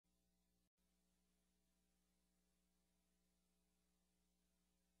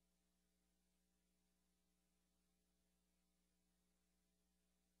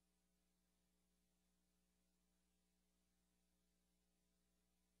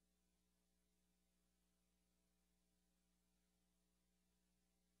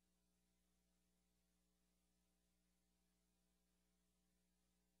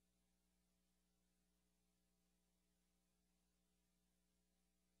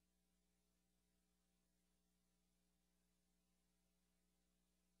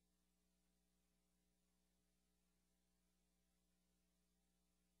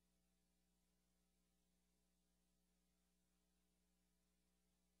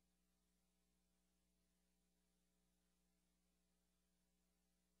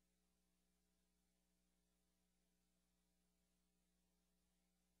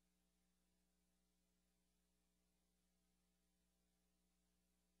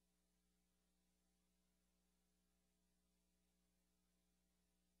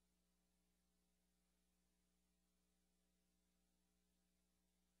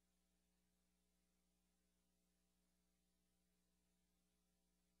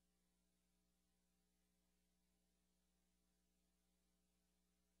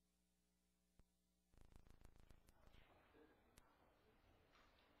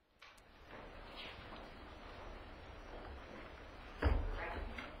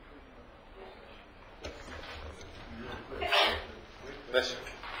Bless you.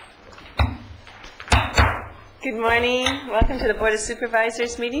 Good morning. Welcome to the Board of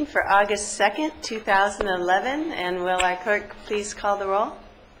Supervisors meeting for August 2nd, 2011. And will our clerk please call the roll?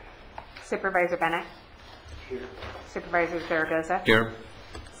 Supervisor Bennett. Here. Supervisor Zaragoza. Here.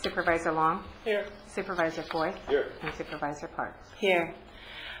 Supervisor Long. Here. Supervisor Foy. Here. And Supervisor Parks. Here.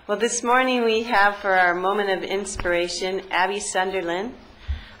 Well, this morning we have for our moment of inspiration Abby Sunderland,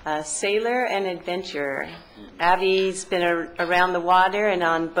 a sailor and adventurer. Abby's been around the water and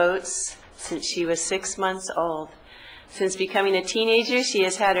on boats since she was 6 months old. Since becoming a teenager, she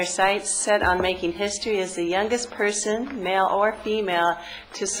has had her sights set on making history as the youngest person, male or female,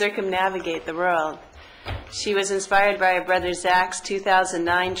 to circumnavigate the world. She was inspired by her brother Zach's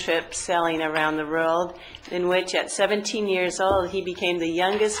 2009 trip sailing around the world, in which at 17 years old he became the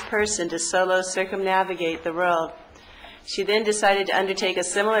youngest person to solo circumnavigate the world. She then decided to undertake a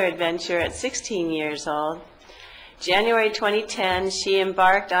similar adventure at 16 years old. January 2010, she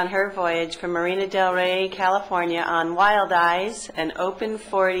embarked on her voyage from Marina del Rey, California on Wild Eyes, an open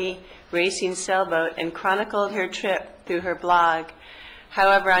 40 racing sailboat, and chronicled her trip through her blog.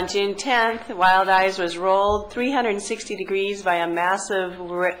 However, on June 10th, Wild Eyes was rolled 360 degrees by a massive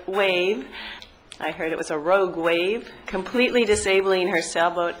wave. I heard it was a rogue wave, completely disabling her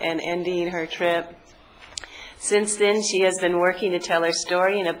sailboat and ending her trip. Since then, she has been working to tell her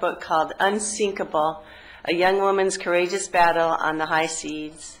story in a book called Unsinkable, a young woman's courageous battle on the high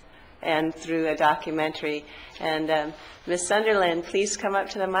seas, and through a documentary. And Ms. Sunderland, please come up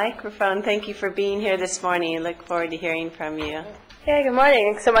to the microphone. Thank you for being here this morning. I look forward to hearing from you. Hey, good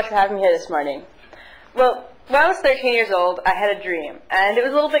morning. Thanks so much for having me here this morning. Well, when I was 13 years old, I had a dream, and it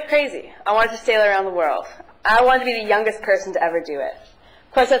was a little bit crazy. I wanted to sail around the world. I wanted to be the youngest person to ever do it.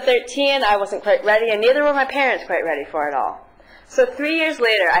 Of course, at 13, I wasn't quite ready, and neither were my parents quite ready for it all. So 3 years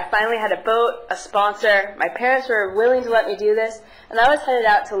later, I finally had a boat, a sponsor, my parents were willing to let me do this, and I was headed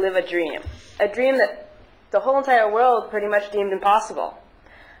out to live a dream that the whole entire world pretty much deemed impossible.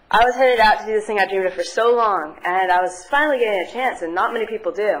 I was headed out to do this thing I dreamed of for so long, and I was finally getting a chance, and not many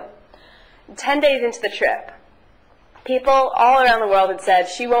people do. 10 days into the trip, people all around the world had said,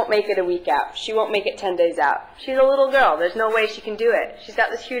 she won't make it a week out, she won't make it 10 days out. She's a little girl, there's no way she can do it. She's got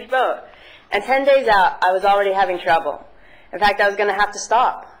this huge boat. And 10 days out, I was already having trouble. In fact, I was going to have to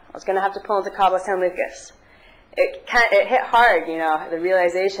stop. I was going to have to pull into Cabo San Lucas. It hit hard, you know, the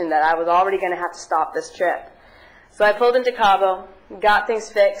realization that I was already going to have to stop this trip. So I pulled into Cabo, got things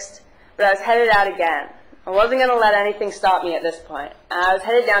fixed, but I was headed out again. I wasn't going to let anything stop me at this point. And I was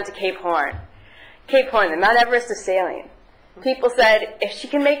headed down to Cape Horn. Cape Horn, the Mount Everest of sailing. People said if she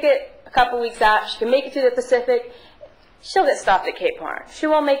can make it a couple weeks out, she can make it to the Pacific, she'll get stopped at Cape Horn. She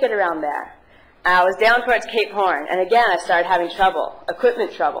won't make it around there. I was down towards Cape Horn, and again I started having trouble,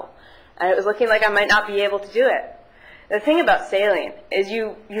 equipment trouble, and it was looking like I might not be able to do it. The thing about sailing is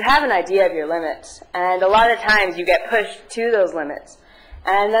you have an idea of your limits, and a lot of times you get pushed to those limits,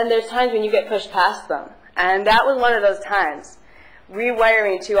 and then there's times when you get pushed past them, and that was one of those times.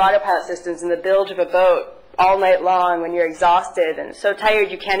 Rewiring two autopilot systems in the bilge of a boat all night long when you're exhausted and so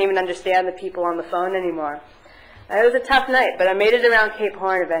tired you can't even understand the people on the phone anymore. And it was a tough night, but I made it around Cape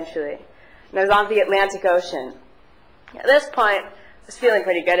Horn eventually. And I was on the Atlantic Ocean. At this point, I was feeling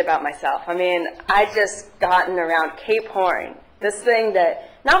pretty good about myself. I mean, I'd just gotten around Cape Horn, this thing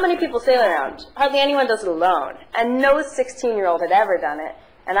that not many people sail around. Hardly anyone does it alone. And no 16-year-old had ever done it,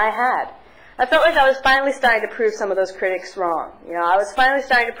 and I had. I felt like I was finally starting to prove some of those critics wrong. You know, I was finally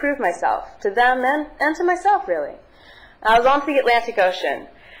starting to prove myself, to them and to myself, really. I was on the Atlantic Ocean.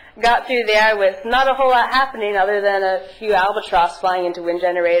 Got through there with not a whole lot happening other than a few albatross flying into wind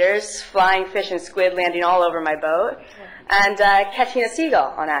generators, flying fish and squid landing all over my boat, and catching a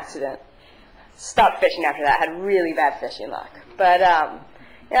seagull on accident. Stopped fishing after that, had really bad fishing luck. But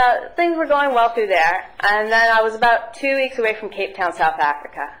you know, things were going well through there, and then I was about 2 weeks away from Cape Town, South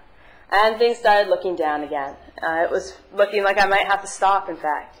Africa, and things started looking down again. It was looking like I might have to stop, in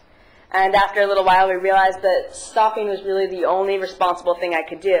fact. And after a little while, we realized that stopping was really the only responsible thing I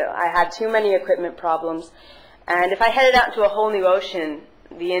could do. I had too many equipment problems, and if I headed out into a whole new ocean,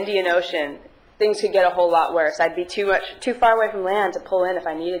 the Indian Ocean, things could get a whole lot worse. I'd be too far away from land to pull in if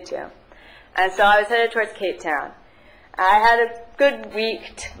I needed to. And so I was headed towards Cape Town. I had a good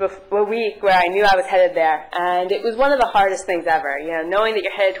week where I knew I was headed there, and it was one of the hardest things ever, you know, knowing that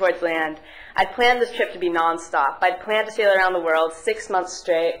you're headed towards land. I'd planned this trip to be nonstop. I'd planned to sail around the world 6 months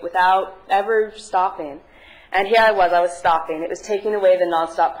straight without ever stopping. And here I was stopping. It was taking away the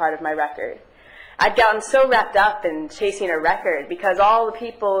nonstop part of my record. I'd gotten so wrapped up in chasing a record because all the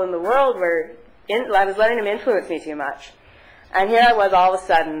people in the world I was letting them influence me too much. And here I was all of a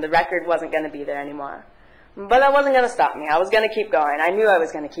sudden, the record wasn't going to be there anymore. But that wasn't going to stop me. I was going to keep going. I knew I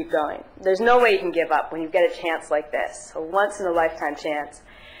was going to keep going. There's no way you can give up when you get a chance like this, a once-in-a-lifetime chance.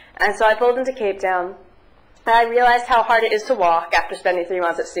 And so I pulled into Cape Town, and I realized how hard it is to walk after spending 3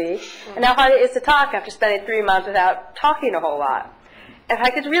 months at sea, and how hard it is to talk after spending 3 months without talking a whole lot. In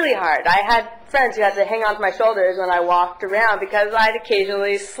fact, it's really hard. I had friends who had to hang on to my shoulders when I walked around because I'd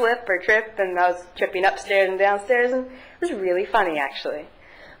occasionally slip or trip, and I was tripping upstairs and downstairs, and it was really funny, actually.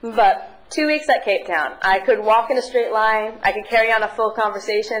 But 2 weeks at Cape Town, I could walk in a straight line, I could carry on a full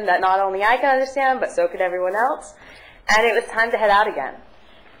conversation that not only I could understand, but so could everyone else, and it was time to head out again.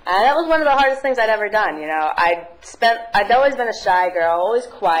 And that was one of the hardest things I'd ever done, you know. I'd always been a shy girl, always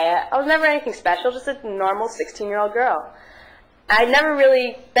quiet. I was never anything special, just a normal 16-year-old girl. I'd never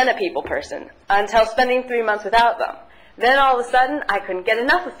really been a people person until spending 3 months without them. Then all of a sudden, I couldn't get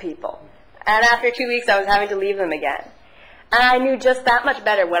enough of people. And after 2 weeks, I was having to leave them again. And I knew just that much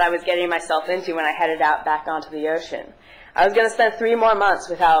better what I was getting myself into when I headed out back onto the ocean. I was going to spend 3 more months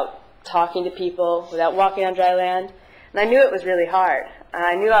without talking to people, without walking on dry land. And I knew it was really hard. And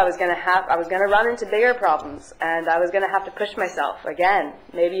I knew I was going to run into bigger problems, and I was going to have to push myself again,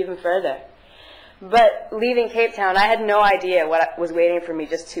 maybe even further. But leaving Cape Town, I had no idea what was waiting for me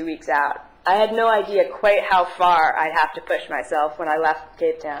just 2 weeks out. I had no idea quite how far I'd have to push myself when I left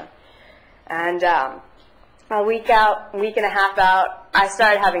Cape Town. And a week and a half out, I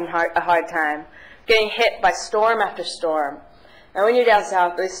started having a hard time, getting hit by storm after storm. And when you're down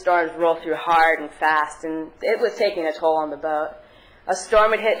south, these storms roll through hard and fast, and it was taking a toll on the boat. A storm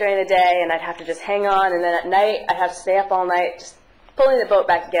would hit during the day, and I'd have to just hang on, and then at night, I'd have to stay up all night, just pulling the boat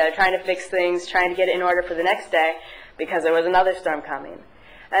back together, trying to fix things, trying to get it in order for the next day, because there was another storm coming.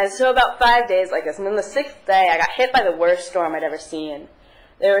 And so about 5 days like this, and then the 6th day, I got hit by the worst storm I'd ever seen.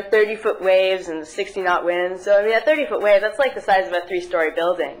 There were 30-foot waves and 60-knot winds, so I mean, a 30-foot wave, that's like the size of a 3-story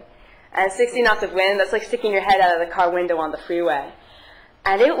building. And 60 knots of wind, that's like sticking your head out of the car window on the freeway.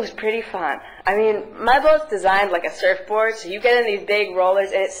 And it was pretty fun. I mean, my boat's designed like a surfboard, so you get in these big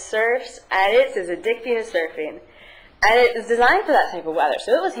rollers, and it surfs, and it's as addicting as surfing. And it was designed for that type of weather,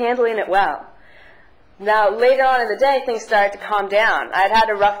 so it was handling it well. Now, later on in the day, things started to calm down. I'd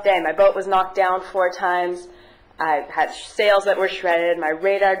had a rough day. My boat was knocked down 4 times. I had sails that were shredded. My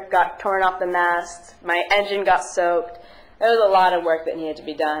radar got torn off the mast. My engine got soaked. There was a lot of work that needed to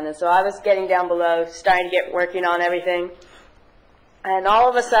be done, and so I was getting down below, starting to get working on everything. And all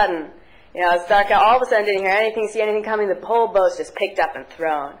of a sudden, you know, it's dark out. All of a sudden, didn't hear anything, see anything coming. The whole boat's just picked up and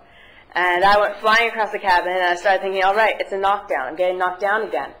thrown. And I went flying across the cabin, and I started thinking, all right, it's a knockdown. I'm getting knocked down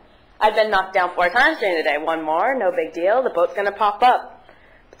again. I'd been knocked down 4 times during the day. One more, no big deal. The boat's going to pop up.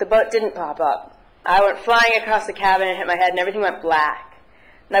 But the boat didn't pop up. I went flying across the cabin and hit my head, and everything went black.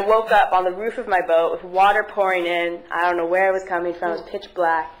 And I woke up on the roof of my boat with water pouring in. I don't know where it was coming from. It was pitch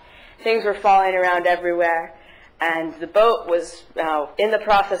black. Things were falling around everywhere. And the boat was in the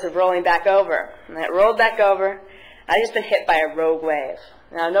process of rolling back over. And it rolled back over. I'd just been hit by a rogue wave.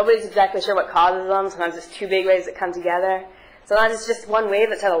 Now, nobody's exactly sure what causes them. Sometimes it's 2 big waves that come together. Sometimes it's just one wave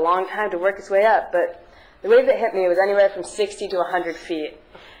that's had a long time to work its way up. But the wave that hit me was anywhere from 60 to 100 feet.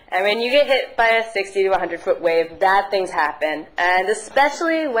 And when you get hit by a 60 to 100-foot wave, bad things happen. And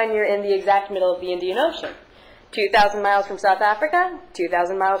especially when you're in the exact middle of the Indian Ocean. 2,000 miles from South Africa,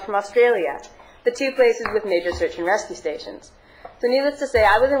 2,000 miles from Australia. The 2 places with major search and rescue stations. So needless to say,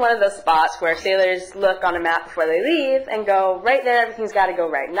 I was in one of those spots where sailors look on a map before they leave and go, right there, everything's got to go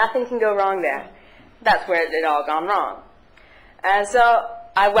right. Nothing can go wrong there. That's where it all gone wrong. And so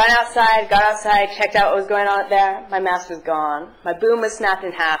I went outside, got outside, checked out what was going on there. My mast was gone. My boom was snapped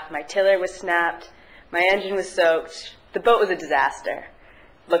in half. My tiller was snapped. My engine was soaked. The boat was a disaster.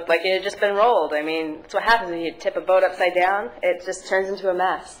 Looked like it had just been rolled. I mean, that's what happens when you tip a boat upside down. It just turns into a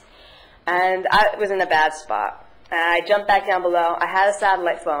mess. And I was in a bad spot. And I jumped back down below. I had a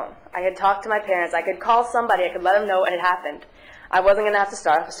satellite phone. I could talk to my parents. I could call somebody. I could let them know what had happened. I wasn't going to have to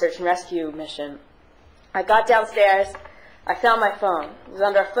start off a search and rescue mission. I got downstairs. I found my phone. It was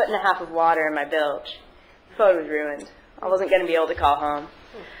under 1.5 feet of water in my bilge. The phone was ruined. I wasn't going to be able to call home.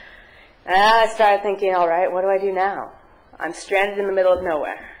 And I started thinking, all right, what do I do now? I'm stranded in the middle of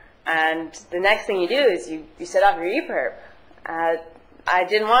nowhere. And the next thing you do is you set off your EPIRB. I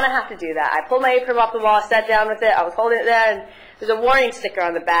didn't want to have to do that. I pulled my EPIRB off the wall, sat down with it, I was holding it there, and there's a warning sticker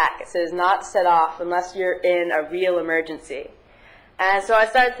on the back. It says not to set off unless you're in a real emergency. And so I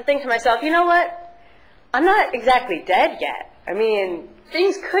started to think to myself, you know what? I'm not exactly dead yet. I mean,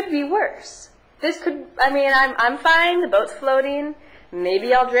 things could be worse. I'm fine, the boat's floating.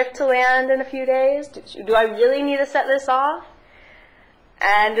 Maybe I'll drift to land in a few days. Do I really need to set this off?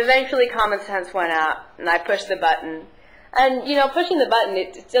 And eventually common sense went out, and I pushed the button. And, pushing the button,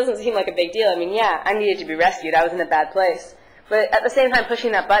 it doesn't seem like a big deal. I mean, yeah, I needed to be rescued. I was in a bad place. But at the same time,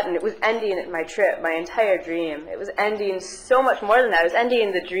 pushing that button, it was ending my trip, my entire dream. It was ending so much more than that. It was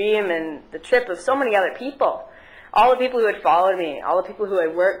ending the dream and the trip of so many other people. All the people who had followed me, all the people who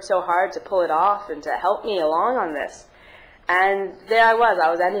had worked so hard to pull it off and to help me along on this. And there I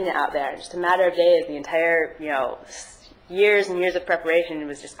was ending it out there. Just a matter of days, the entire, years and years of preparation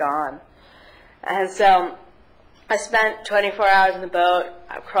was just gone. And so I spent 24 hours in the boat.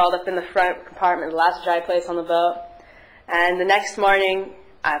 I crawled up in the front compartment, the last dry place on the boat. And the next morning,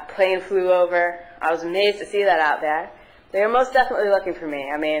 a plane flew over. I was amazed to see that out there. They were most definitely looking for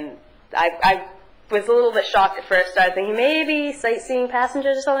me. I mean, I was a little bit shocked at first. Started thinking maybe sightseeing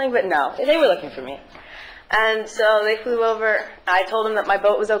passengers or something, but no, they were looking for me. And so they flew over. I told them that my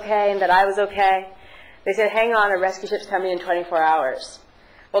boat was okay and that I was okay. They said, hang on, a rescue ship's coming in 24 hours.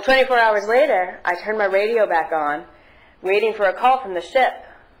 Well, 24 hours later, I turned my radio back on, waiting for a call from the ship,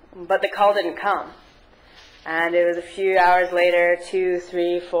 but the call didn't come. And it was a few hours later, 2,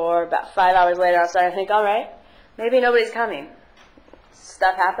 3, 4, about 5 hours later, I was starting to think, all right, maybe nobody's coming.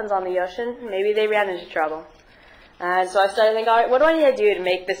 Stuff happens on the ocean. Maybe they ran into trouble. And so I started thinking, all right, what do I need to do to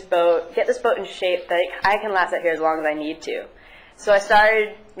make this boat, get this boat in shape that I can last out here as long as I need to? So I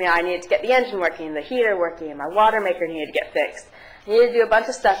started, I needed to get the engine working, the heater working, and my water maker needed to get fixed. I needed to do a bunch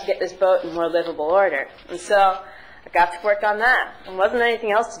of stuff to get this boat in more livable order. And so I got to work on that. There wasn't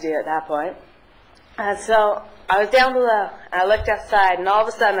anything else to do at that point. And so I was down below, and I looked outside, and all of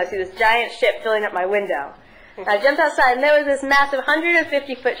a sudden I see this giant ship filling up my window. And I jumped outside, and there was this massive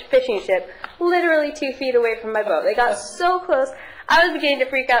 150-foot fishing ship literally 2 feet away from my boat. They got so close, I was beginning to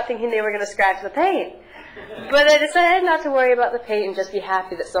freak out thinking they were going to scratch the paint. But I decided not to worry about the paint and just be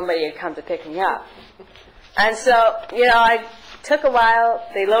happy that somebody had come to pick me up. And so, I took a while.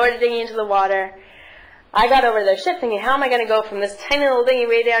 They lowered the dinghy into the water. I got over to their ship thinking, how am I going to go from this tiny little dinghy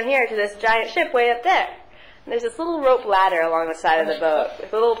way down here to this giant ship way up there? And there's this little rope ladder along the side of the boat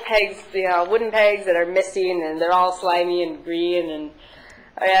with little pegs, wooden pegs that are missing, and they're all slimy and green. And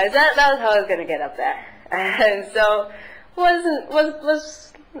that was how I was going to get up there. And so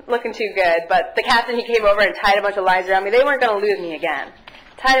was looking too good. But the captain, he came over and tied a bunch of lines around me. They weren't going to lose me again.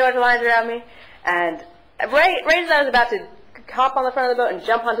 Tied a bunch of lines around me, and right as I was about to hop on the front of the boat and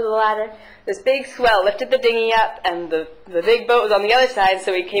jump onto the ladder, this big swell lifted the dinghy up, and the big boat was on the other side,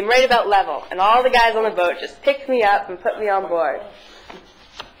 so we came right about level. And all the guys on the boat just picked me up and put me on board.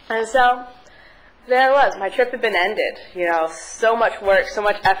 And so there it was. My trip had been ended. So much work, so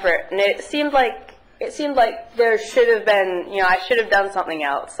much effort, and it seemed like there should have been, I should have done something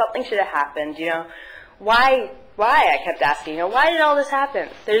else. Something should have happened. Why? I kept asking. Why did all this happen?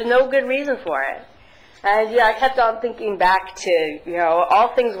 There's no good reason for it. And I kept on thinking back to,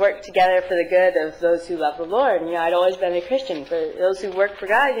 all things work together for the good of those who love the Lord. And, I'd always been a Christian. For those who work for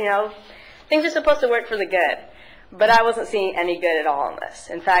God, things are supposed to work for the good. But I wasn't seeing any good at all in this.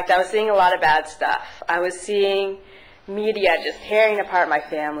 In fact, I was seeing a lot of bad stuff. I was seeing media just tearing apart my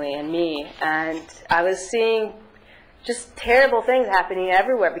family and me. And I was seeing just terrible things happening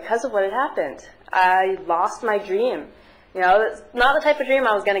everywhere because of what had happened. I lost my dream. It's not the type of dream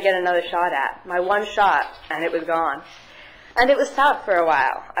I was going to get another shot at. My one shot, and it was gone. And it was tough for a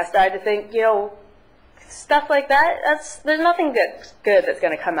while. I started to think, stuff like that, there's nothing good that's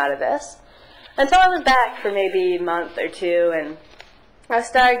going to come out of this. Until I was back for maybe a month or two, and I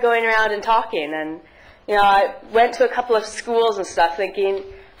started going around and talking. And, I went to a couple of schools and stuff thinking,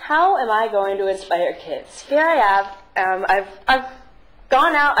 how am I going to inspire kids? Here I am. I've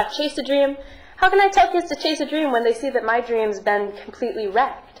gone out, I've chased a dream. How can I tell kids to chase a dream when they see that my dream's been completely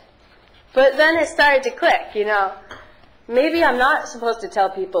wrecked? But then it started to click, Maybe I'm not supposed to tell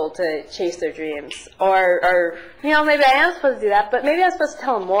people to chase their dreams. Or maybe I am supposed to do that, but maybe I'm supposed to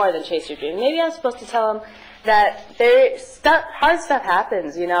tell them more than chase your dream. Maybe I'm supposed to tell them that hard stuff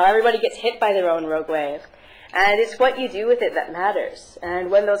happens, Everybody gets hit by their own rogue wave. And it's what you do with it that matters.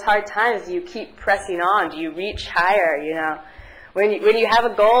 And when those hard times, you keep pressing on. Do you reach higher, When you have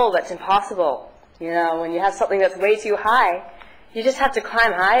a goal that's impossible, when you have something that's way too high, you just have to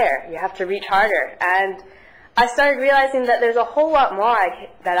climb higher. You have to reach harder. And I started realizing that there's a whole lot more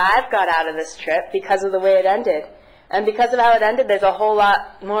that I've got out of this trip because of the way it ended. And because of how it ended, there's a whole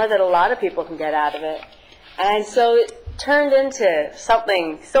lot more that a lot of people can get out of it. And so it turned into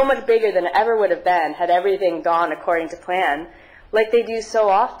something so much bigger than it ever would have been had everything gone according to plan, like they do so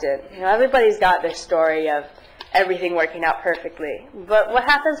often. Everybody's got their story of everything working out perfectly. But what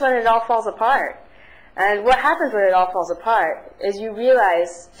happens when it all falls apart? And what happens when it all falls apart is you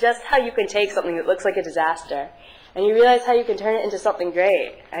realize just how you can take something that looks like a disaster, and you realize how you can turn it into something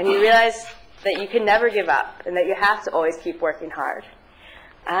great, and you realize that you can never give up, and that you have to always keep working hard.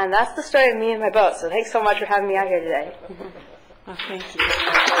 And that's the story of me and my boat, so thanks so much for having me out here today. Well, thank you.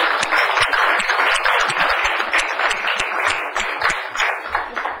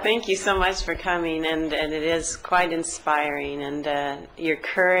 Thank you so much for coming, and it is quite inspiring, and your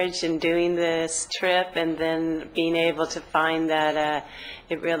courage in doing this trip and then being able to find that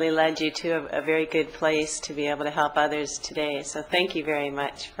it really led you to a very good place to be able to help others today. So thank you very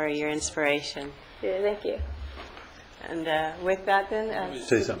much for your inspiration. Yeah, thank you. And with that then,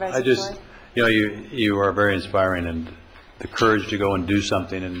 Say something. Supervisor I just, Floyd? you know, you are very inspiring, and the courage to go and do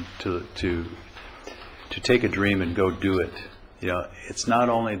something and to take a dream and go do it. You know, it's not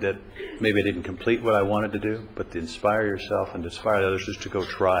only that maybe I didn't complete what I wanted to do, but to inspire yourself and to inspire others just to go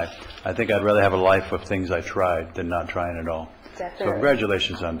try. I think I'd rather have a life of things I tried than not trying at all. Definitely. So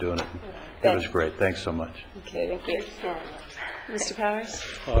congratulations on doing it. It was great. Thanks so much. Okay, thank you. Mr. Powers?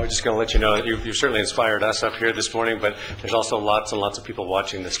 Well, I was just going to let you know that you've certainly inspired us up here this morning, but there's also lots and lots of people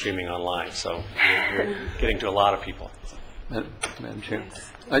watching the streaming online, so you're getting to a lot of people. Madam Chair,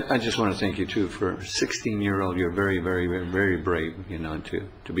 I just want to thank you, too, for a 16-year-old. You're very, very, very, very brave, you know,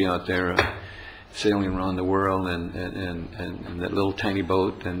 to be out there sailing around the world and that little tiny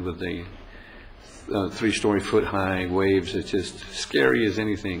boat and with the 3-story foot-high waves. It's just scary as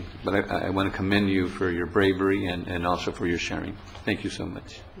anything. But I want to commend you for your bravery and also for your sharing. Thank you so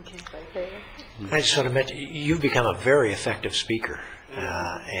much. I just want to mention, you've become a very effective speaker,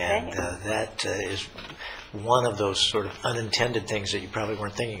 and that is one of those sort of unintended things that you probably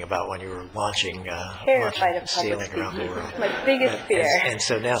weren't thinking about when you were launching Terrified of public sailing around the speaking. world. My biggest fear. And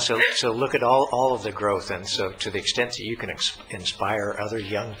so now, so look at all of the growth, and so to the extent that you can inspire other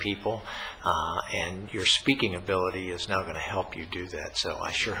young people, and your speaking ability is now going to help you do that. So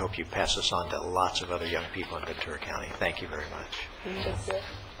I sure hope you pass this on to lots of other young people in Ventura County. Thank you very much.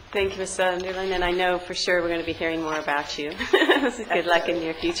 Thank you, Ms. Sunderland, and I know for sure we're going to be hearing more about you. Good luck in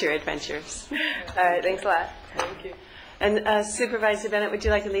your future adventures. All right, thanks a lot. Thank you. And Supervisor Bennett, would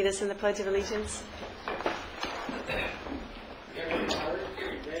you like to lead us in the Pledge of Allegiance?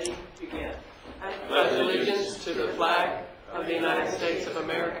 I pledge allegiance to the flag of the United States of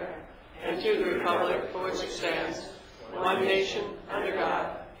America and to the republic for which it stands, one nation, under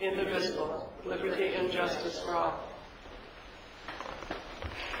God, indivisible, with liberty and justice for all.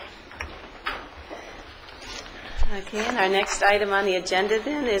 Okay, and our next item on the agenda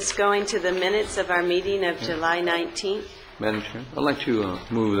then is going to the minutes of our meeting of July 19th. Madam Chair, I'd like to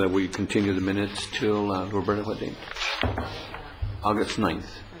move that we continue the minutes till, Roberta, what date? August 9th.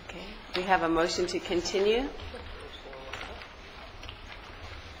 Okay, we have a motion to continue.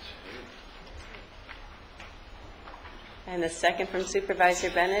 And a second from Supervisor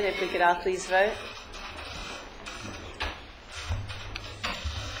Bennett. If we could all please vote.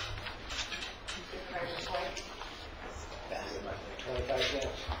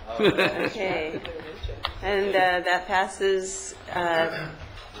 Okay. And that passes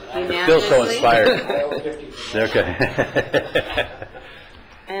unanimously. Feels so inspired. Okay.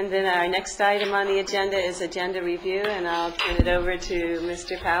 And then our next item on the agenda is agenda review, and I'll turn it over to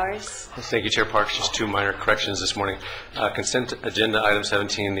Mr. Powers. Thank you, Chair Parks. Just 2 minor corrections this morning. Consent agenda item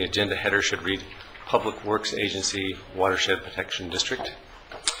 17, the agenda header should read Public Works Agency Watershed Protection District.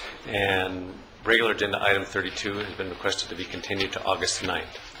 And regular agenda item 32 has been requested to be continued to August 9th.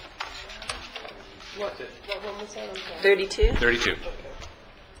 What one was that? I'm sorry. 32? 32.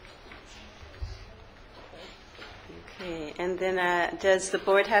 Okay, and then does the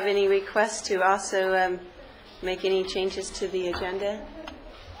board have any requests to also make any changes to the agenda?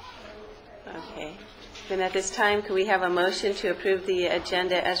 Okay. Then at this time, could we have a motion to approve the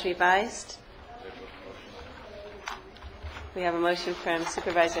agenda as revised? We have a motion from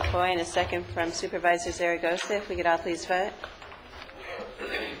Supervisor Foy and a second from Supervisor Zaragoza. If we could all please vote.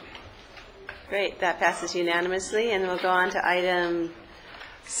 Great, that passes unanimously, and we'll go on to item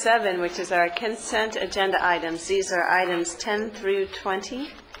 7, which is our consent agenda items. These are items 10 through 20.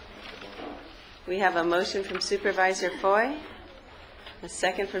 We have a motion from Supervisor Foy, a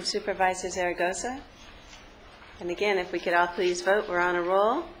second from Supervisor Zaragoza. And again, if we could all please vote, we're on a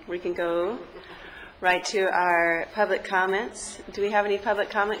roll. We can go right to our public comments. Do we have any public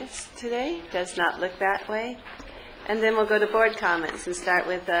comments today? Does not look that way. And then we'll go to board comments and start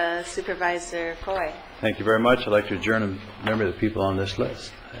with Supervisor Foy. Thank you very much. I'd like to adjourn and remember the people on this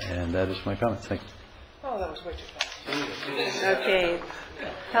list. And that is my comments. Thank you. Oh, that was way too fast. Okay.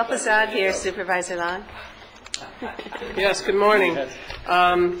 Help us out here, Supervisor Long. Yes, good morning. All right,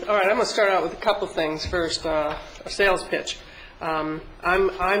 I'm going to start out with a couple things. First, a sales pitch. I'm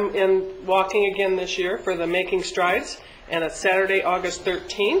in walking again this year for the Making Strides, and it's Saturday, August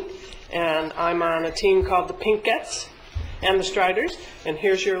 13th. and I'm on a team called the Pinkettes and the Striders, and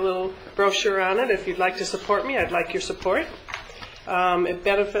here's your little brochure on it. If you'd like to support me, I'd like your support. It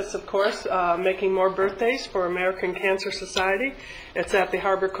benefits, of course, making more birthdays for American Cancer Society. It's at the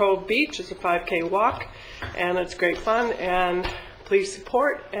Harbor Cove Beach. It's a 5K walk, and it's great fun. And please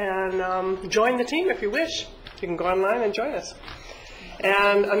support and join the team if you wish. You can go online and join us.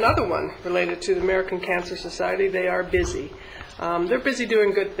 And another one related to the American Cancer Society, they are busy. They're busy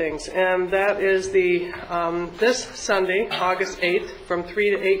doing good things, and that is the this Sunday, August 8th, from 3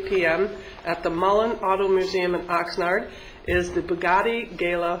 to 8 p.m. at the Mullen Auto Museum in Oxnard is the Bugatti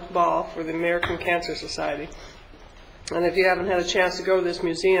Gala Ball for the American Cancer Society. And if you haven't had a chance to go to this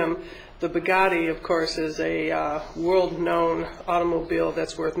museum, the Bugatti, of course, is a world-known automobile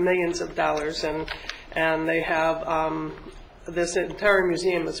that's worth millions of dollars, and they have this entire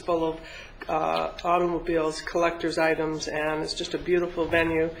museum is full of automobiles, collector's items, and it's just a beautiful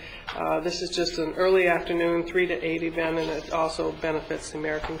venue. This is just an early afternoon, 3 to 8 event, and it also benefits the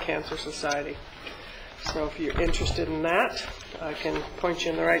American Cancer Society. So if you're interested in that, I can point you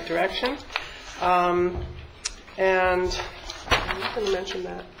in the right direction. And I'm not going to mention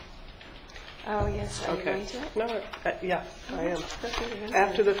that. Oh, yes, are you Okay. going to? No, yeah, I am.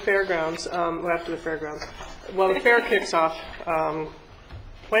 After the fairgrounds, well, the fair kicks off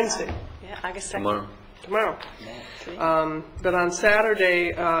Wednesday, Yeah, August 2nd. Tomorrow. tomorrow. But on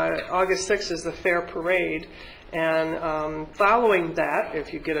Saturday, August 6th, is the fair parade. And following that,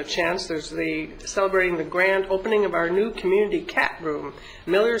 if you get a chance, there's celebrating the grand opening of our new community cat room,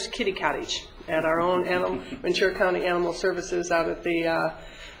 Miller's Kitty Cottage, at our own Ventura County Animal Services out at the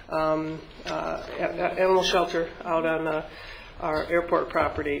animal shelter out on our airport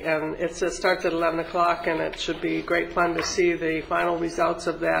property. And it starts at 11 o'clock, and it should be great fun to see the final results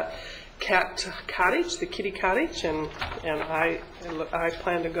of that cat cottage, the kitty cottage, and I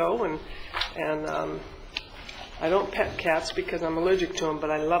plan to go, and I don't pet cats because I'm allergic to them, but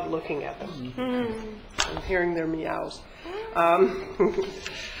I love looking at them and hearing their meows.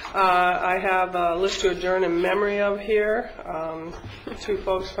 I have a list to adjourn in memory of here, two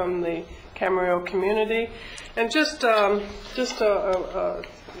folks from the Camarillo community, and just a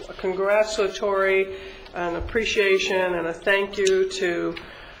congratulatory, an appreciation, and a thank you to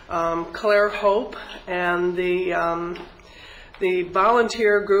Claire Hope and the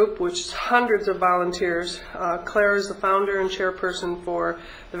volunteer group, which is hundreds of volunteers. Claire is the founder and chairperson for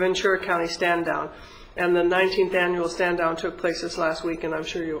the Ventura County Stand Down. And the 19th annual Stand Down took place this last week, and I'm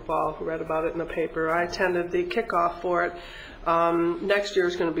sure you've all read about it in the paper. I attended the kickoff for it. Next year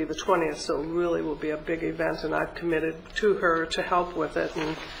is going to be the 20th, so it really will be a big event, and I've committed to her to help with it.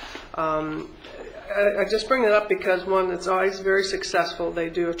 And I just bring it up because, one, it's always very successful. They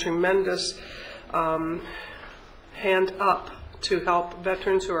do a tremendous hand up to help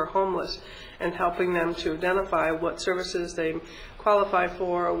veterans who are homeless and helping them to identify what services they qualify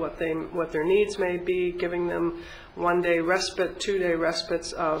for, what their needs may be, giving them 1-day respite, 2-day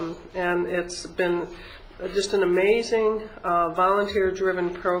respites, and it's been just an amazing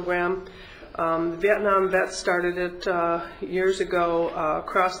volunteer-driven program. Vietnam vets started it years ago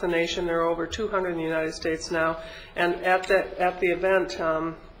across the nation. There are over 200 in the United States now, and at the event,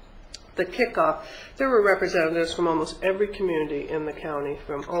 the kickoff, there were representatives from almost every community in the county,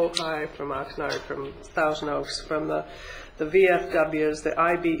 from Ojai, from Oxnard, from Thousand Oaks, from the VFWs, the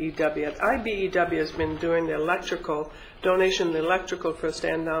IBEW. IBEW has been doing the electrical for the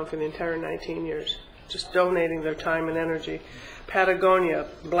Stand Down for the entire 19 years, just donating their time and energy. Patagonia,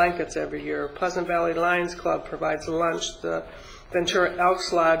 blankets every year. Pleasant Valley Lions Club provides lunch. The Ventura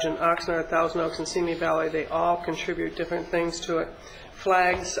Elks Lodge in Oxnard, Thousand Oaks, and Simi Valley, they all contribute different things to it.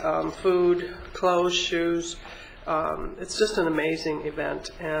 Flags, food, clothes, shoes. It's just an amazing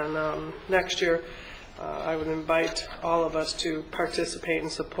event. And next year, I would invite all of us to participate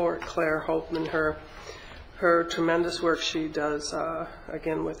and support Claire Hope and her tremendous work she does,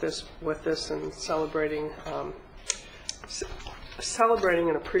 again, with this and celebrating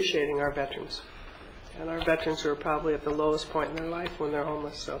and appreciating our veterans. And our veterans who are probably at the lowest point in their life when they're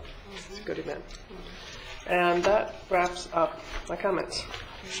homeless, so it's a good event. And that wraps up my comments.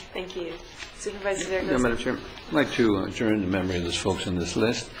 Thank you. Supervisor Zaragoza. Yeah, Madam Chair, I'd like to adjourn the memory of those folks on this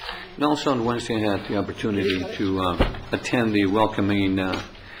list. And also on Wednesday, I had the opportunity to attend the welcoming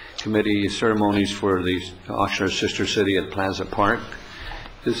committee ceremonies for the Oxnard Sister City at Plaza Park.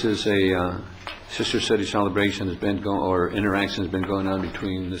 This is a Sister City celebration interaction has been going on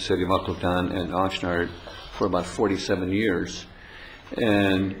between the city of Occotan and Oxnard for about 47 years.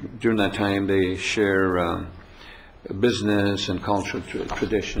 And during that time, they share business and cultural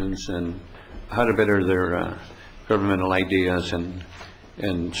traditions and how to better their governmental ideas and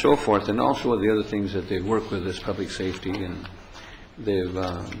and so forth. And also the other things that they work with is public safety, and they've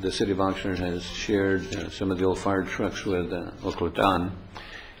the city of Oxnard has shared some of the old fire trucks with Oclotan,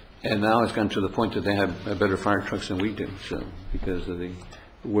 and now it's gotten to the point that they have better fire trucks than we do, so because of the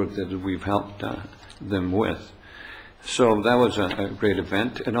work that we've helped them with. So that was a great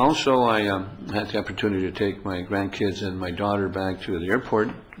event. And also I had the opportunity to take my grandkids and my daughter back to the airport,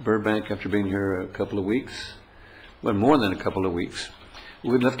 Burbank, after being here a couple of weeks, well, more than a couple of weeks.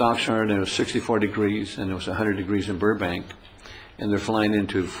 We left Oxnard and it was 64 degrees, and it was 100 degrees in Burbank. And they're flying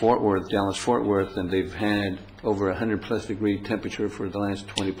into Fort Worth, Dallas-Fort Worth, and they've had over 100-plus degree temperature for the last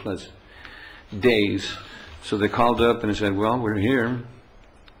 20-plus days. So they called up and said, well, we're here.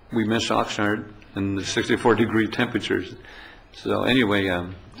 We miss Oxnard and the 64-degree temperatures. So anyway,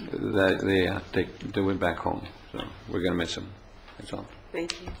 they went back home. So we're going to miss them. That's all.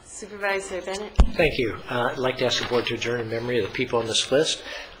 Thank you. Supervisor Bennett? Thank you. I'd like to ask the board to adjourn in memory of the people on this list.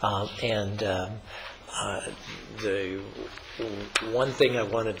 The one thing I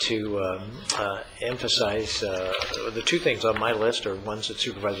wanted to emphasize, the two things on my list are ones that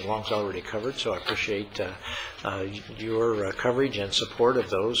Supervisor Long's already covered, so I appreciate your coverage and support of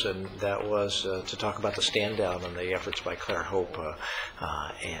those, and that was to talk about the stand down and the efforts by Claire Hope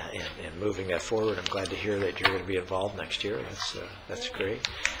and moving that forward. I'm glad to hear that you're going to be involved next year. That's great.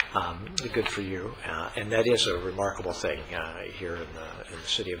 Good for you. And that is a remarkable thing here in the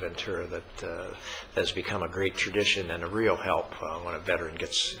city of Ventura that has become a great tradition and a real help when a veteran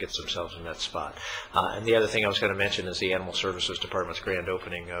gets themselves in that spot. And the other thing I was going to mention is the Animal Services Department's grand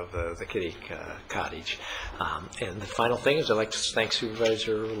opening of the kitty cottage. And the final thing is I'd like to thank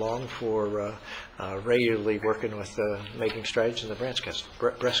Supervisor Long for regularly working with making strides in the breast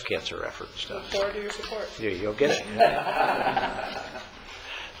cancer effort and stuff. Look forward to your support. You'll get it.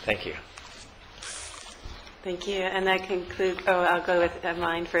 Thank you. Thank you. And that concludes, I'll go with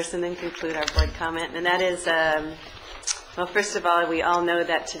mine first and then conclude our board comment. And that is, well, first of all, we all know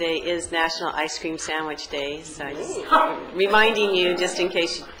that today is National Ice Cream Sandwich Day. So I'm just reminding you, just in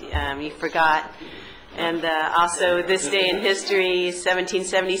case you forgot. And also, this day in history,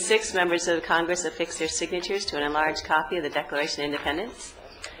 1776, members of Congress affixed their signatures to an enlarged copy of the Declaration of Independence.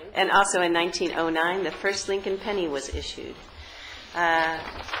 And also in 1909, the first Lincoln penny was issued.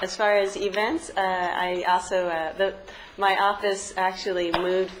 As far as events, I also, my office actually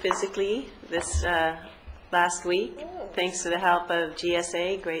moved physically this last week, thanks to the help of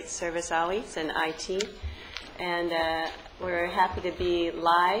GSA, great service always, and IT. And we're happy to be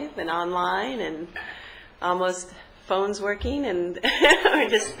live and online and almost phones working, and we're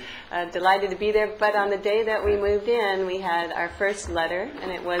just delighted to be there. But on the day that we moved in, we had our first letter,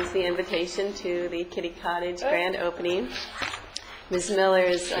 and it was the invitation to the Kitty Cottage grand opening. Ms. Miller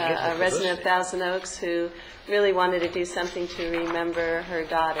is a resident of Thousand Oaks who really wanted to do something to remember her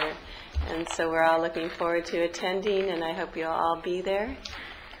daughter. And so we're all looking forward to attending, and I hope you'll all be there,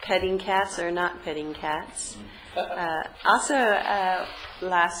 petting cats or not petting cats. Also,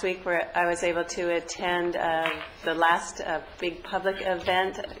 last week I was able to attend the last big public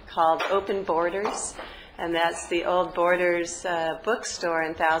event called Open Borders, and that's the old Borders bookstore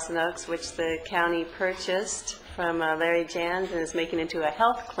in Thousand Oaks, which the county purchased from Larry Jans and is making into a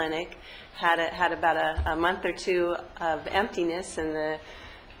health clinic. Had about a month or two of emptiness and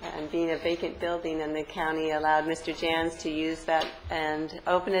being a vacant building, and the county allowed Mr. Jans to use that and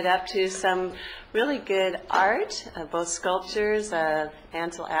open it up to some really good art, both sculptures,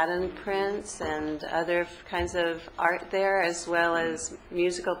 Ansel Adams prints, and other kinds of art there, as well as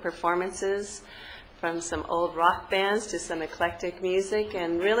musical performances from some old rock bands to some eclectic music,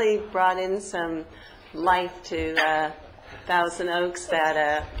 and really brought in some life to Thousand Oaks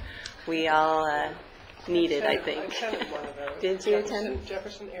that we all needed, I think. I attended one of those. Did you attend?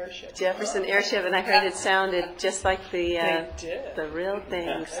 Jefferson Airship. Jefferson Airship, and I heard it sounded just like the did. the real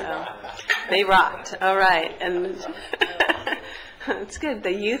thing. So they rocked. All right, and it's good.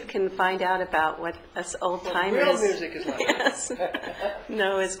 The youth can find out about what us old timers. Real music is like. Yes.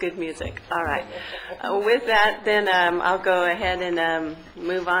 No, it's good music. All right. With that, then I'll go ahead and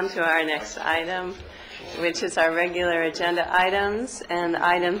move on to our next item, which is our regular agenda items, and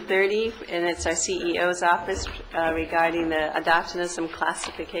item 30, and it's our CEO's office regarding the adoption of some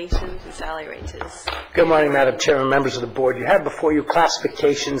classifications and salary ranges. Good morning, Madam Chairman, members of the board. You have before you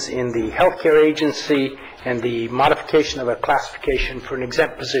classifications in the healthcare agency and the modification of a classification for an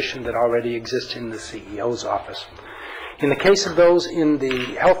exempt position that already exists in the CEO's office. In the case of those in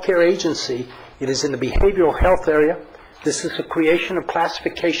the healthcare agency, it is in the behavioral health area. This is the creation of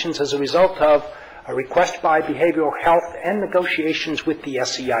classifications as a result of a request by behavioral health and negotiations with the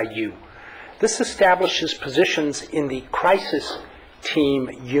SEIU. This establishes positions in the crisis team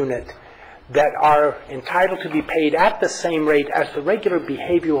unit that are entitled to be paid at the same rate as the regular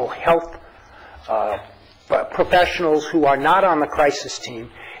behavioral health professionals who are not on the crisis team.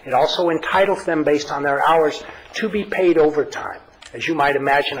 It also entitles them, based on their hours, to be paid overtime. As you might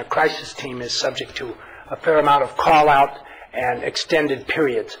imagine, a crisis team is subject to a fair amount of call-out and extended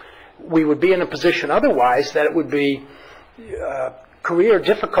periods. We would be in a position otherwise that it would be a career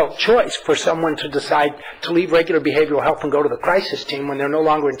difficult choice for someone to decide to leave regular behavioral health and go to the crisis team when they're no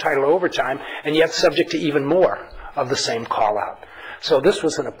longer entitled to overtime and yet subject to even more of the same call-out. So this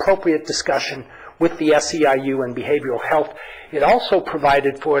was an appropriate discussion with the SEIU and behavioral health. It also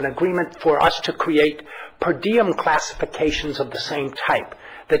provided for an agreement for us to create per diem classifications of the same type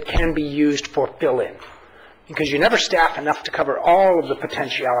that can be used for fill-in. Because you never staff enough to cover all of the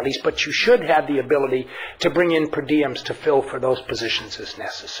potentialities, but you should have the ability to bring in per diems to fill for those positions as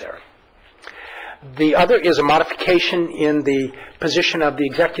necessary. The other is a modification in the position of the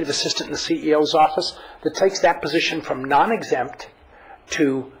executive assistant in the CEO's office that takes that position from non-exempt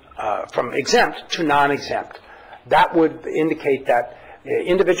to from exempt to non-exempt. That would indicate that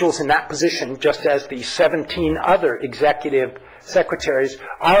individuals in that position, just as the 17 other executive secretaries,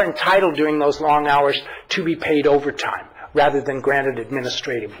 are entitled during those long hours to be paid overtime rather than granted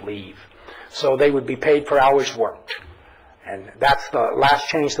administrative leave. So they would be paid for hours worked. And that's the last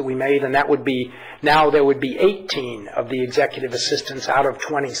change that we made, and that would be, now there would be 18 of the executive assistants out of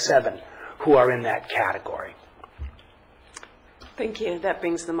 27 who are in that category. Thank you. That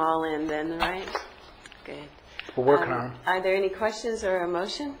brings them all in then, right? Good. We're working on it. Are there any questions or a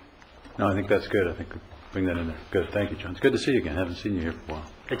motion? No, I think that's good. I think we'll bring that in there. Good. Thank you, John. It's good to see you again. Haven't seen you here for a while.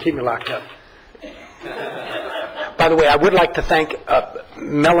 They keep me locked up. By the way, I would like to thank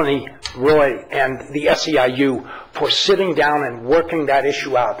Melanie Roy and the SEIU for sitting down and working that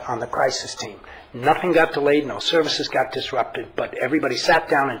issue out on the crisis team. Nothing got delayed, no services got disrupted, but everybody sat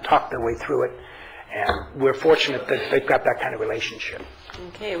down and talked their way through it, and we're fortunate that they've got that kind of relationship.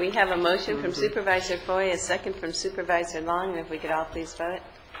 Okay, we have a motion from Supervisor Foy, a second from Supervisor Long. If we could all please vote.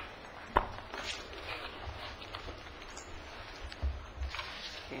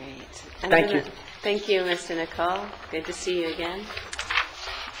 Great. Thank you. Thank you, Mr. Nicole. Good to see you again.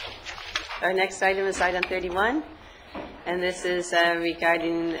 Our next item is item 31, and this is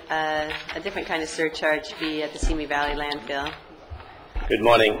regarding a different kind of surcharge fee at the Simi Valley landfill. Good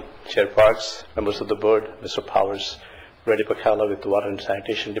morning, Chair Parks, members of the board, Mr. Powers, Reddy Pacala with the Water and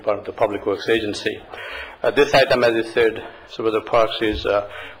Sanitation Department of the Public Works Agency. This item, as you said, Supervisor Parks, is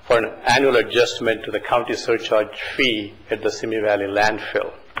for an annual adjustment to the county surcharge fee at the Simi Valley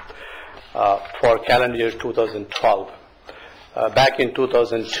landfill for calendar year 2012. Back in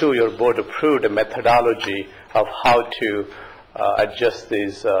 2002, your board approved a methodology of how to adjust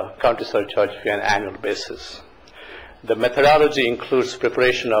these county surcharge fee on an annual basis. The methodology includes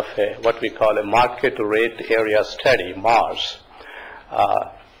preparation of what we call a market rate area study, MARS,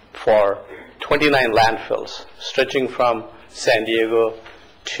 for 29 landfills, stretching from San Diego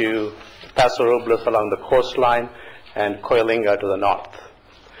to Paso Robles along the coastline and Coalinga to the north.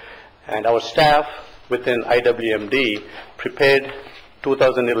 And our staff within IWMD prepared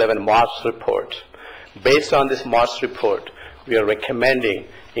 2011 MARS report. Based on this MARS report, we are recommending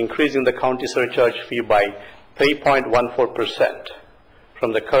increasing the county surcharge fee by 3.14%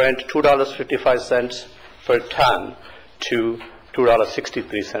 from the current $2.55 per ton to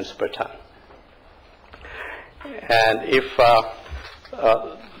 $2.63 per ton. And if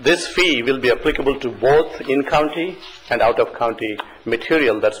this fee will be applicable to both in-county and out-of-county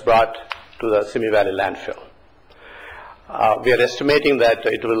material that's brought to the Simi Valley landfill. We are estimating that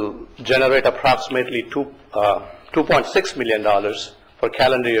it will generate approximately $2.6 million for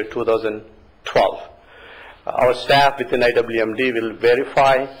calendar year 2012. Our staff within IWMD will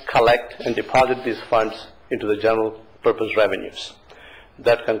verify, collect, and deposit these funds into the general purpose revenues.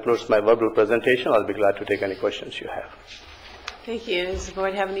 That concludes my verbal presentation. I'll be glad to take any questions you have. Thank you. Does the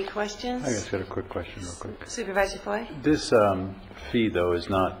board have any questions? I just got a quick question real quick. Supervisor Foy? This fee, though, is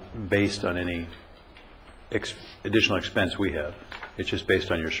not based on any additional expense we have. It's just based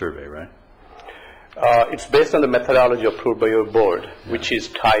on your survey, right? It's based on the methodology approved by your board, which is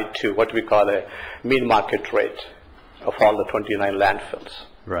tied to what we call a mean market rate of all the 29 landfills.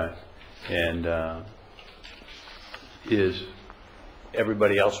 Right. And is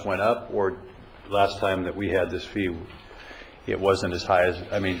everybody else went up, or last time that we had this fee, it wasn't as high as,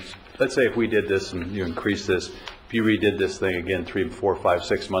 I mean, let's say if we did this and you increase this, if you redid this thing again 3, 4, 5,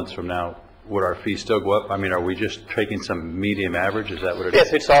 6 months from now, would our fee still go up? I mean, are we just taking some medium average? Is that what it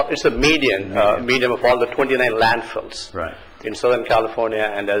is? Yes, it's a median of all the 29 landfills right. in Southern California,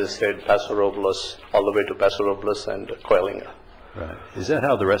 and as I said, Paso Robles, all the way to Paso Robles and Coalinga. Right. Is that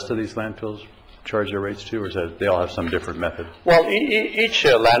how the rest of these landfills charge their rates too, or is that they all have some different method? Well, each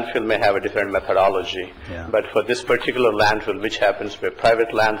landfill may have a different methodology, Yeah. but for this particular landfill, which happens to be a private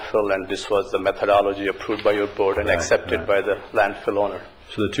landfill, and this was the methodology approved by your board and Right, accepted right. by the landfill owner.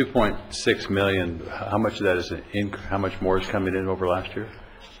 So the 2.6 million, how much of that is how much more is coming in over last year?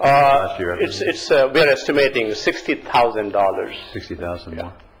 Last year, We are estimating $60,000. 60,000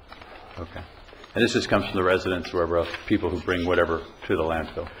 more? Okay. And this just comes from the residents, whoever else, people who bring whatever to the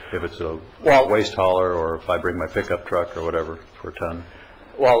landfill, if it's a Well- waste hauler, or if I bring my pickup truck or whatever for a ton.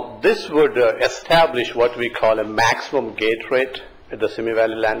 Well, this would establish what we call a maximum gate rate at the Simi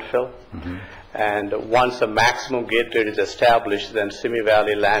Valley landfill. And once a maximum gate rate is established, then Simi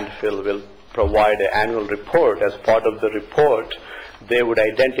Valley landfill will provide an annual report. As part of the report, they would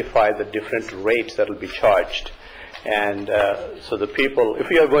identify the different rates that will be charged. And so the people,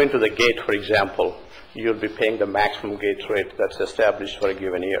 if you are going to the gate, for example, you'll be paying the maximum gate rate that's established for a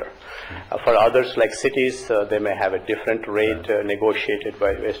given year. For others, like cities, they may have a different rate negotiated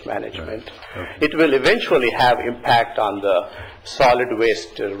by waste management. It will eventually have impact on the solid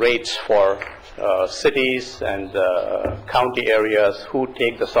waste rates for cities and county areas who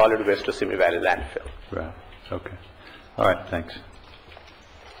take the solid waste to Simi Valley landfill. Right. Okay. All right, thanks.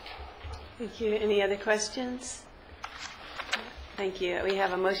 Thank you. Any other questions? Thank you. We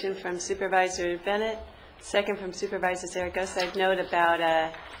have a motion from Supervisor Bennett, second from Supervisor Zaragoza. I'd note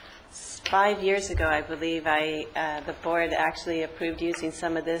about 5 years ago, I believe, the board actually approved using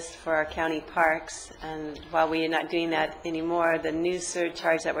some of this for our county parks. And while we are not doing that anymore, the new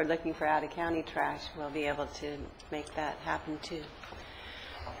surcharge that we're looking for out-of-county trash will be able to make that happen too.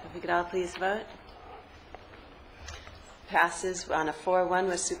 If we could all please vote. Passes on a 4-1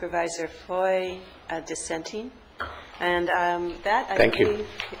 with Supervisor Foy dissenting. And that, I Thank you. believe,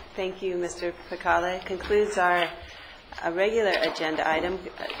 thank you, Mr. Pacala, concludes our regular agenda item.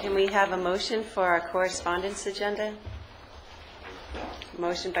 Can we have a motion for our correspondence agenda?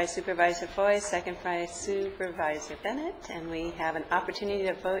 Motion by Supervisor Foy, second by Supervisor Bennett, and we have an opportunity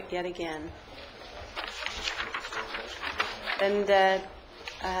to vote yet again. And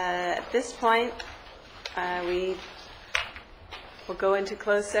at this point, we will go into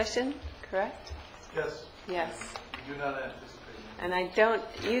closed session, correct? Yes. Yes. We do not anticipate.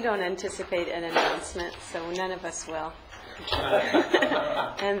 And you don't anticipate an announcement, so none of us will.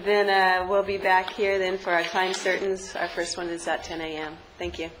 And then we'll be back here then for our time certains. Our first one is at 10 a.m.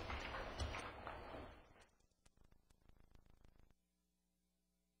 Thank you.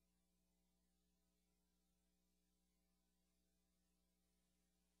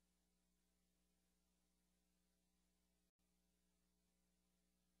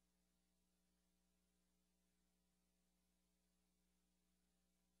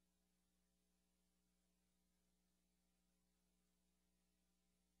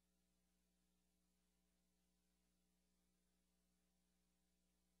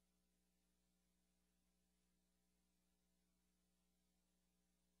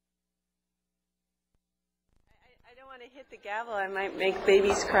 I don't want to hit the gavel. I might make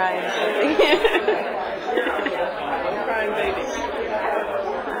babies cry or something. Crying babies.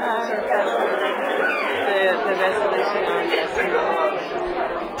 The resolution on this.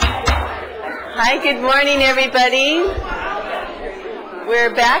 Hi, good morning, everybody.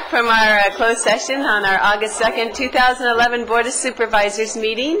 We're back from our closed session on our August 2nd, 2011 Board of Supervisors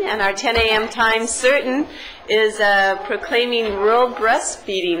meeting, and our 10 a.m. time certain is proclaiming World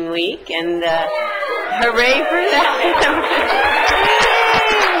Breastfeeding Week, and hooray for that.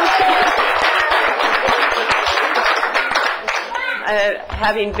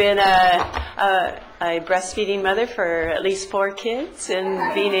 Having been a breastfeeding mother for at least 4 kids,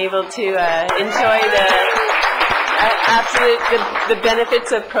 and being able to enjoy the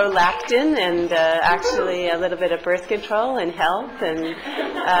benefits of prolactin and actually a little bit of birth control and health. And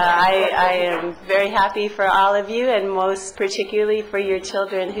I am very happy for all of you, and most particularly for your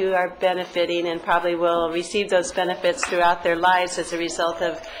children who are benefiting and probably will receive those benefits throughout their lives as a result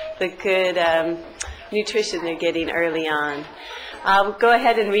of the good nutrition they're getting early on. I'll go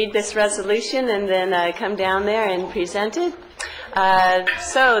ahead and read this resolution and then come down there and present it.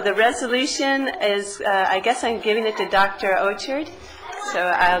 So the resolution is, I guess I'm giving it to Dr. Ochard, so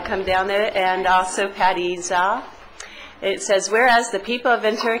I'll come down there, and also Patty Zaw. It says, whereas the people of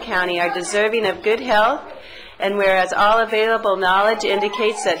Ventura County are deserving of good health, and whereas all available knowledge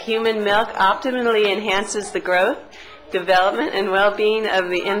indicates that human milk optimally enhances the growth, development, and well-being of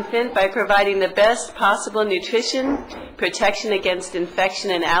the infant by providing the best possible nutrition, protection against infection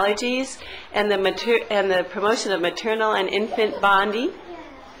and allergies, and the promotion of maternal and infant bonding.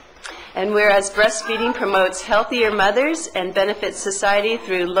 And whereas breastfeeding promotes healthier mothers and benefits society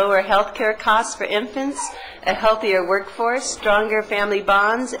through lower health care costs for infants, a healthier workforce, stronger family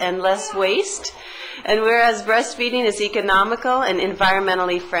bonds, and less waste. And whereas breastfeeding is economical and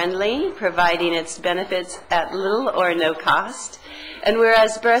environmentally friendly, providing its benefits at little or no cost. And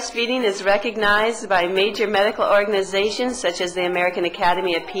whereas breastfeeding is recognized by major medical organizations such as the American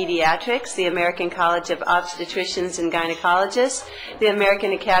Academy of Pediatrics, the American College of Obstetricians and Gynecologists, the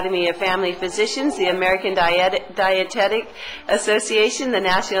American Academy of Family Physicians, the American Dietetic Association, the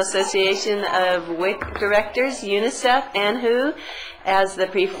National Association of WIC Directors, UNICEF, and WHO, as the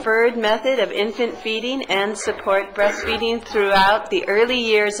preferred method of infant feeding and support breastfeeding throughout the early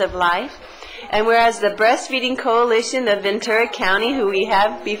years of life. And whereas the Breastfeeding Coalition of Ventura County, who we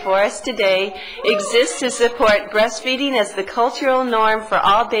have before us today, exists to support breastfeeding as the cultural norm for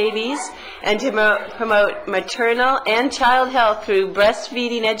all babies and to promote maternal and child health through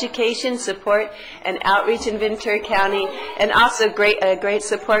breastfeeding education, support, and outreach in Ventura County, and also a great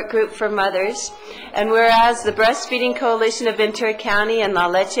support group for mothers. And whereas the Breastfeeding Coalition of Ventura County and La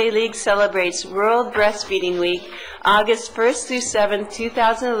Leche League celebrates World Breastfeeding Week, August 1st through 7th,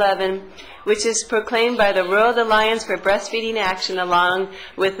 2011, which is proclaimed by the World Alliance for Breastfeeding Action along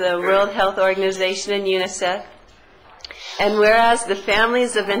with the World Health Organization and UNICEF. And whereas the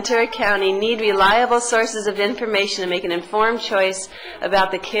families of Ventura County need reliable sources of information to make an informed choice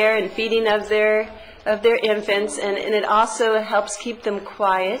about the care and feeding of their infants, and it also helps keep them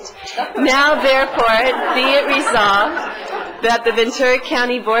quiet. Now, therefore, be it resolved that the Ventura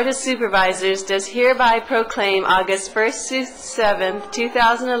County Board of Supervisors does hereby proclaim August 1st through 7th,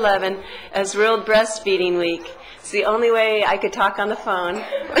 2011 as World Breastfeeding Week. It's the only way I could talk on the phone.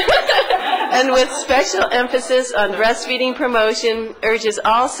 And with special emphasis on breastfeeding promotion, urges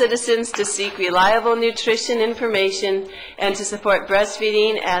all citizens to seek reliable nutrition information and to support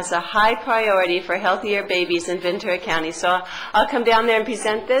breastfeeding as a high priority for healthier babies in Ventura County. So I'll come down there and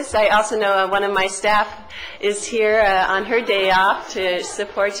present this. I also know one of my staff is here on her day off to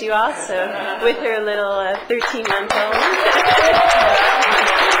support you all, so with her little 13-month-old.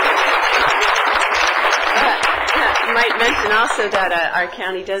 I might mention also that our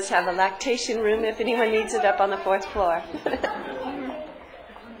county does have a lactation room if anyone needs it up on the 4th floor.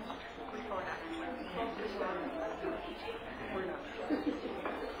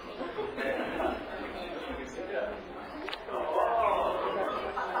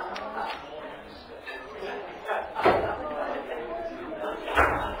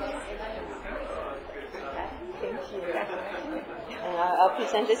 I'll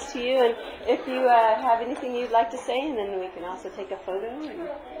present this to you, and if you have anything you'd like to say, and then we can also take a photo. And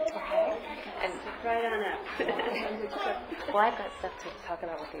right on up. Well, I've got stuff to talk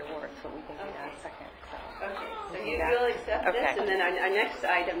about with the awards, but we can do that in a second. Okay, so you will accept this, and then our next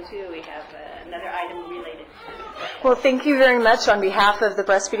item, too, we have another item related. Well, thank you very much on behalf of the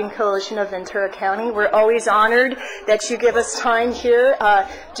Breastfeeding Coalition of Ventura County. We're always honored that you give us time here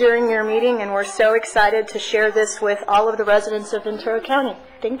during your meeting, and we're so excited to share this with all of the residents of Ventura County.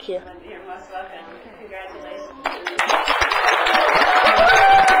 Thank you. You're most welcome. Congratulations.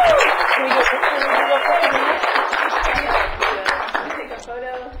 Take a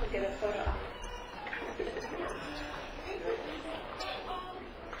photo. We'll get a photo.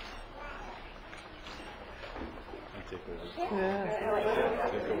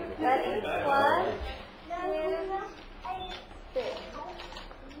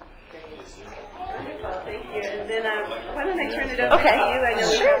 Thank you. And then why don't I turn it over to you? I know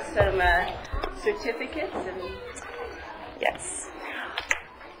we have some certificates. Yes.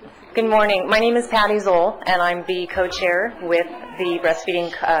 Good morning. My name is Patty Zoll, and I'm the co-chair with the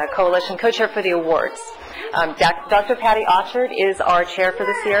Breastfeeding Coalition, co-chair for the awards. Dr. Patty Ochard is our chair for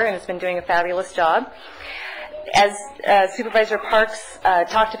this year and has been doing a fabulous job. As Supervisor Parks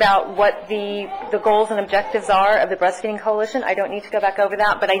talked about what the goals and objectives are of the Breastfeeding Coalition, I don't need to go back over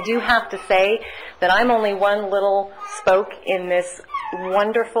that, but I do have to say that I'm only one little spoke in this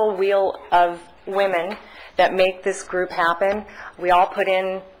wonderful wheel of women that make this group happen. We all put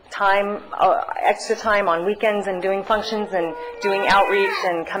in time, extra time on weekends and doing functions and doing outreach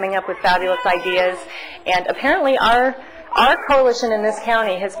and coming up with fabulous ideas. And apparently our coalition in this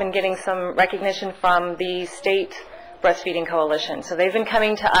county has been getting some recognition from the state breastfeeding coalition. So they've been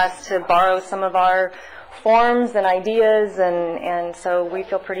coming to us to borrow some of our forms and ideas, and so we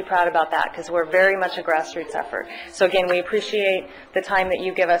feel pretty proud about that because we're very much a grassroots effort. So again, we appreciate the time that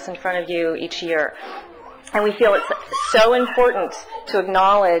you give us in front of you each year. And we feel it's so important to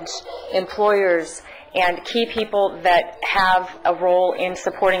acknowledge employers and key people that have a role in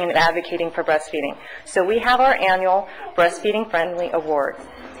supporting and advocating for breastfeeding. So we have our annual Breastfeeding Friendly Awards.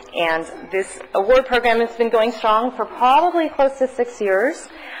 And this award program has been going strong for probably close to 6 years.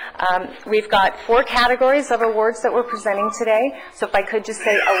 We've got 4 categories of awards that we're presenting today. So if I could just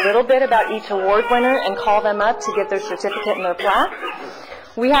say a little bit about each award winner and call them up to get their certificate and their plaque.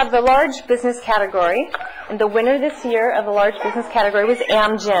 We have the large business category, and the winner this year of the large business category was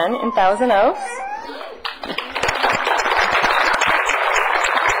Amgen in Thousand Oaks.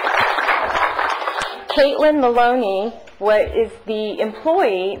 Caitlin Maloney is the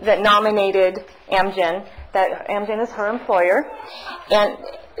employee that nominated Amgen. That Amgen is her employer. And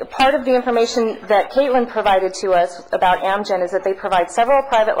part of the information that Caitlin provided to us about Amgen is that they provide several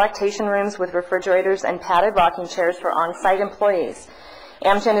private lactation rooms with refrigerators and padded rocking chairs for on-site employees.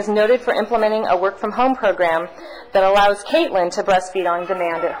 Amgen is noted for implementing a work-from-home program that allows Caitlin to breastfeed on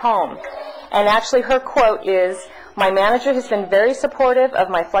demand at home. And actually her quote is, "My manager has been very supportive of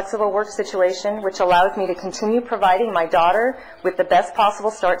my flexible work situation, which allows me to continue providing my daughter with the best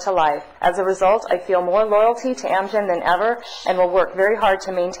possible start to life. As a result, I feel more loyalty to Amgen than ever and will work very hard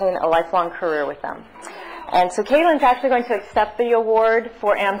to maintain a lifelong career with them." And so Caitlin's actually going to accept the award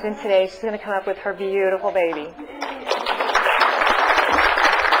for Amgen today. She's going to come up with her beautiful baby.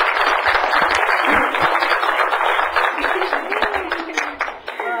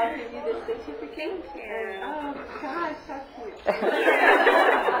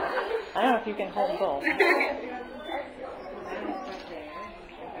 I don't know if you can hold both. A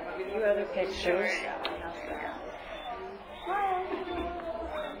few other pictures.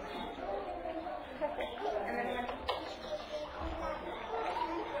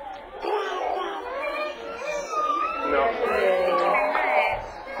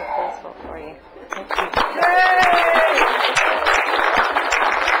 For you. Thank you.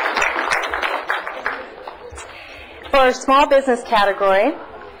 For our small business category,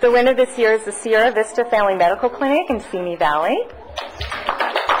 the winner this year is the Sierra Vista Family Medical Clinic in Simi Valley.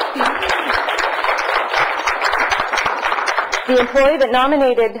 The employee that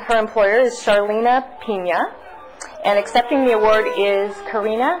nominated her employer is Charlena Pina, and accepting the award is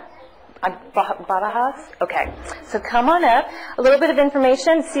Karina Barajas. Okay, so come on up. A little bit of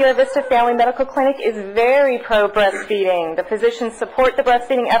information. Sierra Vista Family Medical Clinic is very pro-breastfeeding. The physicians support the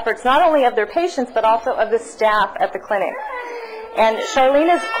breastfeeding efforts not only of their patients, but also of the staff at the clinic. And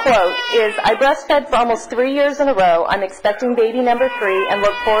Charlena's quote is, "I breastfed for almost 3 years in a row. I'm expecting baby number 3 and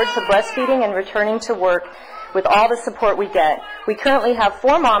look forward to breastfeeding and returning to work with all the support we get. We currently have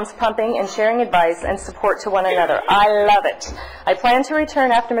 4 moms pumping and sharing advice and support to one another. I love it. I plan to return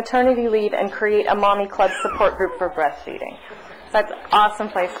after maternity leave and create a mommy club support group for breastfeeding." So that's an awesome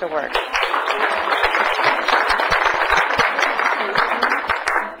place to work.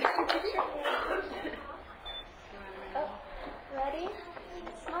 Ready?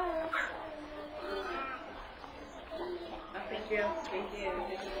 Smile. Thank you. Thank you.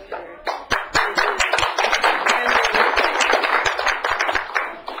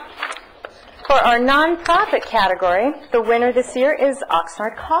 For our nonprofit category, the winner this year is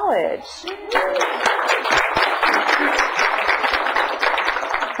Oxnard College.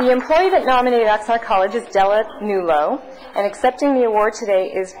 The employee that nominated Oxnard College is Della Nulo, and accepting the award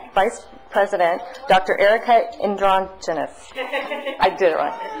today is Vice President Dr. Erica Androgenis. I did it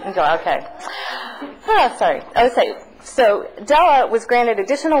right. Okay. Oh, sorry. Okay. So Della was granted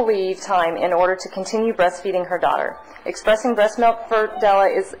additional leave time in order to continue breastfeeding her daughter. Expressing breast milk for Della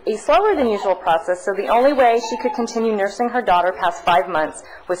is a slower than usual process, so the only way she could continue nursing her daughter past 5 months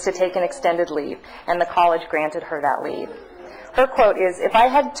was to take an extended leave, and the college granted her that leave. Her quote is, "If I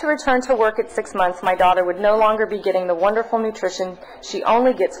had to return to work at 6 months, my daughter would no longer be getting the wonderful nutrition she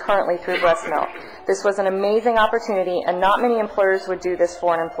only gets currently through breast milk. This was an amazing opportunity, and not many employers would do this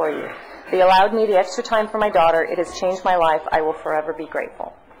for an employee. They allowed me the extra time for my daughter. It has changed my life. I will forever be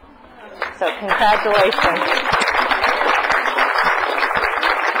grateful." So congratulations.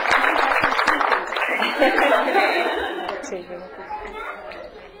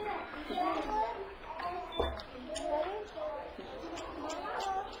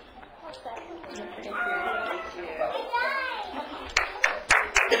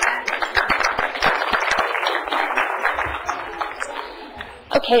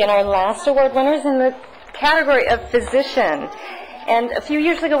 Okay, and our last award winner is in the category of physician. And a few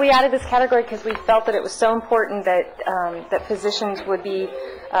years ago, we added this category because we felt that it was so important that that physicians would be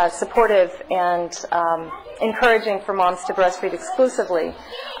supportive and encouraging for moms to breastfeed exclusively.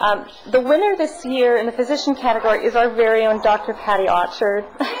 The winner this year in the physician category is our very own Dr. Patty Otchard.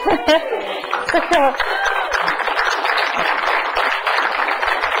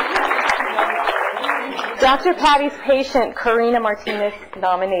 Dr. Patty's patient, Karina Martinez,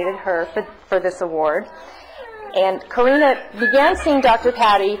 nominated her for this award. And Karina began seeing Dr.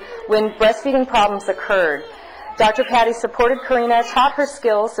 Patty when breastfeeding problems occurred. Dr. Patty supported Karina, taught her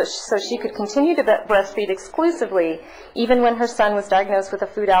skills so she could continue to breastfeed exclusively, even when her son was diagnosed with a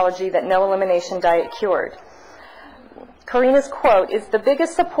food allergy that no elimination diet cured. Karina's quote is, "The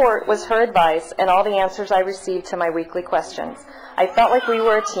biggest support was her advice and all the answers I received to my weekly questions. I felt like we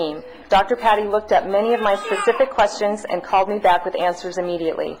were a team. Dr. Patty looked at many of my specific questions and called me back with answers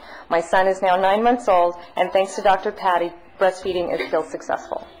immediately. My son is now 9 months old, and thanks to Dr. Patty, breastfeeding is still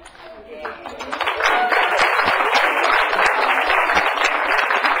successful."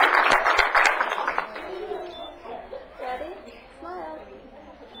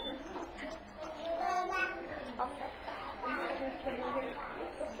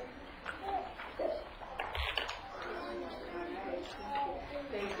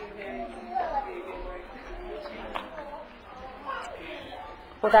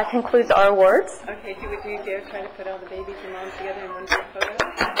 Well, that concludes our awards. Okay, would you dare try to put all the babies and moms together in one big photo?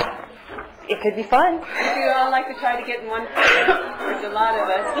 It could be fun. Would you all like to try to get in one photo? There's a lot of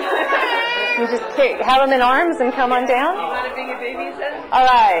us. You just have them in arms and come on down? You want to bring your babies in? All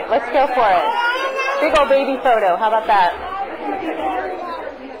right, let's go for it. Big old baby photo. How about that?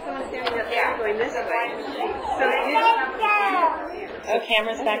 Someone standing up there going this way. So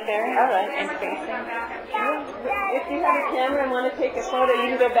Camera's back there. all right. And facing. If you have a camera and want to take a photo, you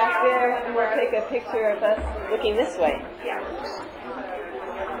can go back there and we'll take a picture of us looking this way.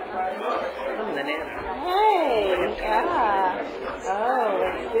 Hey, yeah. Oh,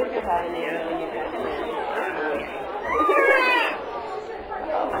 it's good to have an animal when you're back there.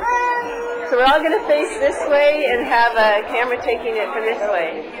 So we're all going to face this way and have a camera taking it from this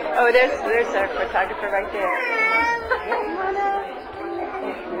way. Oh, there's our photographer right there.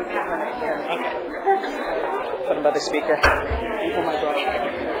 Put him by the speaker.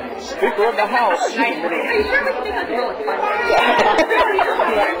 Speaker of the house.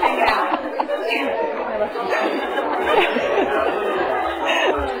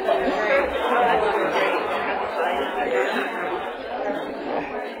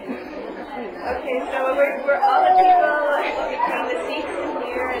 Okay, so we're all the people between the seats in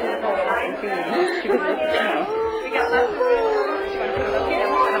here and then the line. We got lots of room.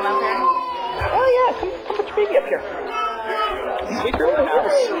 Oh yeah, come put your baby up here. Speaker of the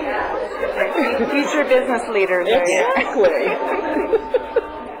house. Future business leader. Exactly.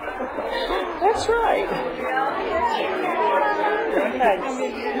 That's right.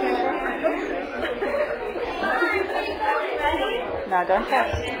 Now don't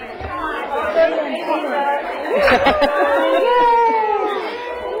touch.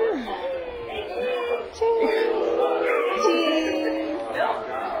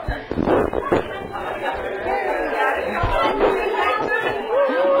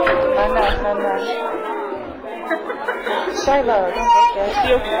 No. Shiloh, don't forget.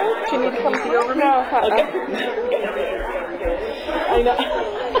 You okay? Do you need to come see over me? No, Okay. I know.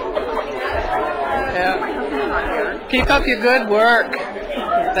 Yeah. Keep up your good work.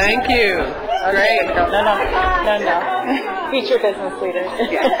 Thank you. Great. No. Future business leader.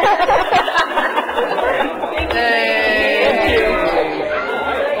 Thank you.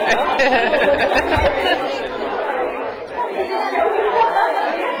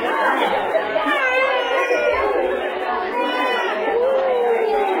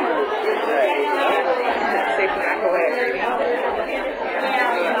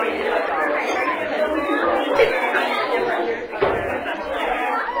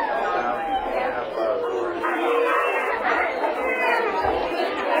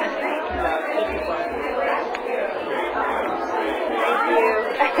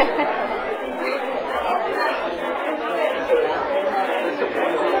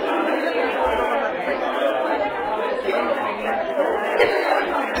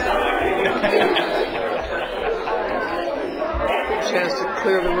 Chance to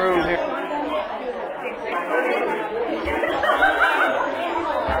clear the room here.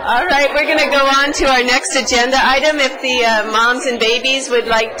 All right, we're going to go on to our next agenda item. If the moms and babies would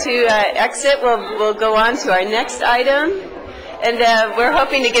like to exit, we'll go on to our next item. And we're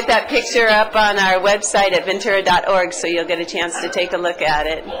hoping to get that picture up on our website at ventura.org so you'll get a chance to take a look at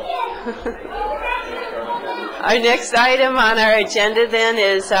it. Our next item on our agenda then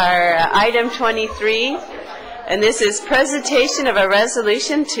is our item 23. And this is presentation of a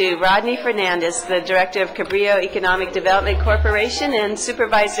resolution to Rodney Fernandez, the Director of Cabrillo Economic Development Corporation, and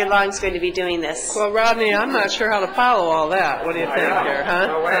Supervisor Long is going to be doing this. Well, Rodney, I'm not sure how to follow all that. What do you think here,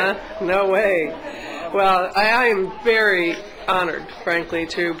 huh? No way. Well, I am very honored, frankly,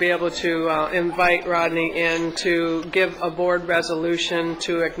 to be able to invite Rodney in to give a board resolution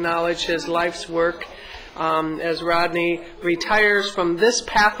to acknowledge his life's work as Rodney retires from this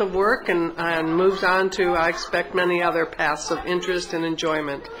path of work and moves on to, I expect, many other paths of interest and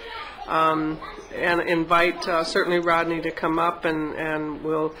enjoyment. And invite certainly Rodney to come up, and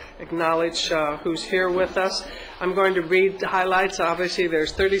we'll acknowledge who's here with us. I'm going to read the highlights. Obviously,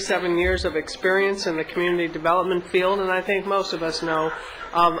 there's 37 years of experience in the community development field, and I think most of us know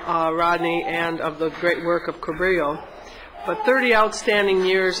of Rodney and of the great work of Cabrillo. But 30 outstanding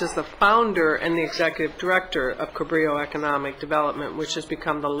years as the founder and the executive director of Cabrillo Economic Development, which has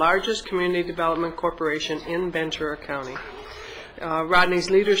become the largest community development corporation in Ventura County. Rodney's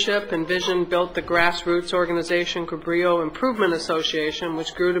leadership and vision built the grassroots organization Cabrillo Improvement Association,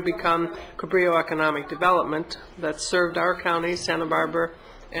 which grew to become Cabrillo Economic Development, that served our county, Santa Barbara,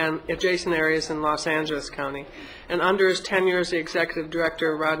 and adjacent areas in Los Angeles County. And under his tenure as the executive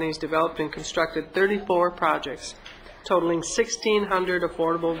director, Rodney's developed and constructed 34 projects, totaling 1,600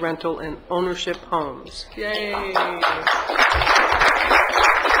 affordable rental and ownership homes. Yay!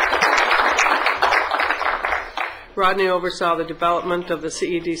 Rodney oversaw the development of the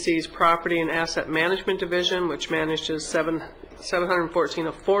CEDC's Property and Asset Management Division, which manages 714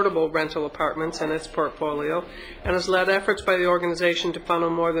 affordable rental apartments in its portfolio, and has led efforts by the organization to funnel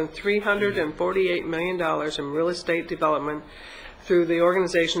more than $348 million in real estate development through the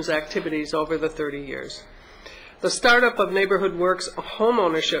organization's activities over the 30 years. The startup of Neighborhood Works Home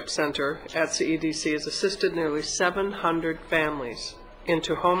Ownership Center at CEDC has assisted nearly 700 families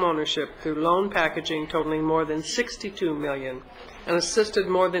into home ownership through loan packaging totaling more than $62 million, and assisted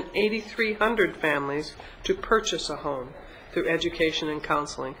more than 8,300 families to purchase a home through education and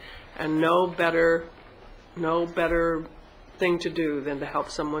counseling. And no better thing to do than to help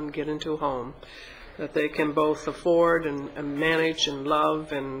someone get into a home that they can both afford and manage and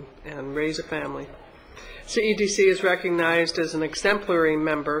love and raise a family. CEDC is recognized as an exemplary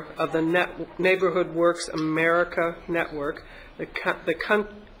member of the Neighborhood Works America Network, the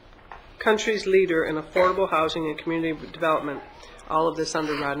country's leader in affordable housing and community development, all of this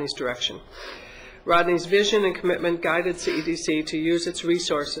under Rodney's direction. Rodney's vision and commitment guided CEDC to use its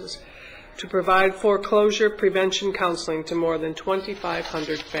resources to provide foreclosure prevention counseling to more than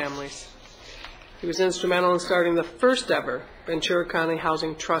 2,500 families. He was instrumental in starting the first ever Ventura County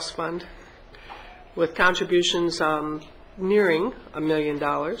Housing Trust Fund, with contributions nearing $1 million,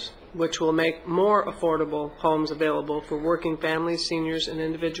 which will make more affordable homes available for working families, seniors, and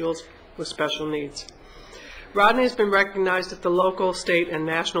individuals with special needs. Rodney has been recognized at the local, state, and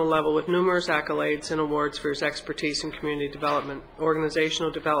national level with numerous accolades and awards for his expertise in community development,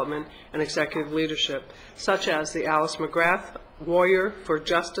 organizational development, and executive leadership, such as the Alice McGrath Warrior for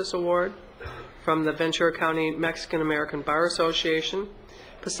Justice Award from the Ventura County Mexican American Bar Association,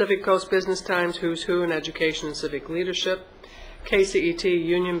 Pacific Coast Business Times Who's Who in Education and Civic Leadership, KCET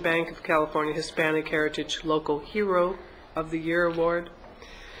Union Bank of California Hispanic Heritage Local Hero of the Year Award,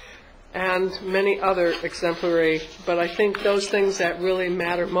 and many other exemplary. But I think those things that really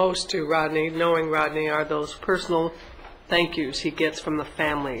matter most to Rodney, knowing Rodney, are those personal thank yous he gets from the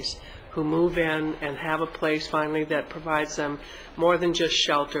families who move in and have a place finally that provides them more than just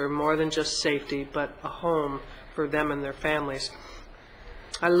shelter, more than just safety, but a home for them and their families.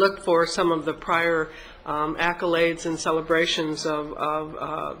 I looked for some of the prior accolades and celebrations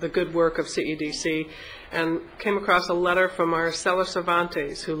of the good work of CEDC, and came across a letter from Marcela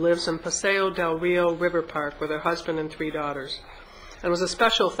Cervantes, who lives in Paseo del Rio River Park with her husband and 3 daughters. And it was a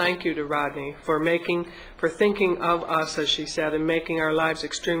special thank you to Rodney for thinking of us, as she said, and making our lives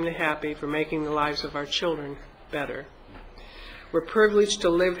extremely happy, for making the lives of our children better. We're privileged to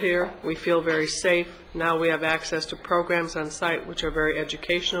live here. We feel very safe. Now we have access to programs on site which are very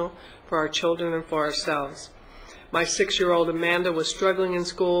educational for our children and for ourselves. My 6-year-old Amanda was struggling in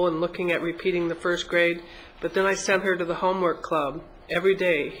school and looking at repeating the 1st grade, but then I sent her to the homework club every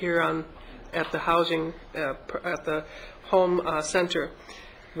day here at the housing, at the home center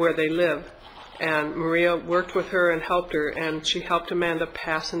where they live. And Maria worked with her and helped her, and she helped Amanda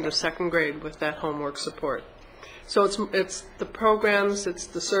pass into 2nd grade with that homework support. So it's the programs, it's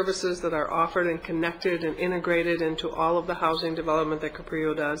the services that are offered and connected and integrated into all of the housing development that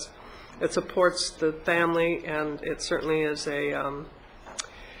Cabrillo does. It supports the family, and it certainly is a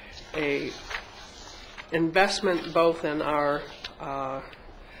investment both in our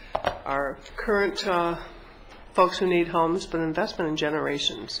current folks who need homes, but investment in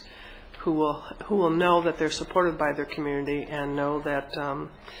generations who will know that they're supported by their community and know that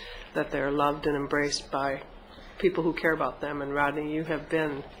that they're loved and embraced by people who care about them. And Rodney, you have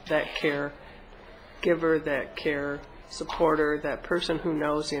been that care giver, that care supporter, that person who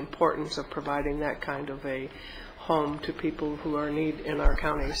knows the importance of providing that kind of a home to people who are in need in our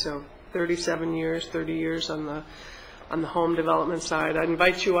county. So 37 years, 30 years on the home development side. I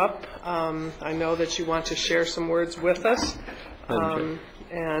invite you up. I know that you want to share some words with us. And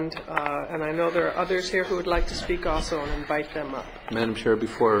I know there are others here who would like to speak also, and invite them up. Madam Chair,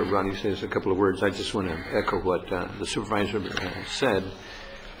 before Ronnie says a couple of words, I just want to echo what the supervisor said.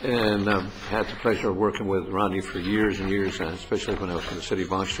 And I've had the pleasure of working with Ronnie for years and years, especially when I was in the city of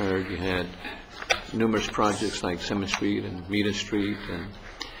Oxnard. You had numerous projects like Simmons Street and Meaden Street. And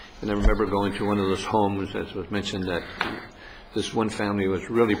I remember going to one of those homes, as was mentioned, that this one family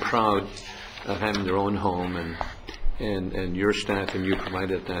was really proud of having their own home, and your staff and you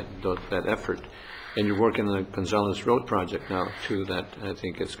provided that effort. And you're working on the Gonzales Road project now, too, that I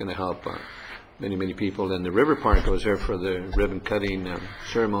think is going to help many, many people. And the River Park, I was there for the ribbon cutting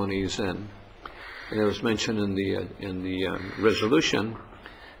ceremonies, and it was mentioned in the resolution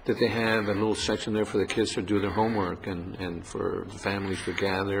that they have a little section there for the kids to do their homework and for families to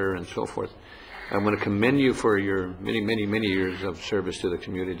gather and so forth. I want to commend you for your many, many, many years of service to the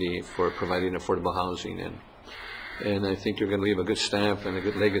community for providing affordable housing, and I think you're going to leave a good staff and a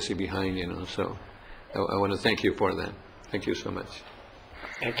good legacy behind, so I want to thank you for that. Thank you so much.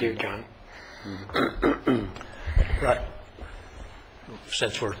 Thank you, John. Right.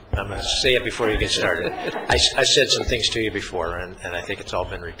 Since I'm going to say it before you get started. I said some things to you before, and I think it's all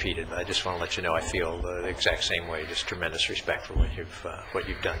been repeated, but I just want to let you know I feel the exact same way, just tremendous respect for what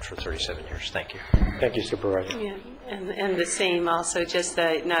you've done for 37 years. Thank you. Thank you, Supervisor. Yeah, and the same also, just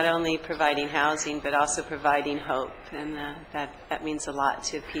not only providing housing, but also providing hope, and that means a lot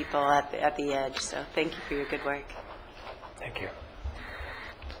to people at the edge, so thank you for your good work. Thank you.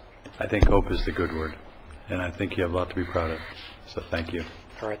 I think hope is the good word, and I think you have a lot to be proud of. So thank you.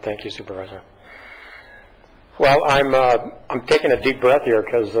 All right, thank you, Supervisor. Well, I'm taking a deep breath here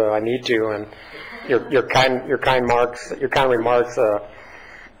because I need to, and your kind remarks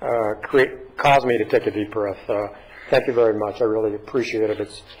caused me to take a deep breath. Thank you very much. I really appreciate it.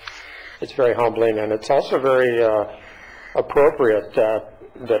 It's very humbling, and it's also very appropriate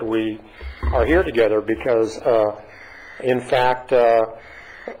that we are here together because, in fact,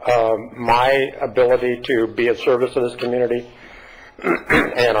 my ability to be of service to this community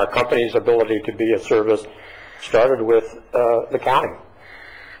and our company's ability to be of service started with the county.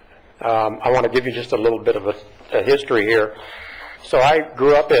 I want to give you just a little bit of a history here. So I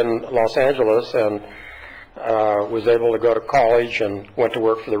grew up in Los Angeles and was able to go to college and went to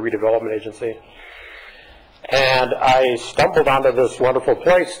work for the redevelopment agency. And I stumbled onto this wonderful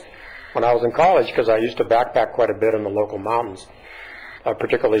place when I was in college because I used to backpack quite a bit in the local mountains,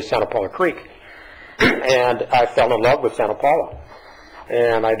 particularly Santa Paula Creek. And I fell in love with Santa Paula.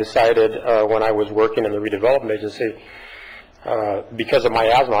 And I decided when I was working in the redevelopment agency, because of my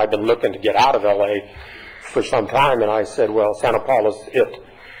asthma, I've been looking to get out of L.A. for some time, and I said, well, Santa Paula's it.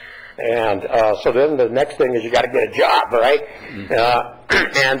 And so then the next thing is you got to get a job, right?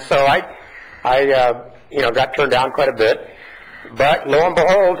 And so I got turned down quite a bit. But lo and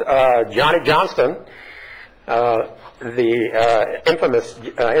behold, Johnny Johnston, the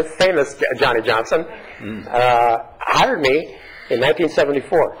famous Johnny Johnson, hired me in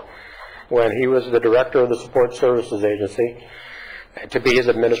 1974 when he was the director of the Support Services Agency to be his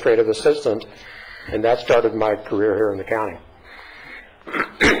administrative assistant, and that started my career here in the county.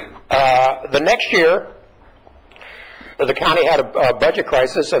 The next year, the county had a budget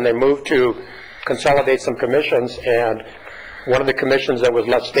crisis, and they moved to consolidate some commissions, and one of the commissions that was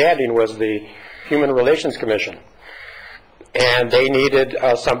left standing was the Human Relations Commission. And they needed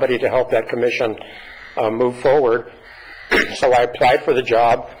somebody to help that commission move forward. So I applied for the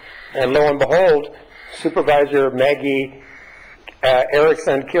job, and lo and behold, Supervisor Maggie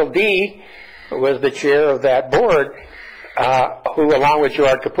Erickson Kildee was the chair of that board, who, along with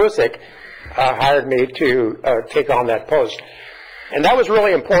Gerard Kapusik, hired me to take on that post. And that was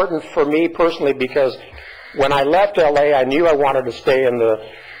really important for me personally because when I left L.A., I knew I wanted to stay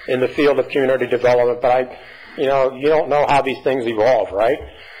in the field of community development, but you don't know how these things evolve, right?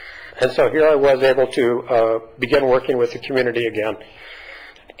 And so here I was able to begin working with the community again.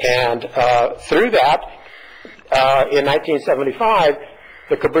 And through that, in 1975,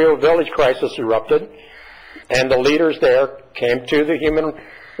 the Cabrillo Village crisis erupted, and the leaders there came to the Human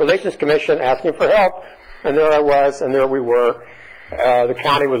Relations Commission asking for help, and there I was, and there we were. The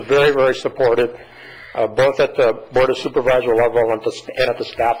county was very, very supportive, both at the Board of Supervisor level and at the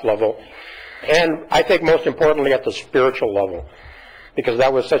staff level, and I think most importantly at the spiritual level, because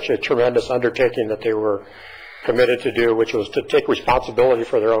that was such a tremendous undertaking that they were committed to do, which was to take responsibility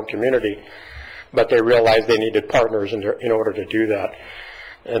for their own community, but they realized they needed partners in order to do that.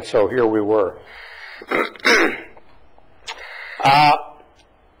 And so here we were.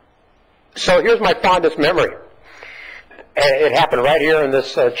 So here's my fondest memory. It happened right here in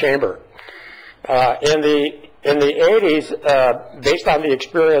this chamber. In the 80s, based on the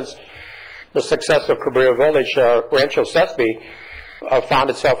experience, the success of Cabrillo Village, Rancho Sespe found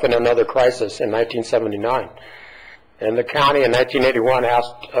itself in another crisis in 1979. And the county in 1981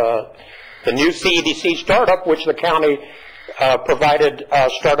 asked the new CEDC startup, which the county provided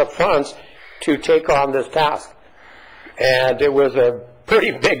startup funds to take on this task. And it was a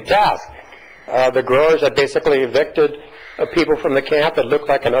pretty big task. The growers had basically evicted people from the camp that looked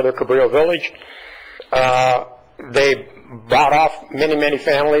like another Cabrillo Village. They bought off many, many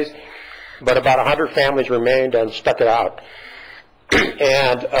families, but about 100 families remained and stuck it out.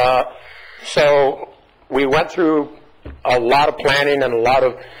 And so we went through a lot of planning and a lot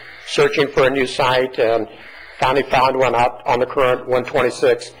of searching for a new site, and finally found one out on the current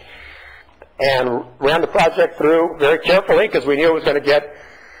 126, and ran the project through very carefully because we knew it was going to get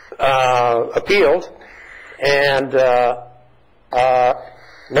appealed. And lo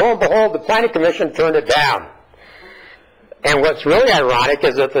and behold, the Planning Commission turned it down. And what's really ironic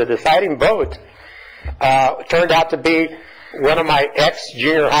is that the deciding vote turned out to be one of my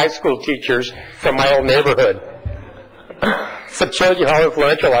ex-junior high school teachers from my old neighborhood. So it shows you how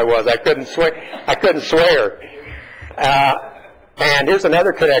influential I was. I couldn't sway her. And here's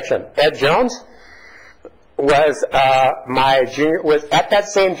another connection. Ed Jones was was at that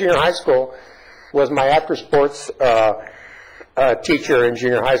same junior high school, was my after sports teacher in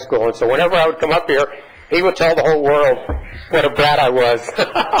junior high school. And so whenever I would come up here, he would tell the whole world what a brat I was.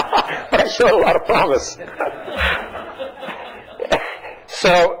 But I showed a lot of promise.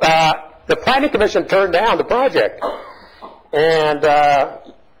 So the Planning Commission turned down the project. And,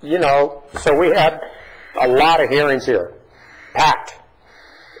 so we had a lot of hearings here, packed,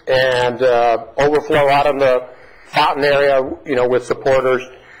 and overflow out in the fountain area, with supporters.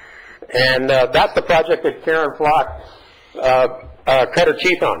 And that's the project that Karen Flock cut her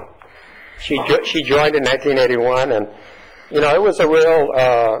teeth on. She joined in 1981, and it was a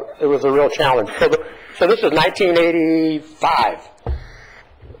real challenge. So this is 1985,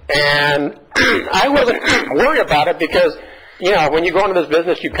 and I wasn't worried about it because when you go into this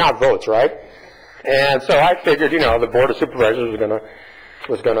business, you count votes, right? And so I figured the Board of Supervisors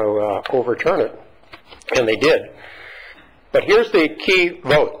was going to overturn it, and they did. But here's the key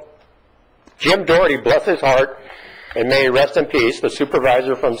vote. Jim Doherty, bless his heart, and may he rest in peace, the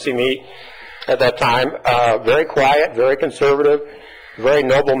supervisor from CME at that time, very quiet, very conservative, very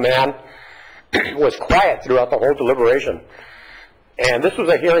noble man, was quiet throughout the whole deliberation. And this was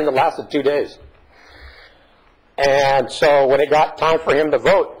a hearing that lasted 2 days. And so when it got time for him to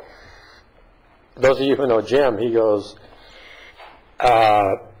vote, those of you who know Jim, he goes,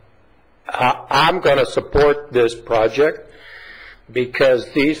 I'm going to support this project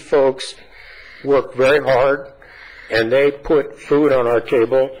because these folks work very hard and they put food on our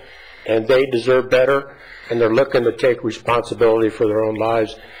table and they deserve better and they're looking to take responsibility for their own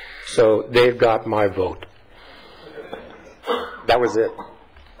lives, so they've got my vote. That was it.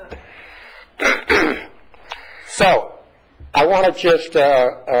 So I want to just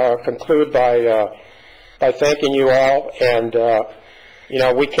conclude by thanking you all, and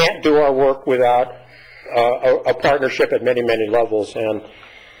we can't do our work without a partnership at many, many levels, and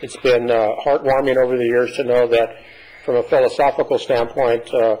it's been heartwarming over the years to know that from a philosophical standpoint,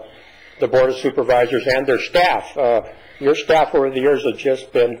 the Board of Supervisors and their staff, your staff over the years have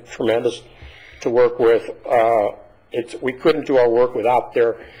just been tremendous to work with. We couldn't do our work without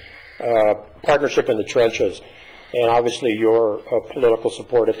their partnership in the trenches, and obviously your political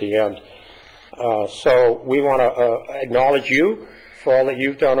support at the end. So we want to acknowledge you for all that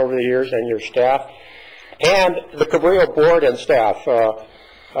you've done over the years and your staff, and the Cabrillo Board and staff.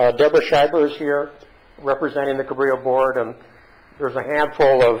 Deborah Schreiber is here representing the Cabrillo Board, and there's a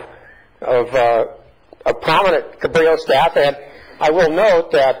handful of prominent Cabrillo staff, and I will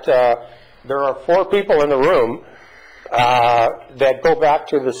note that there are 4 people in the room that go back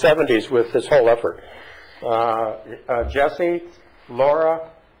to the 70s with this whole effort. Jesse,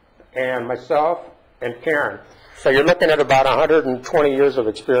 Laura, and myself, and Karen. So you're looking at about 120 years of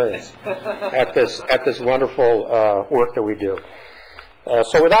experience at this wonderful work that we do.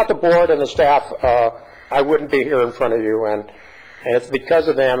 So without the board and the staff, I wouldn't be here in front of you, and it's because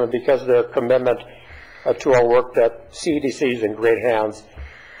of them and because of their commitment to our work that CEDC is in great hands,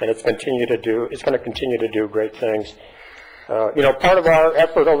 and it's going to continue to do great things. Part of our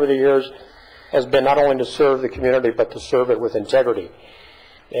effort over the years has been not only to serve the community, but to serve it with integrity.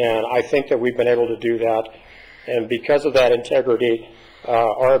 And I think that we've been able to do that. And because of that integrity,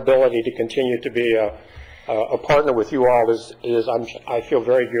 our ability to continue to be a partner with you all I feel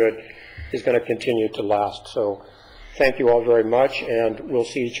very good is going to continue to last. So thank you all very much, and we'll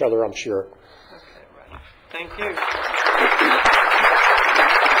see each other, I'm sure. Thank you.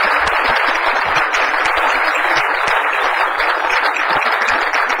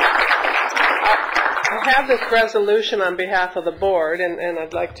 I have this resolution on behalf of the board, and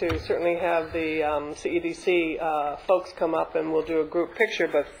I'd like to certainly have the CEDC folks come up and we'll do a group picture.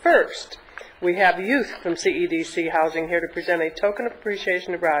 But first, we have youth from CEDC Housing here to present a token of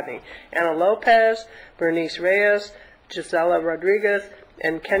appreciation to Rodney. Anna Lopez, Bernice Reyes, Gisela Rodriguez,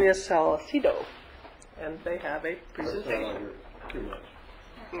 and Kenya Salcido. And they have a presentation.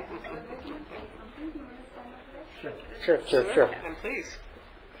 Sure. And please.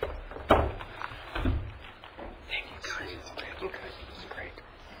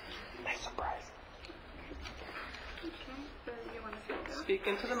 Speak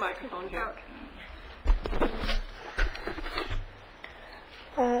into the microphone here.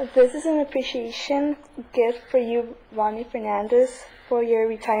 This is an appreciation gift for you, Ronnie Fernandez, for your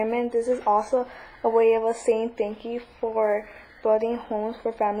retirement. This is also a way of us saying thank you for building homes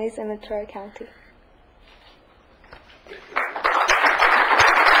for families in Ventura County.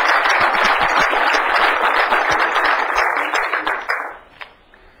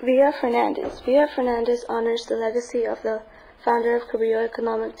 Villa Fernandez honors the legacy of the founder of Cabrillo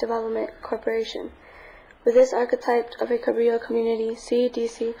Economic Development Corporation. With this archetype of a Cabrillo community,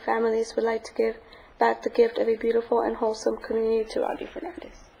 CEDC families would like to give back the gift of a beautiful and wholesome community to Rodney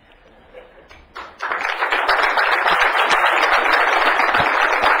Fernandez.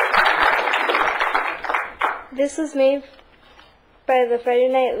 This was made by the Friday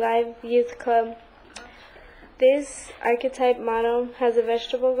Night Live Youth Club. This archetype model has a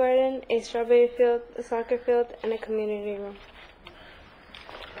vegetable garden, a strawberry field, a soccer field, and a community room.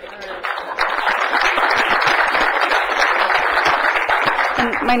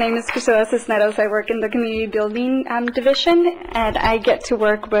 My name is Priscilla Cisneros. I work in the community building division, and I get to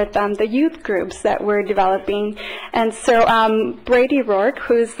work with the youth groups that we're developing. And so Brady Rourke,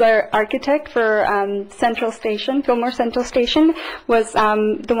 who's the architect for Central Station, Fillmore Central Station, was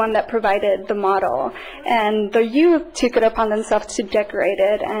the one that provided the model. And the youth took it upon themselves to decorate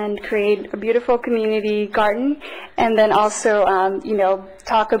it and create a beautiful community garden, and then also,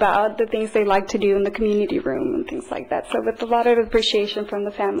 talk about the things they like to do in the community room and things like that. So with a lot of appreciation from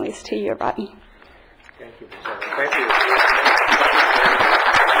the families to you, Rodney. Thank you. Thank you.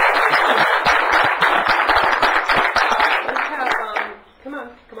 Let's have, come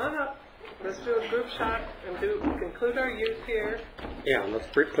on up. Let's do a group shot and conclude our youth here. Yeah, let's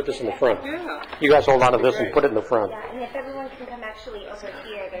put this in the front. Yeah. You guys hold on to this and put it in the front. Yeah, and if everyone can come actually over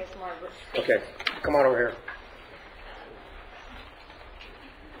here, there's more space. Okay, come on over here.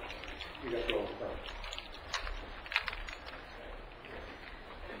 You guys go in the front.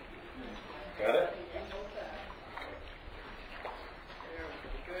 Got it?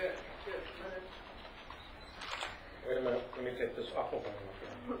 Wait a minute, let me take this off of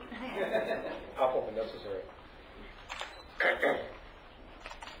off of necessary.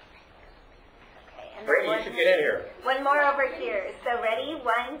 Brady, you should get in here. One more over here. So ready?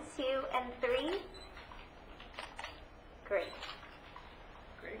 1, 2, and 3. Great.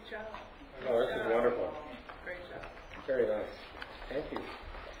 Great job. Oh, this is wonderful. Great job. Very nice. Thank you.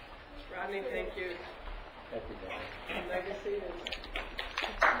 Rodney, thank you. Thank you, John. Legacy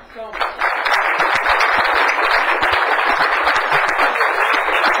and so much.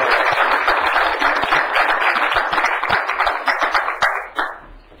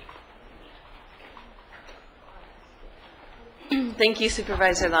 Thank you,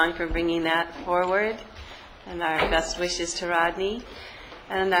 Supervisor Long, for bringing that forward, and our best wishes to Rodney.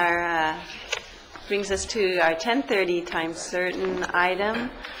 And our brings us to our 10:30 time certain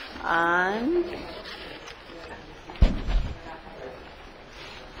item on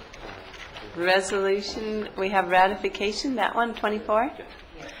resolution. We have ratification, that one, 24?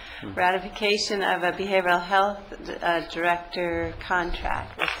 Ratification of a behavioral health director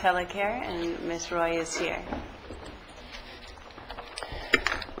contract with Telecare, and Ms. Roy is here.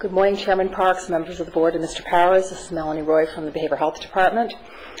 Good morning, Chairman Parks, members of the board, and Mr. Powers. This is Melanie Roy from the Behavioral Health Department.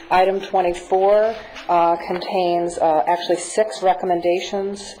 Item 24 contains actually 6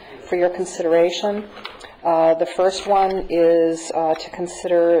 recommendations for your consideration. The first one is to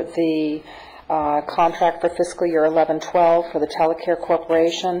consider the contract for fiscal year 11-12 for the Telecare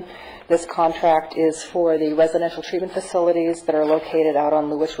Corporation. This contract is for the residential treatment facilities that are located out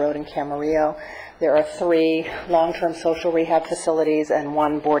on Lewis Road in Camarillo. There are 3 long-term social rehab facilities and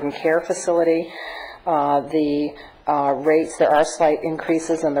 1 board and care facility. The rates, there are slight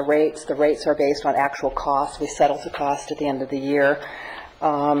increases in the rates. The rates are based on actual costs. We settle the cost at the end of the year.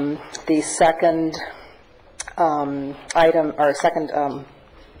 The second item, or second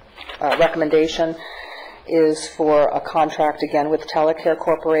recommendation is for a contract again with Telecare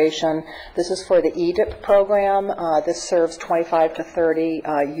Corporation. This is for the EDIP program. This serves 25 to 30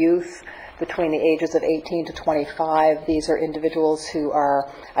 youth between the ages of 18 to 25. These are individuals who are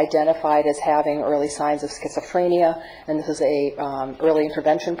identified as having early signs of schizophrenia, and this is a early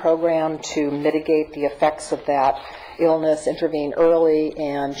intervention program to mitigate the effects of that illness, intervene early,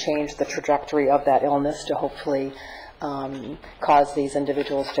 and change the trajectory of that illness to hopefully cause these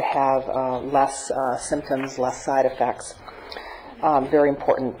individuals to have less symptoms, less side effects. Very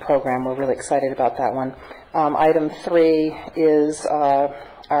important program. We're really excited about that one. Item 3 is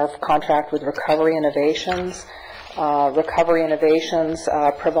our contract with Recovery Innovations. Recovery Innovations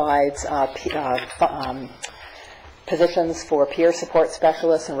provides positions for peer support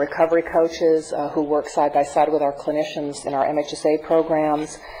specialists and recovery coaches who work side by side with our clinicians in our MHSA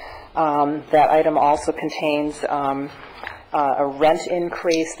programs. That item also contains a rent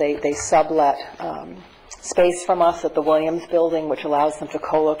increase. They sublet space from us at the Williams Building, which allows them to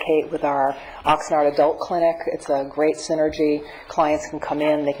co-locate with our Oxnard Adult Clinic. It's a great synergy. Clients can come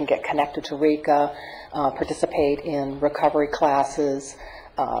in, they can get connected to RECA, participate in recovery classes,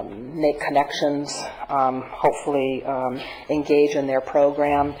 make connections, hopefully engage in their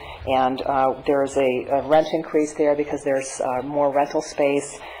program. And there's a rent increase there because there's more rental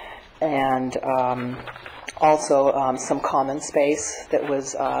space, and also some common space that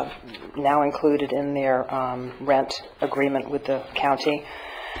was now included in their rent agreement with the county.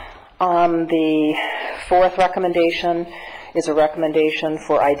 The fourth recommendation is a recommendation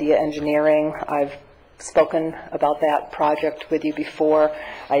for Idea Engineering. I've spoken about that project with you before.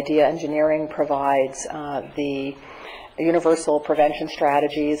 Idea Engineering provides the universal prevention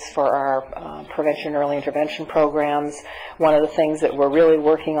strategies for our prevention and early intervention programs. One of the things that we're really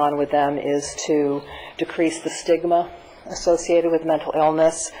working on with them is to decrease the stigma associated with mental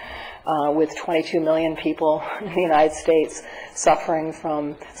illness. With 22 million people in the United States suffering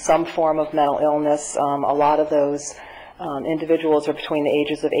from some form of mental illness, a lot of those individuals are between the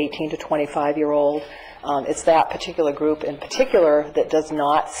ages of 18 to 25-year-old. It's that particular group in particular that does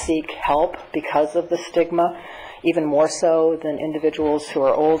not seek help because of the stigma, even more so than individuals who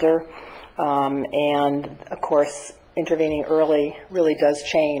are older. And, of course, intervening early really does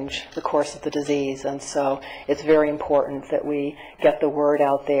change the course of the disease. And so it's very important that we get the word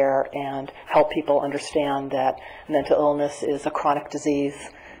out there and help people understand that mental illness is a chronic disease,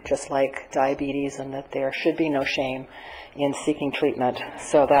 just like diabetes, and that there should be no shame in seeking treatment.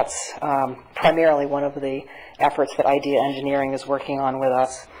 So that's primarily one of the efforts that Idea Engineering is working on with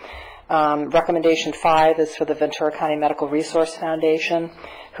us. Recommendation 5 is for the Ventura County Medical Resource Foundation,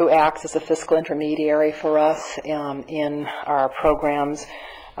 who acts as a fiscal intermediary for us in our programs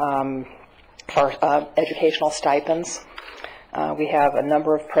for educational stipends. We have a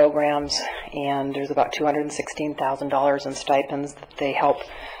number of programs, and there's about $216,000 in stipends that they help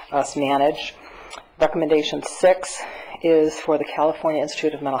us manage. Recommendation 6 is for the California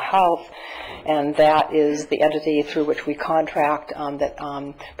Institute of Mental Health, and that is the entity through which we contract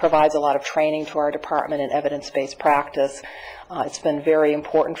that provides a lot of training to our department in evidence-based practice. It's been very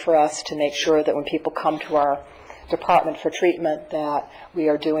important for us to make sure that when people come to our department for treatment that we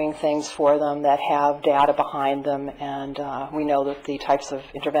are doing things for them that have data behind them, and we know that the types of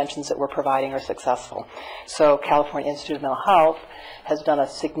interventions that we're providing are successful. So California Institute of Mental Health has done a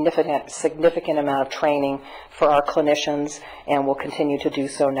significant amount of training for our clinicians and will continue to do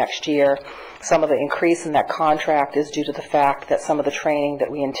so next year. Some of the increase in that contract is due to the fact that some of the training that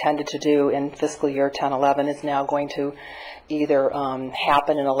we intended to do in fiscal year 10-11 is now going to either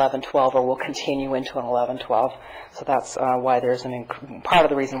happen in 11-12 or will continue into an 11-12. So that's why there's part of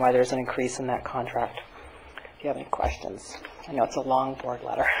the reason why there's an increase in that contract. If you have any questions. I know it's a long board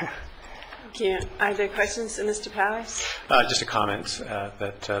letter. Thank you. Are there questions, Mr. Powers? Just a comment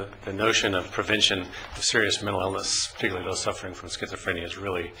that the notion of prevention of serious mental illness, particularly those suffering from schizophrenia, is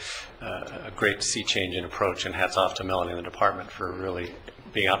really a great sea change in approach, and hats off to Melanie and the department for really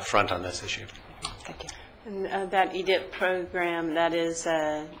being out front on this issue. Thank you. And that EDIP program, that is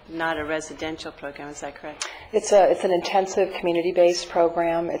not a residential program, is that correct? It's an intensive community-based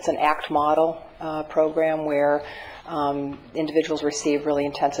program. It's an ACT model program where individuals receive really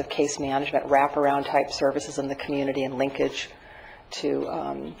intensive case management, wraparound type services in the community and linkage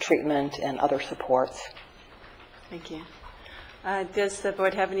to treatment and other supports. Thank you. Does the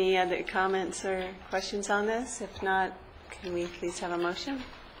board have any other comments or questions on this? If not, can we please have a motion?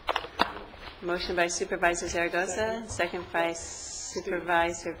 Motion by Supervisor Zaragoza, second by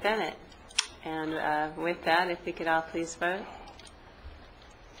Supervisor Bennett. And with that, if we could all please vote.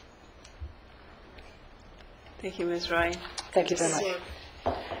 Thank you, Ms. Roy. Thank you very much.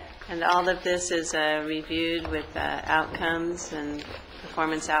 And all of this is reviewed with outcomes and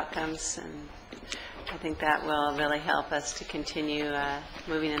performance outcomes, and I think that will really help us to continue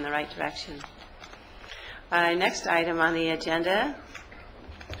moving in the right direction. Our next item on the agenda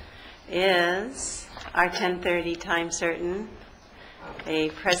is our 10:30 time certain,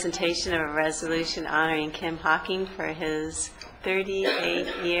 a presentation of a resolution honoring Kim Hawking for his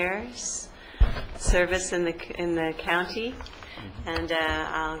 38 years service in the county. And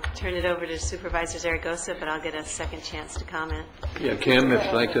I'll turn it over to Supervisor Zaragoza, but I'll get a second chance to comment. Yeah, Kim, if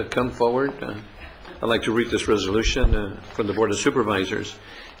you'd like to come forward. I'd like to read this resolution from the Board of Supervisors.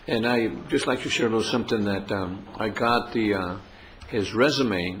 And I'd just like to share a little something that I got his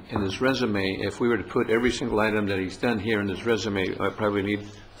resume. In his resume, if we were to put every single item that he's done here in his resume, I probably need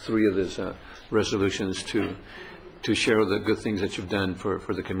 3 of his resolutions to share the good things that you've done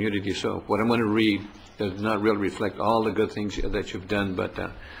for the community. So what I'm going to read does not really reflect all the good things that you've done, but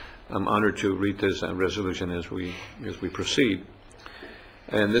I'm honored to read this resolution as we proceed.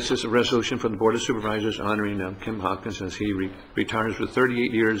 And this is a resolution from the Board of Supervisors honoring Kim Hawkins as he retires with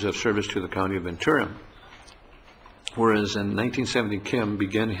 38 years of service to the County of Ventura. Whereas in 1970, Kim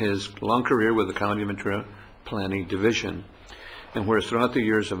began his long career with the County of Ventura Planning Division. And whereas throughout the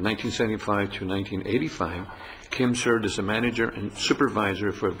years of 1975 to 1985, Kim served as a manager and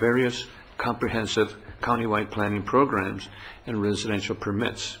supervisor for various comprehensive countywide planning programs and residential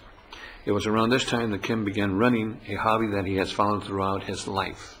permits. It was around this time that Kim began running a hobby that he has followed throughout his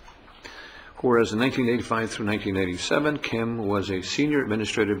life. Whereas in 1985 through 1987, Kim was a senior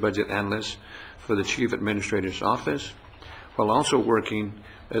administrative budget analyst for the Chief Administrator's Office, while also working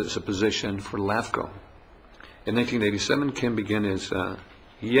as a position for LAFCO. In 1987, Kim began his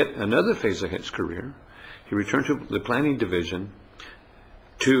yet another phase of his career. He returned to the Planning Division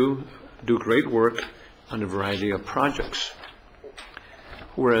to do great work on a variety of projects.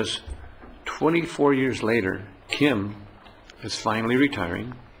 Whereas 24 years later, Kim is finally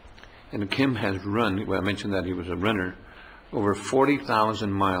retiring, and Kim has run, well, I mentioned that he was a runner, over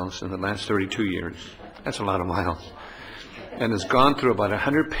 40,000 miles in the last 32 years. That's a lot of miles. And has gone through about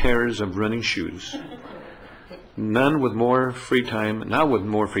 100 pairs of running shoes. Now with more free time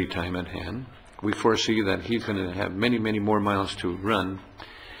at hand. We foresee that he's going to have many, many more miles to run,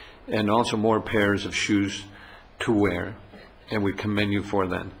 and also more pairs of shoes to wear, and we commend you for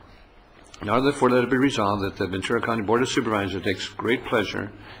that. Now therefore let it be resolved that the Ventura County Board of Supervisors takes great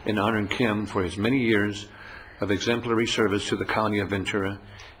pleasure in honoring Kim for his many years of exemplary service to the County of Ventura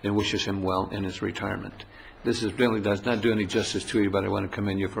and wishes him well in his retirement. This really does not do any justice to you, but I want to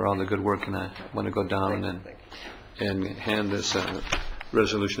commend you for all the good work, and I want to go down and hand this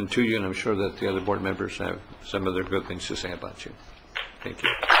resolution to you, and I'm sure that the other board members have some other good things to say about you. Thank you.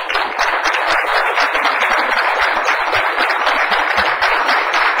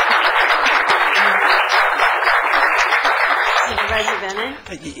 Supervisor Bennett?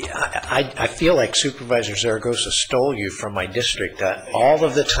 I feel like Supervisor Zaragoza stole you from my district. All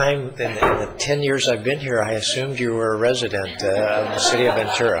of the time, in the 10 years I've been here, I assumed you were a resident of the city of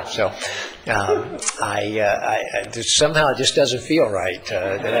Ventura. So somehow it just doesn't feel right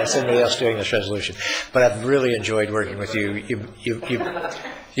that I have somebody else doing this resolution. But I've really enjoyed working with you.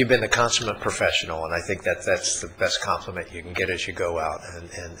 You've been the consummate professional, and I think that's the best compliment you can get as you go out, and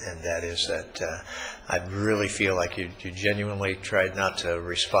that is that I really feel like you genuinely tried not to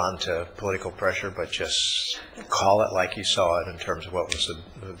respond to political pressure, but just call it like you saw it in terms of what was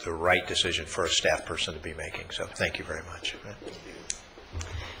the right decision for a staff person to be making. So thank you very much.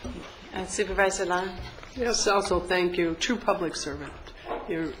 Supervisor Long? Yes, also thank you. True public servant.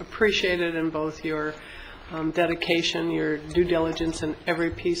 You're appreciated in both your dedication, your due diligence in every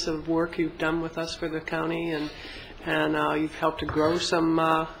piece of work you've done with us for the county, and you've helped to grow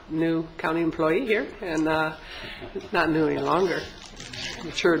some new county employee here, and not new any longer,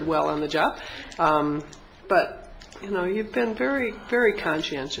 matured well on the job. But you've been very, very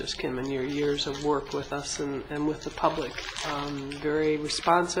conscientious, Kim, in your years of work with us and with the public. Very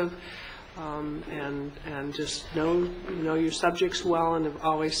responsive, and just know your subjects well, and have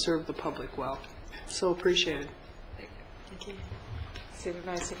always served the public well. So appreciated. Thank you.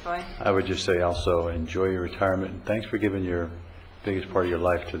 Supervisor Foy? I would just say also enjoy your retirement, and thanks for giving your biggest part of your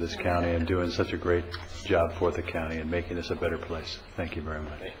life to this county and doing such a great job for the county and making this a better place. Thank you very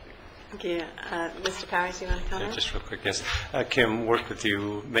much. Thank you. Mr. Powers, you want to comment? Yeah, just real quick, yes. Kim worked with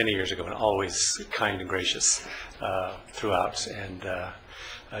you many years ago, and always kind and gracious throughout, and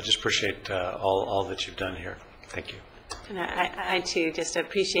I just appreciate all that you've done here. Thank you. And I too just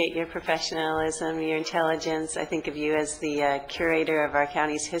appreciate your professionalism, your intelligence. I think of you as the curator of our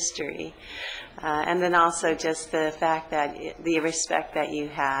county's history. And then also just the fact that the respect that you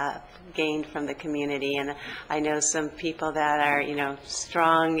have gained from the community. And I know some people that are,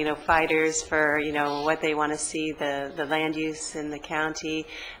 strong, fighters for, what they want to see, the land use in the county,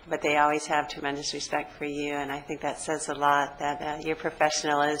 but they always have tremendous respect for you. And I think that says a lot, that your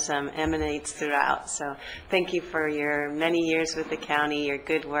professionalism emanates throughout. So thank you for your many years with the county, your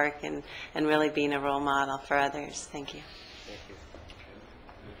good work, and really being a role model for others. Thank you.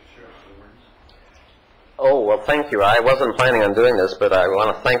 Oh, well, thank you. I wasn't planning on doing this, but I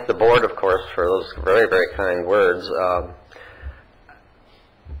want to thank the board, of course, for those very, very kind words.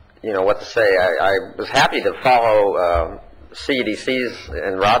 What to say. I was happy to follow CEDC's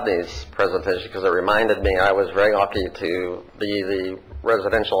and Rodney's presentation because it reminded me I was very lucky to be the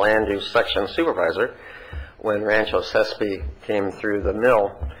residential land use section supervisor when Rancho Sespe came through the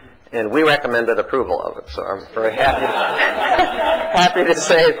mill. And we recommended approval of it, so I'm very happy to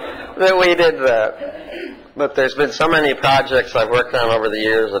say that we did that. But there's been so many projects I've worked on over the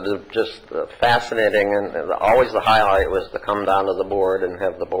years that are just fascinating, and always the highlight was to come down to the board and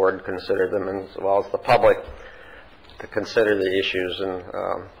have the board consider them, and as well as the public to consider the issues. And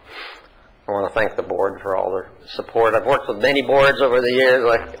I want to thank the board for all their support. I've worked with many boards over the years,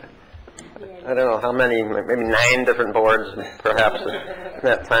 I don't know how many, maybe 9 different boards, perhaps, in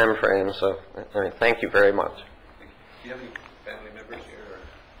that time frame. So, thank you very much. Do you have any family members here?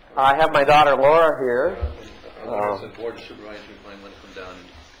 I have my daughter Laura here. The board of supervisors might want to come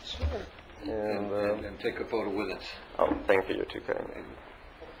down and take a photo with us. Oh, thank you. You're too kind.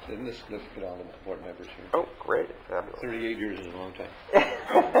 And let's get all the board members here. Oh, great. Fabulous. 38 years is a long time.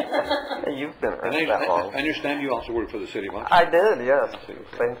 You've been around that long. I understand you also worked for the city once. I did, yes.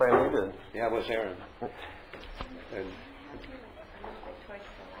 Same thing you did. Yeah, I was there. And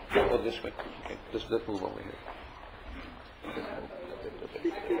well, this way. Okay, let's move over here.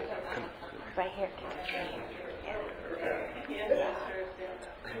 Right here.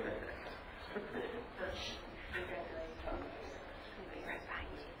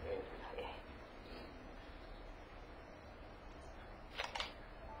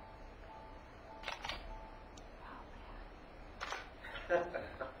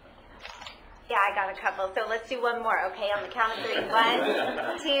 Yeah, I got a couple. So let's do one more, okay? On the count of 3.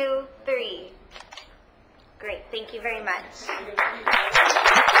 1, 2, 3. Great. Thank you very much.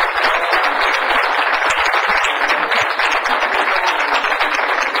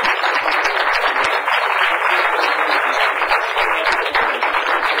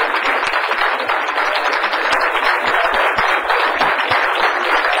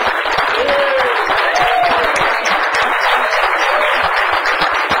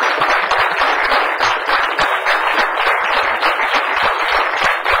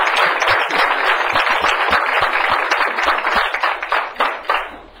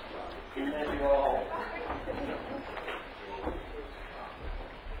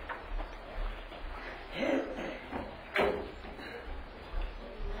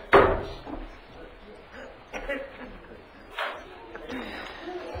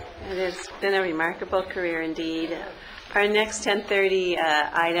 Been a remarkable career indeed. Our next 10:30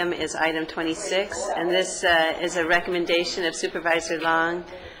 item is item 26, and this is a recommendation of Supervisor Long.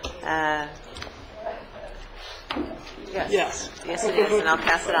 Yes. Yes, it is, and I'll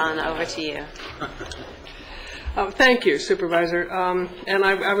pass it on over to you. Thank you, Supervisor. And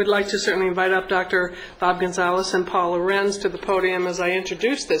I would like to certainly invite up Dr. Bob Gonzalez and Paula Renz to the podium as I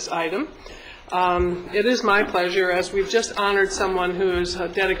introduce this item. It is my pleasure, as we've just honored someone who has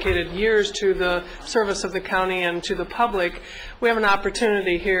dedicated years to the service of the county and to the public. We have an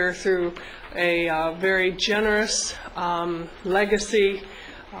opportunity here through a very generous legacy,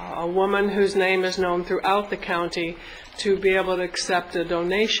 a woman whose name is known throughout the county, to be able to accept a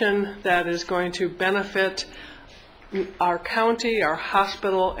donation that is going to benefit our county, our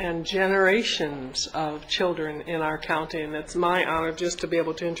hospital, and generations of children in our county. And it's my honor just to be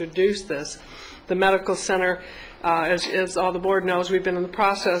able to introduce this. The medical center, as all the board knows, we've been in the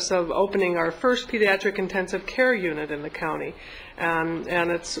process of opening our first pediatric intensive care unit in the county. And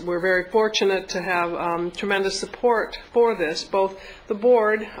we're very fortunate to have tremendous support for this, both the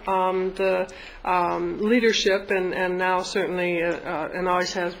board, the leadership, and now certainly, and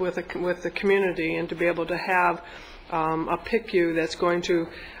always has with the community, and to be able to have a PICU that's going to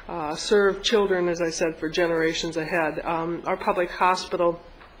serve children, as I said, for generations ahead. Our public hospital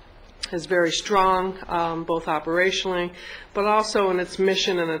is very strong, both operationally, but also in its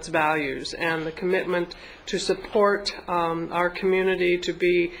mission and its values, and the commitment to support our community, to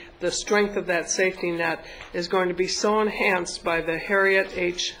be the strength of that safety net, is going to be so enhanced by the Harriet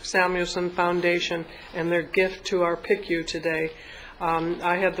H. Samuelson Foundation and their gift to our PICU today.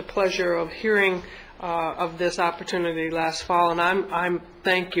 I had the pleasure of hearing of this opportunity last fall, and I'm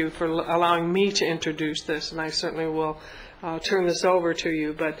thank you for allowing me to introduce this, and I certainly will turn this over to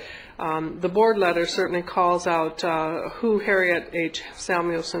you. But the board letter certainly calls out who Harriet H.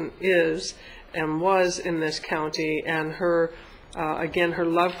 Samuelson is and was in this county, and her, again, her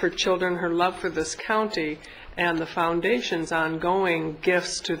love for children, her love for this county, and the foundation's ongoing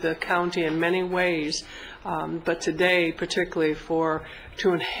gifts to the county in many ways, but today particularly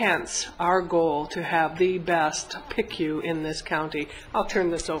to enhance our goal to have the best PICU in this county. I'll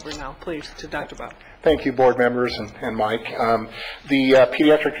turn this over now, please, to Dr. Bob. Thank you, board members and Mike. The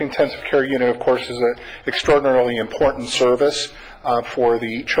Pediatric Intensive Care Unit, of course, is an extraordinarily important service for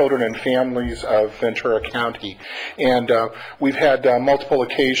the children and families of Ventura County. And we've had multiple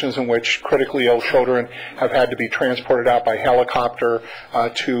occasions in which critically ill children have had to be transported out by helicopter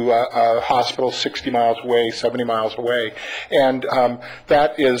to a hospital 60 miles away, 70 miles away. And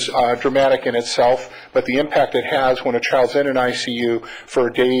that is dramatic in itself, but the impact it has when a child's in an ICU for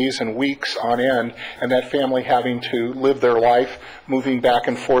days and weeks on end, and that family having to live their life moving back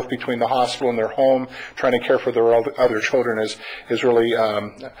and forth between the hospital and their home, trying to care for their other children is really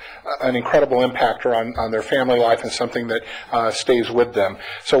an incredible impactor on their family life and something that stays with them.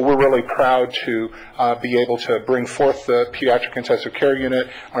 So we're really proud to be able to bring forth the Pediatric Intensive Care Unit.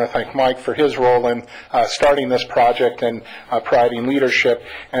 I want to thank Mike for his role in starting this project and providing leadership,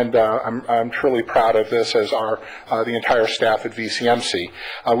 and I'm truly proud of this, as are the entire staff at VCMC.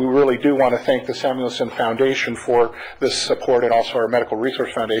 We really do want to thank the Samuelson Foundation for this support, and also our Medical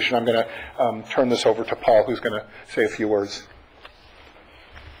Resource Foundation. I'm going to turn this over to Paul, who's going to say a few words.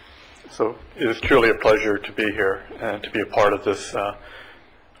 So it is truly a pleasure to be here and to be a part of this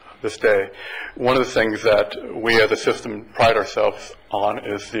this day. One of the things that we as a system pride ourselves on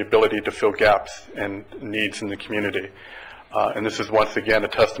is the ability to fill gaps and needs in the community. And this is once again a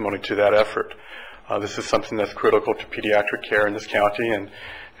testimony to that effort. This is something that's critical to pediatric care in this county, and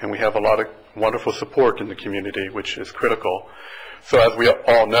we have a lot of wonderful support in the community, which is critical. So as we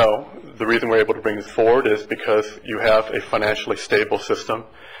all know, the reason we're able to bring this forward is because you have a financially stable system,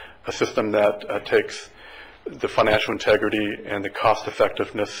 a system that takes the financial integrity and the cost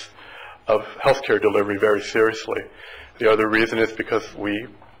effectiveness of healthcare delivery very seriously. The other reason is because we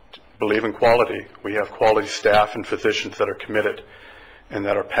believe in quality. We have quality staff and physicians that are committed and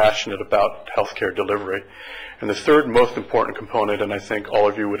that are passionate about healthcare delivery. And the third most important component, and I think all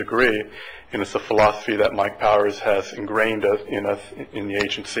of you would agree, and it's a philosophy that Mike Powers has ingrained in us in the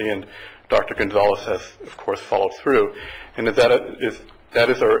agency, and Dr. Gonzalez has, of course, followed through, and that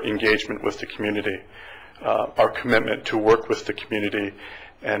is our engagement with the community, our commitment to work with the community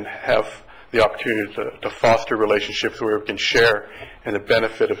and have the opportunity to foster relationships where we can share in the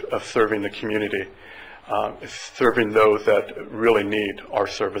benefit of serving the community, serving those that really need our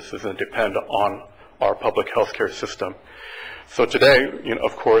services and depend on our public health care system. So today,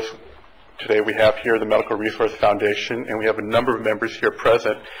 of course, today we have here the Medical Resource Foundation, and we have a number of members here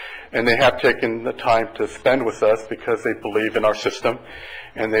present, and they have taken the time to spend with us because they believe in our system,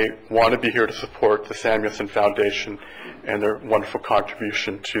 and they want to be here to support the Samuelson Foundation and their wonderful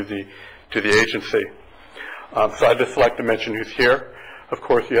contribution to the agency. So I'd just like to mention who's here. Of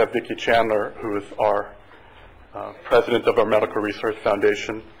course, you have Vicki Chandler, who is our president of our Medical Resource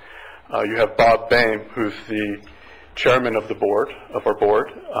Foundation. You have Bob Boehm, who's the chairman of our board,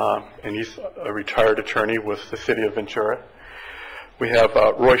 and he's a retired attorney with the city of Ventura. We have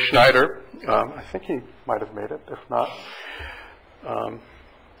Roy Schneider. I think he might have made it, if not.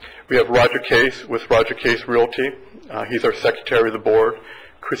 We have Roger Case with Roger Case Realty. He's our secretary of the board.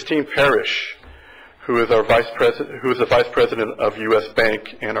 Christine Parrish, who is our vice president of U.S.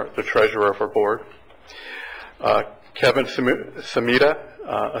 Bank and the treasurer of our board. Kevin Samita,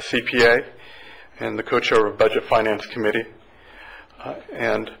 a CPA, and the co-chair of Budget Finance Committee.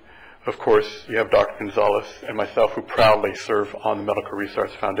 And, of course, you have Dr. Gonzalez and myself, who proudly serve on the Medical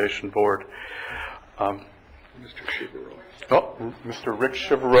Resource Foundation board. Mr. Chivaroli. Oh, Mr. Rick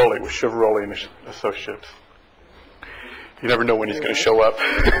Chivaroli with Chivaroli and Associates. You never know when he's going to show up.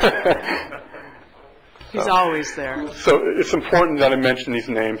 He's always there. So it's important that I mention these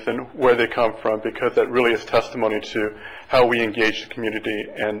names and where they come from, because that really is testimony to how we engage the community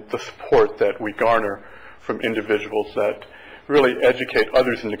and the support that we garner from individuals that really educate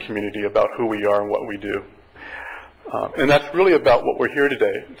others in the community about who we are and what we do. And that's really about what we're here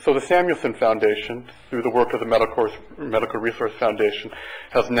today. So the Samuelson Foundation, through the work of the Medical Resource Foundation,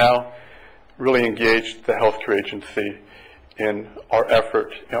 has now really engaged the healthcare agency in our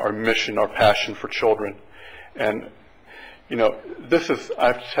effort, our mission, our passion for children. And, you know, this is, I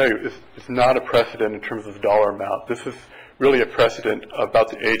have to tell you, it's not a precedent in terms of the dollar amount. This is really a precedent about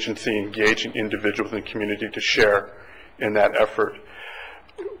the agency engaging individuals in the community to share in that effort.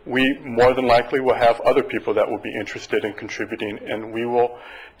 We more than likely will have other people that will be interested in contributing, and we will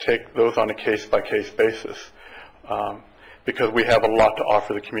take those on a case-by-case basis because we have a lot to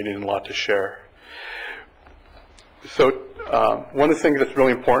offer the community and a lot to share. So one of the things that's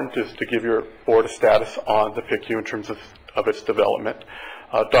really important is to give your board a status on the PICU in terms of its development.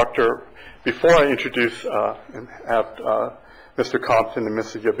 Before I introduce and have Mr. Compton and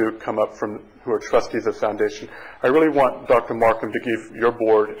Mrs. Yabuk come up who are trustees of the foundation, I really want Dr. Markham to give your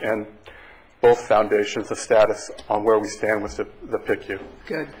board and both foundations a status on where we stand with the PICU.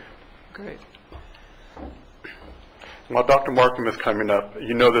 Good. Great. While Dr. Markham is coming up,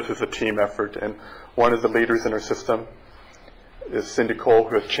 you know this is a team effort, and one of the leaders in our system is Cindy Cole,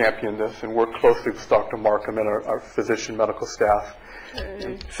 who has championed this and worked closely with Dr. Markham and our physician medical staff.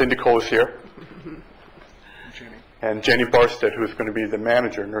 Cindy Cole is here. And Jenny Barstead, who is going to be the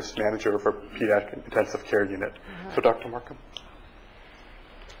nurse manager of our pediatric intensive care unit. So Dr. Markham.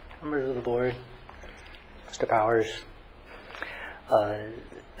 Members of the board, Mr. Powers,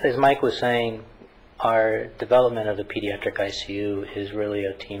 as Mike was saying, our development of the pediatric ICU is really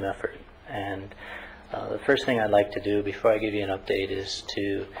a team effort. And the first thing I'd like to do before I give you an update is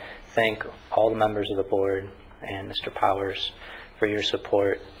to thank all the members of the board and Mr. Powers for your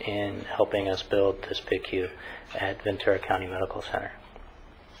support in helping us build this PICU at Ventura County Medical Center.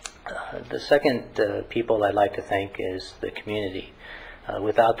 The second people I'd like to thank is the community.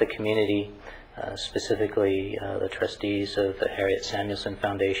 Without the community, specifically the trustees of the Harriet Samuelson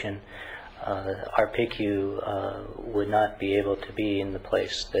Foundation, our PICU would not be able to be in the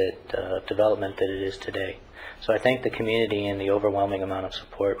place that development that it is today. So I thank the community and the overwhelming amount of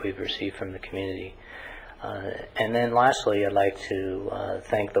support we've received from the community. And then lastly, I'd like to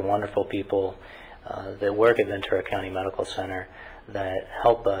thank the wonderful people that work at Ventura County Medical Center that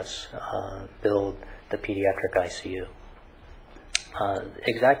help us build the pediatric ICU.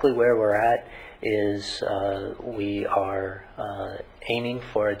 Exactly where we're at is we are aiming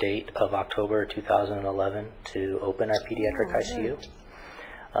for a date of October 2011 to open our pediatric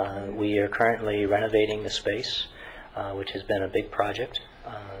ICU. We are currently renovating the space, which has been a big project.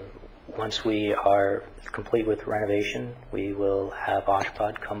 Once we are complete with renovation, we will have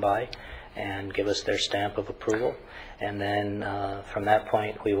OSHPD come by and give us their stamp of approval. And then from that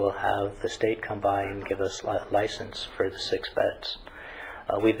point, we will have the state come by and give us license for the 6 beds.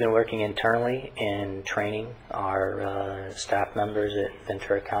 We've been working internally in training our staff members at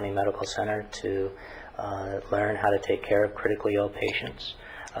Ventura County Medical Center to learn how to take care of critically ill patients,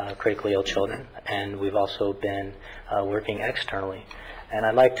 critically ill children, and we've also been working externally. And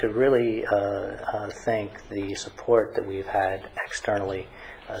I'd like to really thank the support that we've had externally,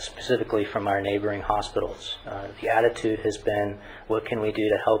 specifically from our neighboring hospitals. The attitude has been, what can we do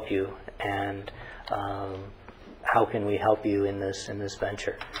to help you, and how can we help you in this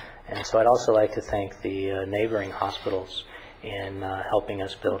venture? And so I'd also like to thank the neighboring hospitals in helping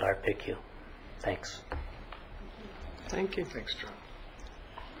us build our PICU. Thanks. Thank you. Thanks, John.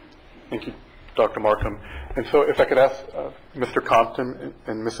 Thank you, Dr. Markham. And so if I could ask Mr. Compton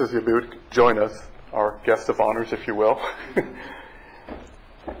and Mrs. Yabut join us, our guests of honors, if you will.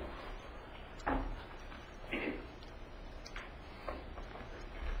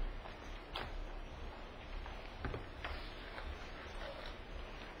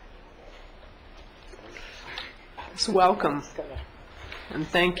 Welcome, and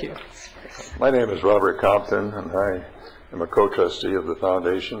thank you. My name is Robert Compton, and I am a co-trustee of the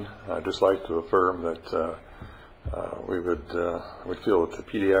foundation. I'd just like to affirm that we would feel that the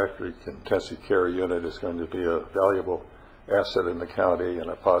pediatric intensive care unit is going to be a valuable asset in the county and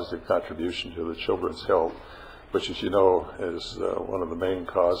a positive contribution to the children's health, which, as you know, is one of the main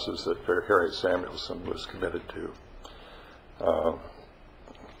causes that Harriet Samuelson was committed to.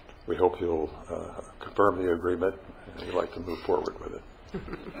 We hope you'll confirm the agreement and you'd like to move forward with it.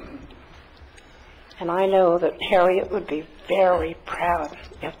 And I know that Harriet would be very proud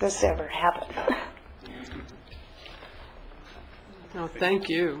if this ever happened. Oh, thank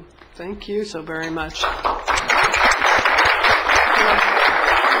you. Thank you so very much.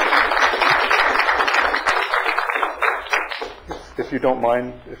 It's if you don't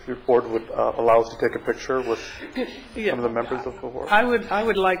mind, if your board would allow us to take a picture with some of the members of the board. I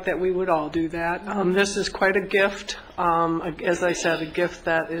would like that we would all do that. This is quite a gift. As I said, a gift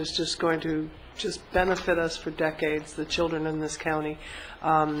that is just going to just benefit us for decades, the children in this county.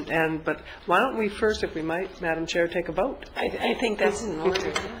 But why don't we first, if we might, Madam Chair, take a vote? I think that's in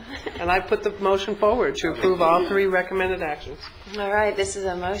order. And I put the motion forward to approve all 3 recommended actions. All right, this is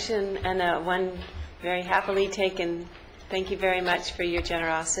a motion and one very happily taken. Thank you very much for your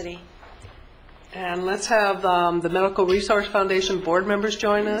generosity. And let's have the Medical Resource Foundation board members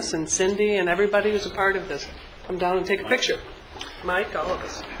join us, and Cindy and everybody who's a part of this. Come down and take a picture. Mike, all of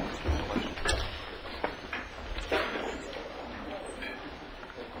us.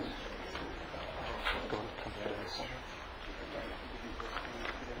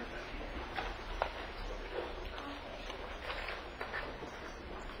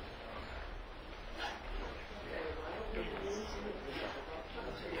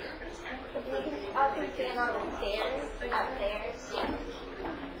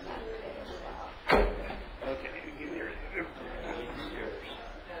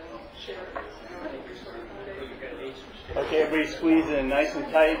 Okay, everybody squeeze in nice and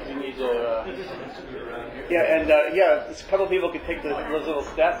tight. We need to, a couple people could take those little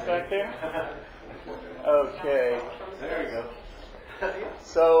steps back there. Okay. There you go.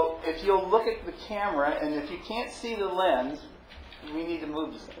 So if you'll look at the camera, and if you can't see the lens, we need to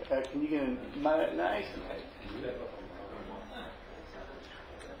move. Can you get in nice and tight?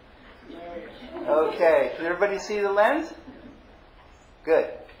 Okay. Can everybody see the lens?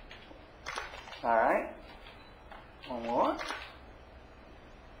 Good. All right. One more.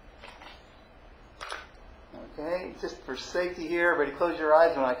 Okay, just for safety here, everybody close your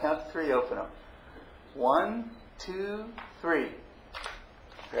eyes. When I count to 3, open them. 1, 2, 3.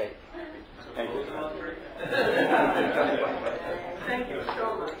 Great. Thank you. Thank you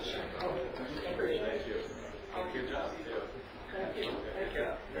so much. Thank you. Good job. Thank you. Thank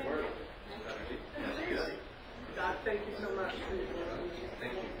you. God, thank you so much.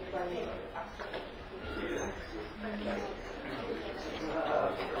 Thank you.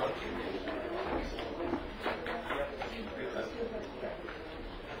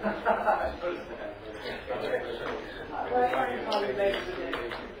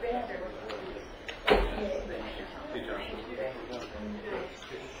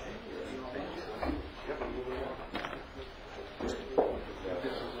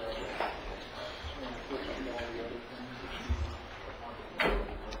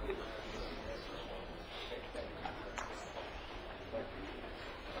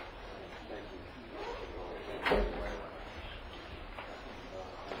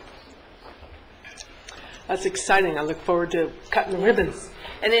 That's exciting. I look forward to cutting the ribbons.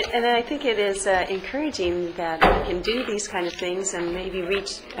 And I think it is encouraging that we can do these kind of things and maybe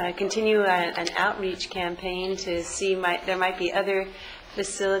continue an outreach campaign to see there might be other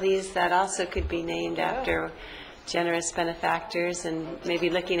facilities that also could be named after generous benefactors, and maybe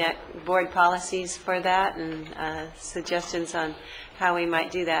looking at board policies for that and suggestions on how we might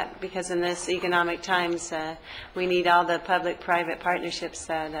do that, because in this economic times we need all the public-private partnerships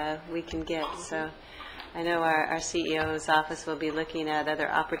that we can get. So I know our CEO's office will be looking at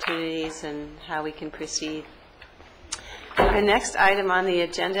other opportunities and how we can proceed. The next item on the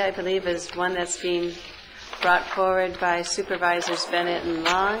agenda, I believe, is one that's being brought forward by Supervisors Bennett and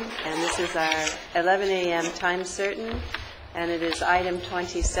Long, and this is our 11 a.m. time certain, and it is item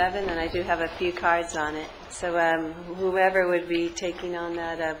 27, and I do have a few cards on it. So whoever would be taking on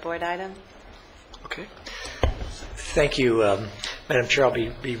that board item? Okay. Thank you, Madam Chair. I'll be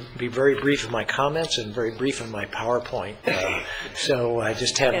very brief in my comments and very brief in my PowerPoint. So I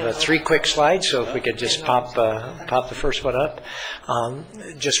just have 3 quick slides, so if we could just pop the first one up.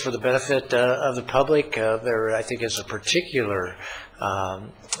 Just for the benefit of the public, there I think is a particular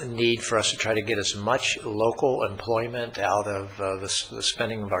need for us to try to get as much local employment out of the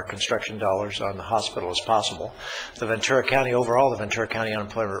spending of our construction dollars on the hospital as possible. The Ventura County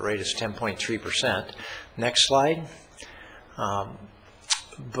unemployment rate is 10.3%. Next slide.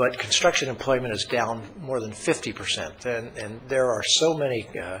 But construction employment is down more than 50%, and there are so many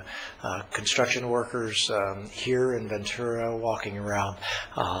construction workers here in Ventura walking around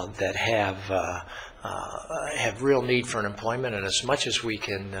that have have real need for an employment, and as much as we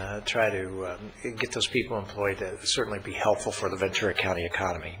can try to get those people employed, that would certainly be helpful for the Ventura County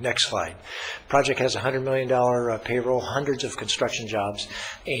economy. Next slide. Project has a $100 million payroll, hundreds of construction jobs,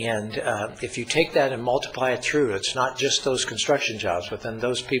 and if you take that and multiply it through, it's not just those construction jobs, but then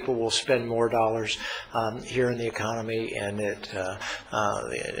those people will spend more dollars here in the economy, and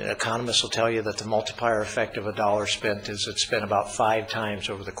economists will tell you that the multiplier effect of a dollar spent is it's spent about 5 times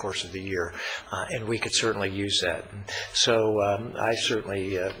over the course of the year, and we could certainly use that. So I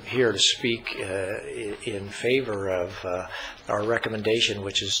certainly here to speak in favor of our recommendation,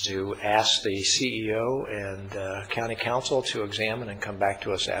 which is to ask the CEO and County Council to examine and come back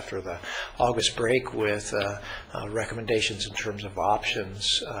to us after the August break with recommendations in terms of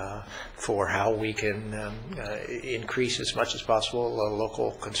options for how we can increase as much as possible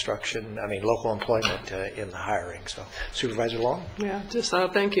local employment in the hiring. So, Supervisor Long? Yeah, just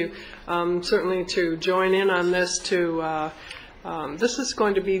thank you. Certainly to join in on this, this is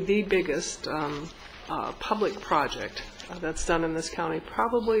going to be the biggest public project that's done in this county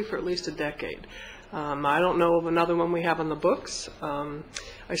probably for at least a decade. I don't know of another one we have on the books.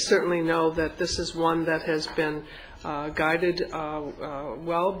 I certainly know that this is one that has been guided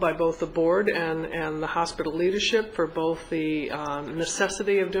well by both the board and the hospital leadership for both the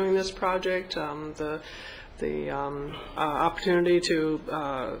necessity of doing this project, the opportunity to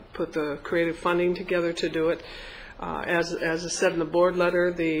put the creative funding together to do it. As I said in the board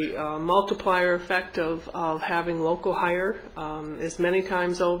letter, the multiplier effect of having local hire is many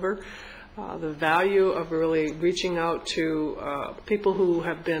times over. The value of really reaching out to people who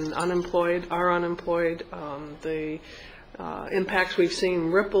have been unemployed, are unemployed, the impacts we've seen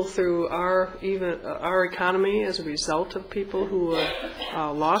ripple through our economy as a result of people who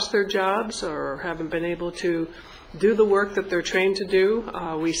have lost their jobs or haven't been able to do the work that they're trained to do.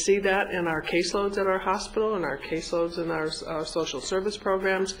 We see that in our caseloads at our hospital and our caseloads in our social service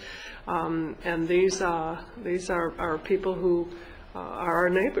programs. And these are people who are our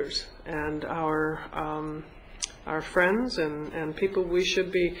neighbors and our friends and people we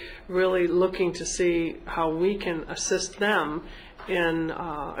should be really looking to see how we can assist them in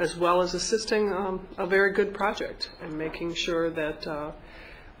as well as assisting a very good project and making sure that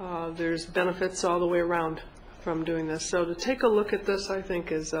there's benefits all the way around from doing this. So to take a look at this, I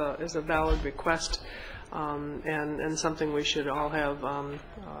think, is a valid request and something we should all have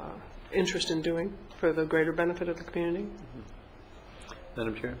interest in doing for the greater benefit of the community.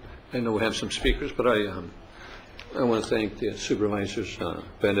 Madam Chair, I know we have some speakers, but I want to thank the supervisors,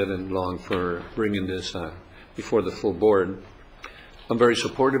 Bennett and Long, for bringing this before the full board. I'm very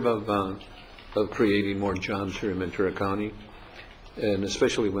supportive of creating more jobs here in Ventura County, and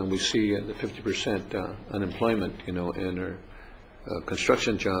especially when we see the 50% unemployment, in our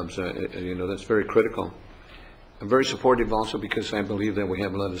construction jobs, that's very critical. I'm very supportive also because I believe that we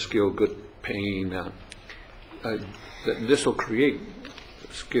have a lot of skilled, good paying, this will create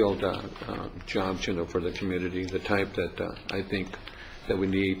skilled jobs, for the community, the type that I think that we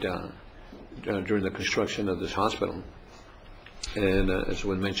need during the construction of this hospital. And as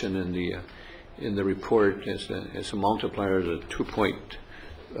was mentioned in the report, it's a multiplier, the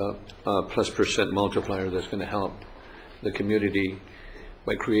 2+ % multiplier that's going to help the community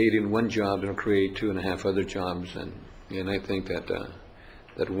by creating one job. It'll create 2.5 other jobs, and I think that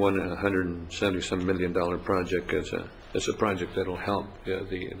 $170-some million project is a project that will help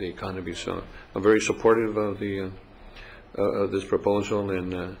the economy. So I'm very supportive of this proposal,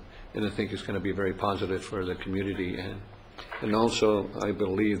 and I think it's going to be very positive for the community. And also, I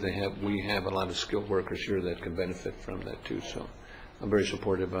believe we have a lot of skilled workers here that can benefit from that too. So I'm very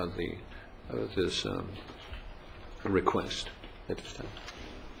supportive of this request at this time.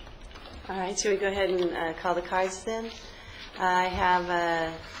 All right, so we go ahead and call the cards then. I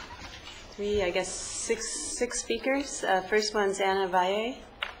have six speakers. First one's Ana Valle,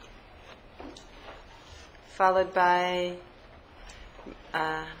 followed by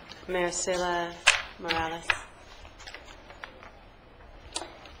Maricela Morales.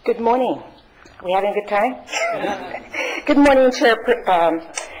 Good morning. We having a good time? Good morning,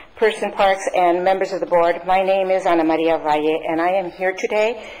 Chairperson Parks and members of the board. My name is Ana Maria Valle, and I am here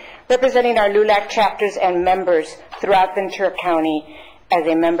today representing our LULAC chapters and members throughout Ventura County as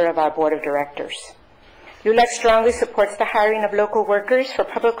a member of our board of directors. LULAC strongly supports the hiring of local workers for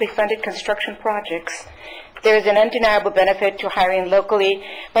publicly funded construction projects. There is an undeniable benefit to hiring locally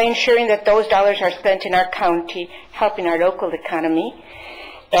by ensuring that those dollars are spent in our county, helping our local economy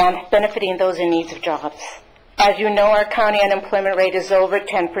and benefiting those in need of jobs. As you know, our county unemployment rate is over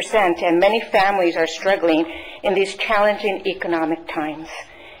 10%, and many families are struggling in these challenging economic times.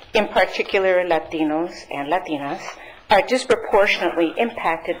 in particular Latinos and Latinas, are disproportionately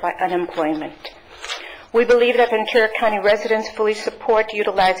impacted by unemployment. We believe that Ventura County residents fully support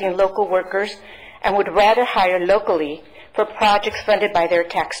utilizing local workers and would rather hire locally for projects funded by their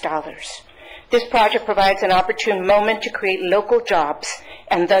tax dollars. This project provides an opportune moment to create local jobs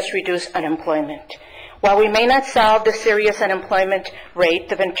and thus reduce unemployment. While we may not solve the serious unemployment rate,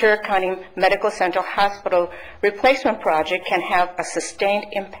 the Ventura County Medical Center Hospital replacement project can have a sustained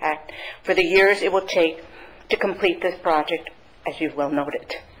impact for the years it will take to complete this project, as you well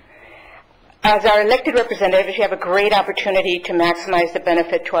noted. As our elected representatives, you have a great opportunity to maximize the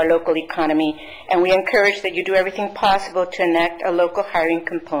benefit to our local economy, and we encourage that you do everything possible to enact a local hiring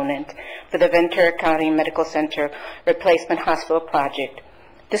component for the Ventura County Medical Center Replacement Hospital Project.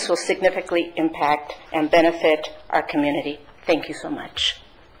 This will significantly impact and benefit our community. Thank you so much.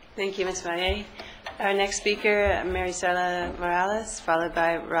 Thank you, Ms. Valle. Our next speaker, Maricela Morales, followed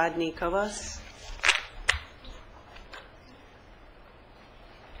by Rodney Cobos.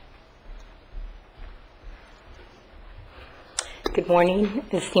 Good morning,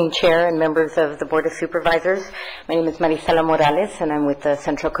 esteemed Chair and members of the Board of Supervisors. My name is Maricela Morales, and I'm with the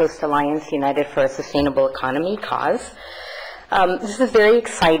Central Coast Alliance United for a Sustainable Economy cause. This is very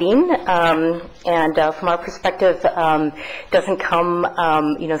exciting, and from our perspective, doesn't come,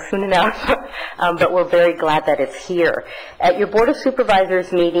 soon enough, but we're very glad that it's here. At your Board of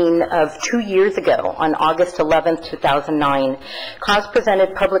Supervisors meeting of 2 years ago, on August 11th, 2009, cause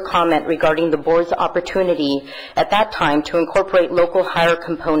presented public comment regarding the board's opportunity at that time to incorporate local hire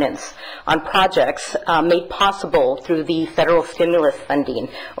components on projects made possible through the federal stimulus funding,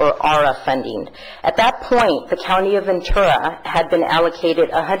 or ARA funding. At that point, the County of Ventura had been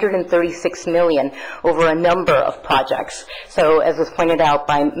allocated $136 million over a number of projects. So, as was pointed out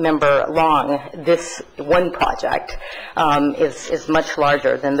by Member Long, this one project is much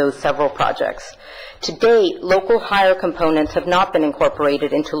larger than those several projects. To date, local hire components have not been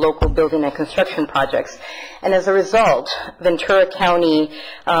incorporated into local building and construction projects, and as a result, Ventura County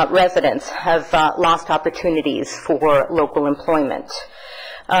residents have lost opportunities for local employment.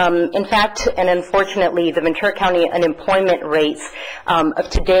 In fact, and unfortunately, the Ventura County unemployment rates of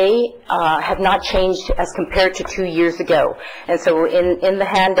today have not changed as compared to 2 years ago. And so in the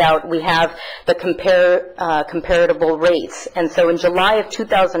handout, we have the comparable rates. And so in July of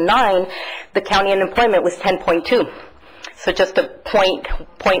 2009, the county unemployment was 10.2, so just a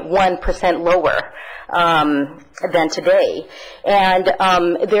 0.1% lower than today. And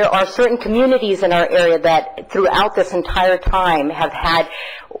there are certain communities in our area that throughout this entire time have had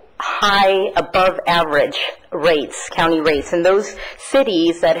high above average rates, county rates. And those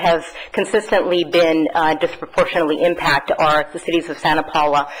cities that have consistently been disproportionately impacted are the cities of Santa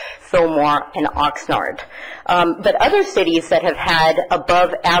Paula, Fillmore, and Oxnard. But other cities that have had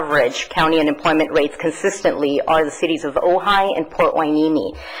above average county unemployment rates consistently are the cities of Ojai and Port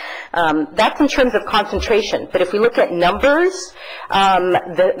Hueneme. That's in terms of concentration. But if we look at numbers,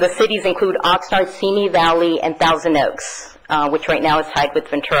 the cities include Oxnard, Simi Valley, and Thousand Oaks, which right now is tied with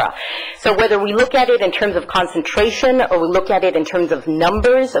Ventura. So whether we look at it in terms of concentration or we look at it in terms of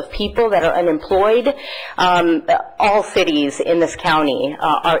numbers of people that are unemployed, all cities in this county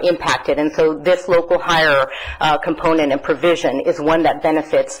are impacted. And so this local hire component and provision is one that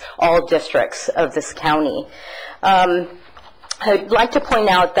benefits all districts of this county. I'd like to point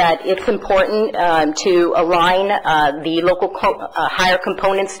out that it's important to align the local hire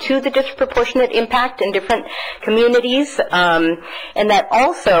components to the disproportionate impact in different communities, and that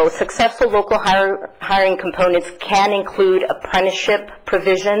also successful local hiring components can include apprenticeship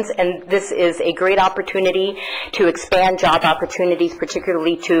provisions, and this is a great opportunity to expand job opportunities,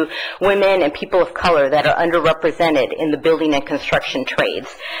 particularly to women and people of color that are underrepresented in the building and construction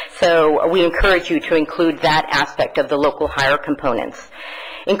trades. So we encourage you to include that aspect of the local hire components.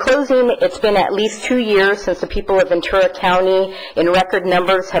 In closing, it's been at least 2 years since the people of Ventura County in record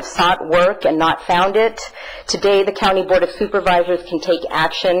numbers have sought work and not found it. Today, the County Board of Supervisors can take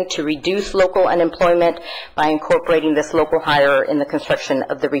action to reduce local unemployment by incorporating this local hire in the construction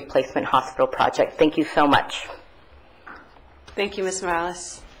of the replacement hospital project. Thank you so much. Thank you, Ms.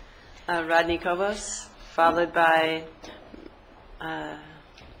 Morales. Rodney Cobos, followed by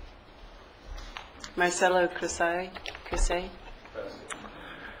Marcelo Crusay.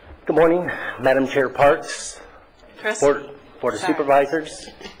 Good morning, Madam Chair Parks, Board of Supervisors,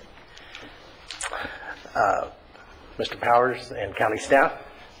 Mr. Powers, and county staff.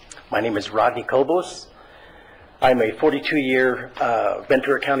 My name is Rodney Cobos. I'm a 42-year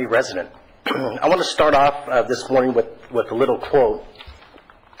Ventura County resident. I want to start off this morning with a little quote.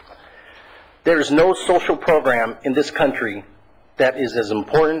 There is no social program in this country that is as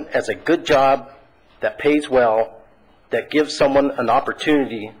important as a good job that pays well, that gives someone an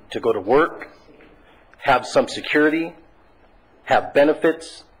opportunity to go to work, have some security, have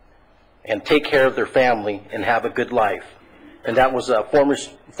benefits, and take care of their family and have a good life. And that was a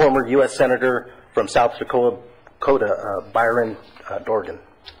former U.S. Senator from South Dakota, Byron Dorgan.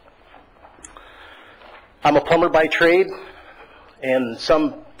 I'm a plumber by trade, and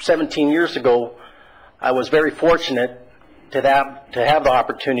some 17 years ago, I was very fortunate to have the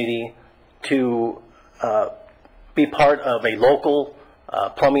opportunity to be part of a local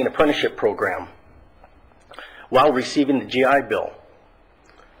plumbing apprenticeship program while receiving the GI Bill,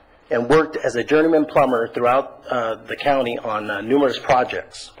 and worked as a journeyman plumber throughout the county on numerous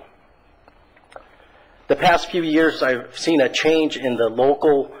projects. The past few years, I've seen a change in the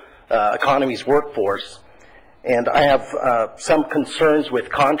local economy's workforce, and I have some concerns with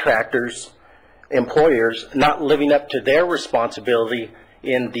contractors, employers not living up to their responsibility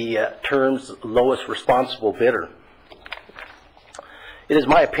in the terms lowest responsible bidder. It is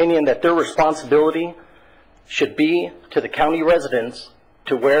my opinion that their responsibility should be to the county residents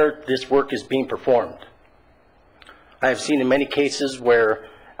to where this work is being performed. I have seen in many cases where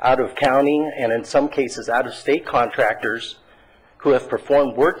out of county and in some cases out of state contractors who have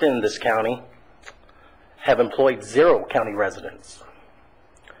performed work in this county have employed 0 county residents.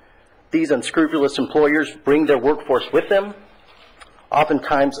 These unscrupulous employers bring their workforce with them,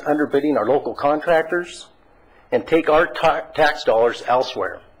 oftentimes underbidding our local contractors, and take our tax dollars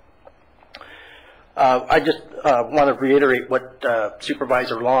elsewhere. I just want to reiterate what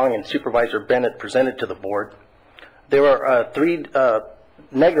Supervisor Long and Supervisor Bennett presented to the board. There are 3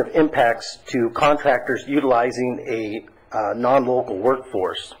 negative impacts to contractors utilizing a non-local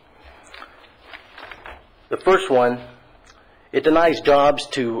workforce. The first one, it denies jobs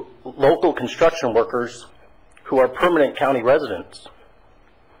to local construction workers who are permanent county residents.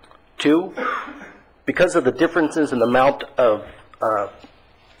 2, because of the differences in the amount of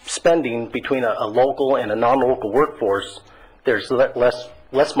spending between a local and a non-local workforce, there's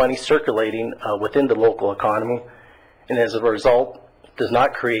less money circulating within the local economy, and as a result, does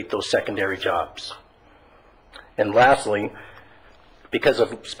not create those secondary jobs. And lastly, because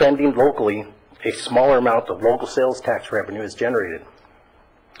of spending locally, a smaller amount of local sales tax revenue is generated.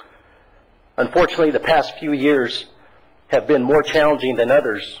 Unfortunately, the past few years have been more challenging than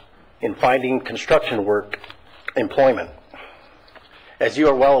others in finding construction work employment. As you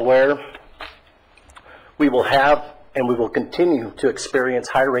are well aware, we will have and we will continue to experience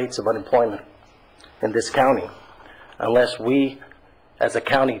high rates of unemployment in this county unless we as a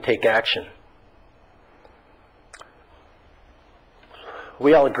county take action.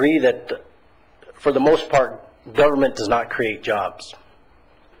 We all agree that for the most part, government does not create jobs.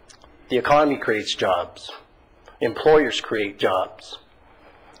 The economy creates jobs. Employers create jobs.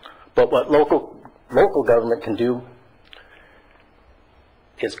 But what local government can do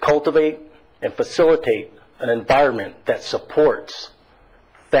is cultivate and facilitate an environment that supports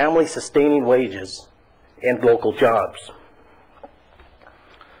family-sustaining wages and local jobs,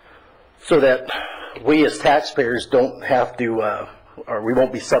 so that we as taxpayers don't have to or we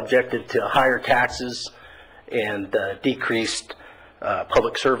won't be subjected to higher taxes and decreased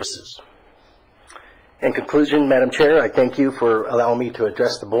public services. In conclusion, Madam Chair, I thank you for allowing me to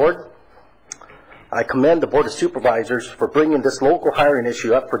address the board. I commend the Board of Supervisors for bringing this local hiring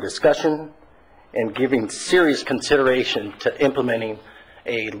issue up for discussion and giving serious consideration to implementing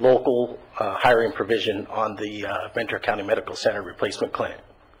a local hiring provision on the Ventura County Medical Center replacement clinic.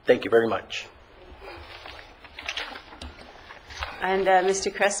 Thank you very much. And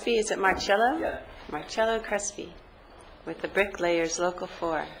Mr. Crespi, is it Marcello? Yeah. Marcello Crespi with the Bricklayers Local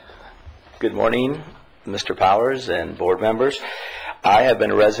 4. Good morning, Mr. Powers and board members. I have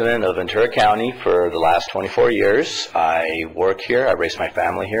been a resident of Ventura County for the last 24 years. I work here. I raised my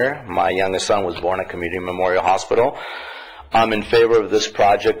family here. My youngest son was born at Community Memorial Hospital. I'm in favor of this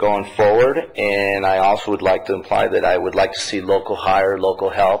project going forward, and I also would like to imply that I would like to see local hire, local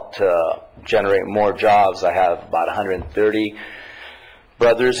help to generate more jobs. I have about 130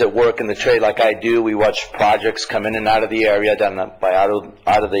 brothers that work in the trade like I do. We watch projects come in and out of the area, done by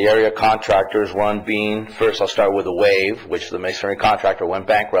out of the area contractors. One being, first I'll start with a Wave, which the masonry contractor went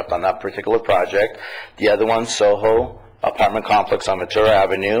bankrupt on that particular project. The other one, Soho apartment complex on Ventura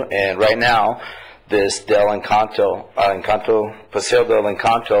Avenue, and right now this Del Encanto, Paseo del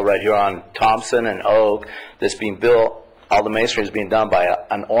Encanto right here on Thompson and Oak, that's being built. All the masonry is being done by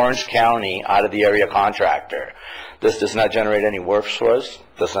an Orange County out of the area contractor. This does not generate any work for us,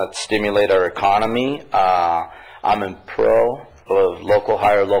 does not stimulate our economy. I'm in pro of local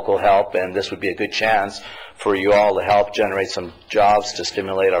hire, local help, and this would be a good chance for you all to help generate some jobs to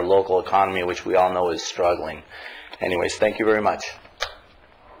stimulate our local economy, which we all know is struggling. Anyways, thank you very much.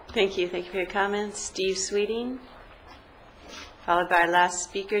 Thank you. Thank you for your comments. Steve Sweeting, followed by our last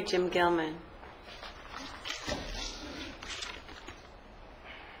speaker, Jim Gilman.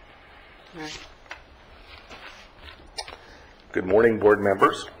 All right. Good morning, board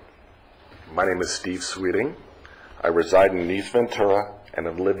members. My name is Steve Sweeting. I reside in East Ventura and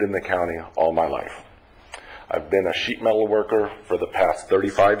have lived in the county all my life. I've been a sheet metal worker for the past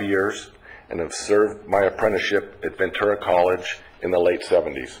 35 years and have served my apprenticeship at Ventura College in the late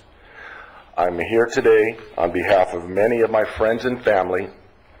 70s. I'm here today on behalf of many of my friends and family,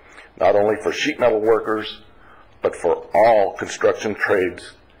 not only for sheet metal workers, but for all construction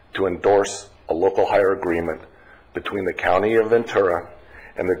trades, to endorse a local hire agreement between the County of Ventura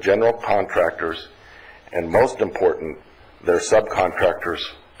and the general contractors, and most important, their subcontractors,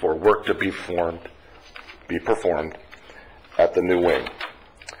 for work to be performed at the new wing.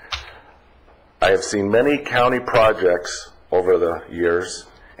 I have seen many county projects over the years,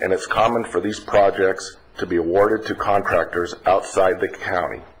 and it's common for these projects to be awarded to contractors outside the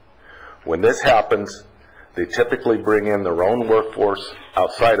county. When this happens, they typically bring in their own workforce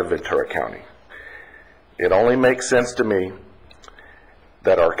outside of Ventura County. It only makes sense to me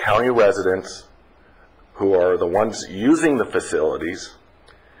that our county residents, who are the ones using the facilities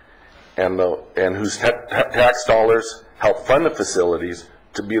and whose tax dollars help fund the facilities,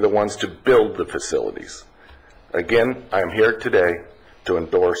 to be the ones to build the facilities. Again, I am here today to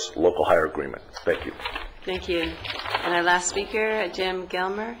endorse local hire agreement. Thank you. Thank you. And our last speaker, Jim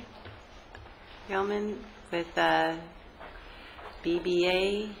Gilman with BA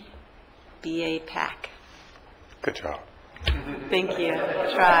PAC. Good job. Thank you.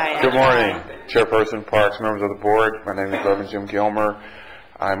 Try. Good morning, Chairperson, Parks, members of the board. My name is Reverend Jim Gilmer.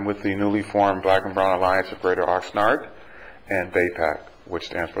 I'm with the newly formed Black and Brown Alliance of Greater Oxnard and BAPAC, which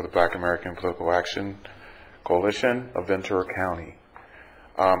stands for the Black American Political Action Coalition of Ventura County.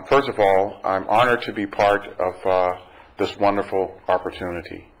 First of all, I'm honored to be part of this wonderful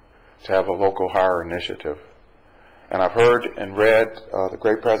opportunity to have a local hire initiative. And I've heard and read the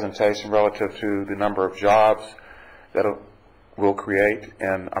great presentation relative to the number of jobs that it will create,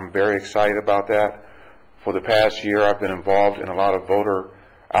 and I'm very excited about that. For the past year, I've been involved in a lot of voter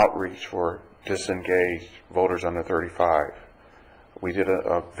outreach for disengaged voters under 35. We did an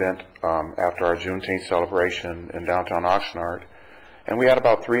event after our Juneteenth celebration in downtown Oxnard, and we had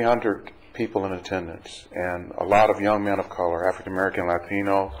about 300 people in attendance, and a lot of young men of color, African American,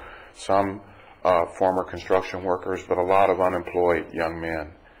 Latino, some former construction workers, but a lot of unemployed young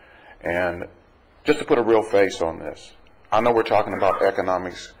men. And just to put a real face on this, I know we're talking about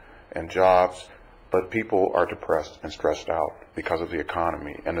economics and jobs, but people are depressed and stressed out because of the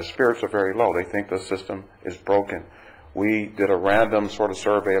economy, and the spirits are very low. They think the system is broken. We did a random sort of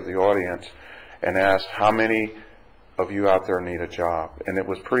survey of the audience and asked how many of you out there need a job, and it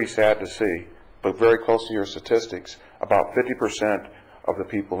was pretty sad to see, but very close to your statistics, about 50% of the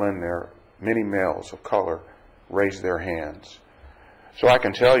people in there, many males of color, raised their hands. So I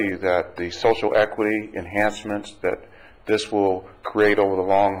can tell you that the social equity enhancements that this will create over the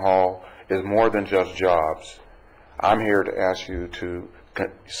long haul is more than just jobs. I'm here to ask you to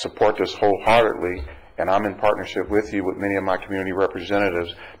support this wholeheartedly, and I'm in partnership with you, with many of my community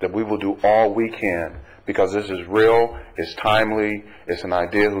representatives, that we will do all we can, because this is real, it's timely, it's an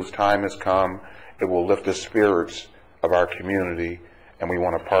idea whose time has come. It will lift the spirits of our community, and we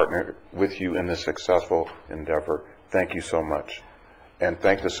want to partner with you in this successful endeavor. Thank you so much. And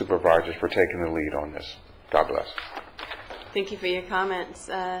thank the supervisors for taking the lead on this. God bless. Thank you for your comments.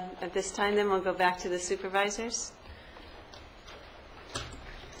 At this time, then, we'll go back to the supervisors.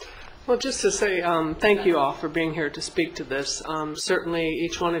 Well, just to say thank you all for being here to speak to this. Certainly,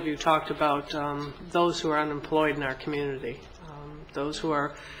 each one of you talked about those who are unemployed in our community, those who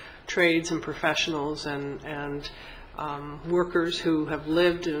are trades and professionals and workers who have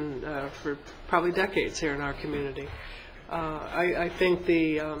lived for probably decades here in our community. I think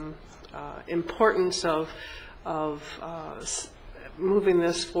the importance of moving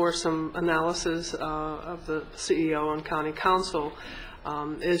this for some analysis of the CEO and County Council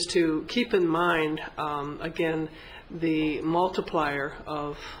is to keep in mind, again, the multiplier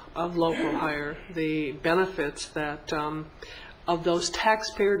of local hire, the benefits that of those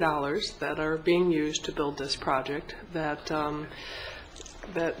taxpayer dollars that are being used to build this project that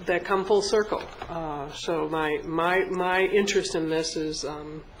come full circle. So my interest in this is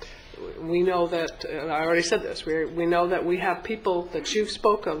we know that, I already said this, we know that we have people that you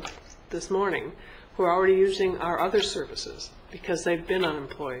spoke of this morning who are already using our other services because they've been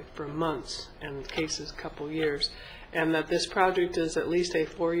unemployed for months and in cases a couple years, and that this project is at least a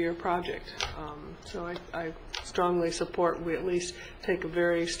 4-year project. So I strongly support we at least take a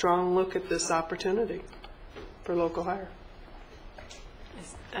very strong look at this opportunity for local hire.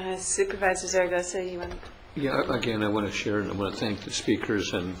 Supervisor Zaragoza, you want? Yeah, again, I want to share, I want to thank the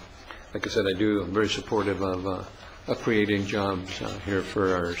speakers, and like I said, I'm very supportive of creating jobs here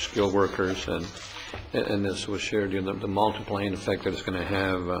for our skilled workers, and this was shared, the multiplying effect that it's going to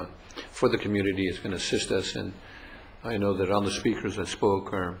have for the community is going to assist us, and I know that all the speakers that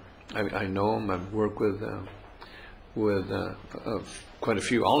spoke I know them, I've worked with quite a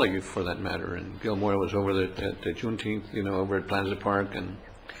few, all of you for that matter, and Gilmore was over at the Juneteenth, over at Plaza Park, and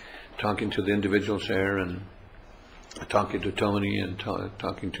talking to the individuals there, and talking to Tony, and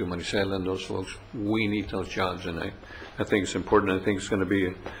talking to Maricela and those folks. We need those jobs, and I think it's important. I think it's going to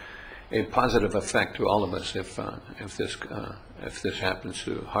be a positive effect to all of us if this happens,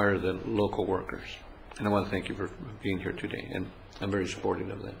 to hire the local workers. And I want to thank you for being here today, and I'm very supportive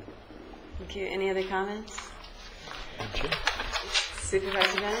of that. Thank you. Any other comments?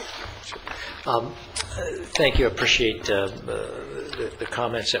 Supervisor Bennett? Thank you. I appreciate the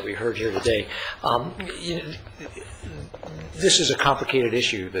comments that we heard here today. This is a complicated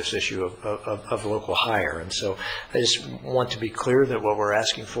issue, this issue of local hire, and so I just want to be clear that what we're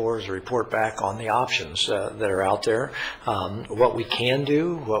asking for is a report back on the options that are out there, what we can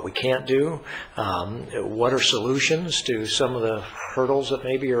do, what we can't do, what are solutions to some of the hurdles that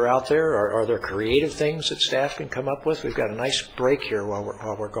maybe are out there. Are there creative things that staff can come up with? We've got a nice break here while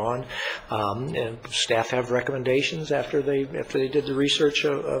we're gone, and staff have recommendations after they did the research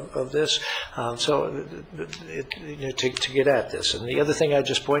of this. To get at this. And the other thing I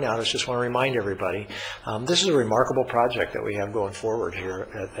just point out is just want to remind everybody, this is a remarkable project that we have going forward here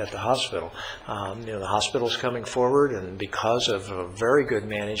at the hospital. The hospital's coming forward, and because of very good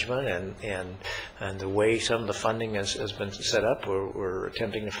management and the way some of the funding has been set up, we're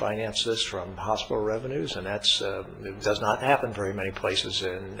attempting to finance this from hospital revenues, and it does not happen very many places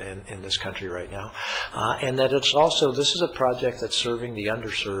in this country right now. And that this is a project that's serving the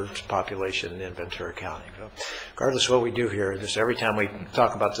underserved population in Ventura County. So regardless of what we do here, just every time we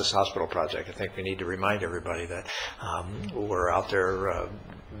talk about this hospital project, I think we need to remind everybody that we're out there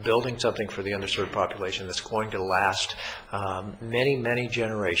building something for the underserved population that's going to last many, many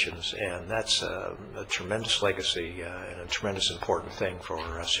generations, and that's a tremendous legacy and a tremendous important thing for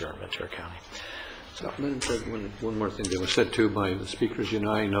us here in Ventura County. So, one more thing that was said too by the speakers.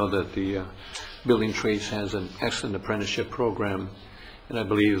 I know that the Building Trades has an excellent apprenticeship program, and I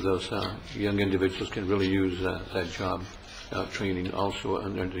believe those young individuals can really use that job training also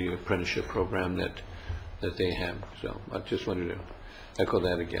under the apprenticeship program that they have. So I just wanted to echo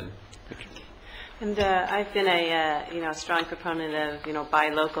that again. Thank you. And I've been a strong proponent of buy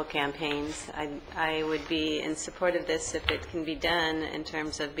local campaigns. I would be in support of this if it can be done in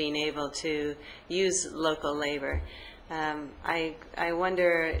terms of being able to use local labor. I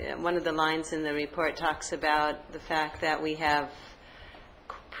wonder, one of the lines in the report talks about the fact that we have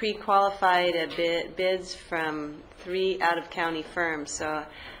pre-qualified bids from 3 out-of-county firms. So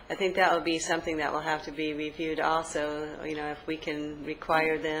I think that will be something that will have to be reviewed also, if we can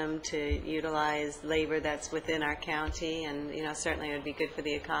require them to utilize labor that's within our county, and, certainly it would be good for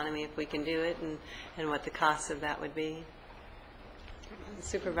the economy if we can do it, and what the costs of that would be.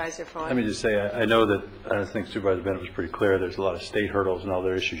 Supervisor Foy. Let me just say, I know that, I think Supervisor Bennett was pretty clear, there's a lot of state hurdles and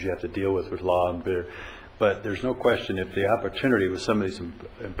other issues you have to deal with law and bid. But there's no question, if the opportunity with some of these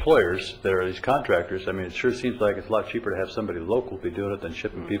employers that are these contractors, it sure seems like it's a lot cheaper to have somebody local be doing it than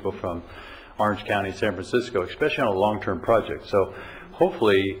shipping people from Orange County, San Francisco, especially on a long-term project. So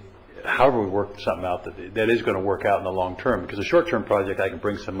hopefully, however we work something out, that is going to work out in the long term. Because a short-term project, I can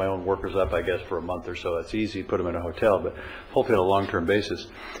bring some of my own workers up, I guess, for a month or so. It's easy to put them in a hotel. But hopefully on a long-term basis,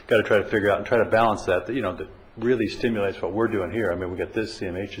 got to try to figure out and try to balance that really stimulates what we're doing here. We got this,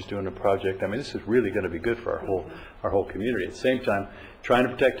 CMH is doing a project. This is really going to be good for our whole community. At the same time, trying to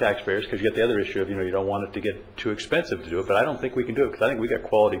protect taxpayers, because you get the other issue of, you don't want it to get too expensive to do it, but I don't think we can do it, because I think we got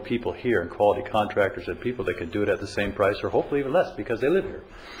quality people here and quality contractors and people that can do it at the same price or hopefully even less because they live here.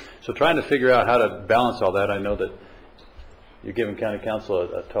 So trying to figure out how to balance all that, I know that you're giving County Council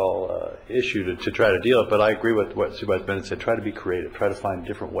a tall issue to try to deal with, but I agree with what Supervisor Bennett said. Try to be creative. Try to find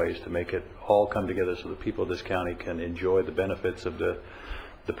different ways to make it all come together so the people of this county can enjoy the benefits of the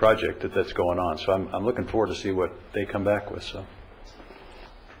project that's going on. So I'm looking forward to see what they come back with. So,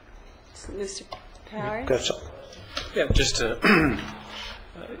 Mr. Powers? That's all. Yeah, just to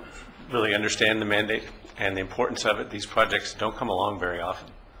really understand the mandate and the importance of it. These projects don't come along very often.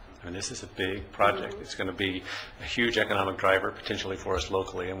 I mean, this is a big project. It's going to be a huge economic driver potentially for us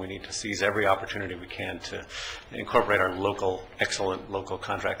locally, and we need to seize every opportunity we can to incorporate our excellent local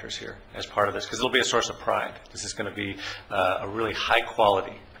contractors here as part of this, because it'll be a source of pride. This is going to be a really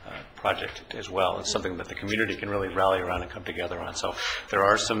high-quality project as well. It's something that the community can really rally around and come together on. So there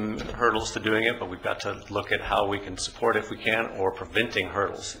are some hurdles to doing it, but we've got to look at how we can support if we can, or preventing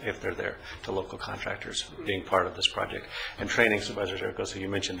hurdles if they're there, to local contractors being part of this project. And training, Supervisor Errico, so you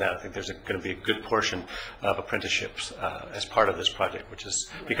mentioned that. I think there's going to be a good portion of apprenticeships as part of this project, which is,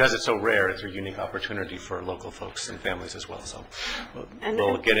 because it's so rare, it's a unique opportunity for local folks and families as well. So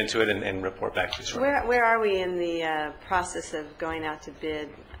we'll get into it and report back to you shortly. Where are we in the process of going out to bid?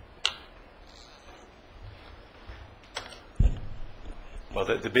 Well,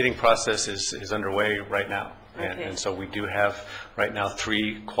 the bidding process is underway right now. Okay. And so we do have right now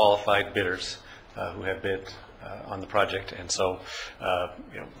 3 qualified bidders who have bid on the project. And so,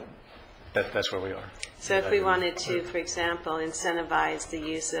 that's where we are. So if we wanted to, for example, incentivize the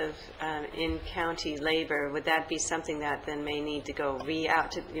use of in-county labor, would that be something that then may need to go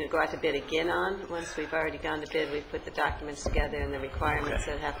out to bid again on? Once we've already gone to bid, we've put the documents together and the requirements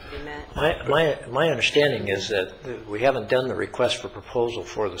that have to be met? My understanding is that we haven't done the request for proposal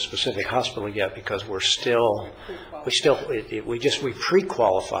for the specific hospital yet, because we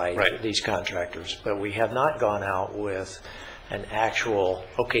pre-qualified these contractors, but we have not gone out with an actual,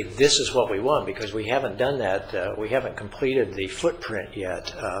 okay, this is what we want, because we haven't done that. We haven't completed the footprint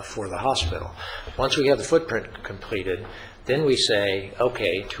yet for the hospital. Once we have the footprint completed, then we say,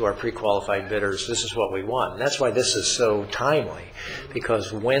 okay, to our pre-qualified bidders, this is what we want. And that's why this is so timely,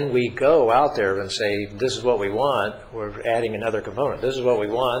 because when we go out there and say, this is what we want, we're adding another component. This is what we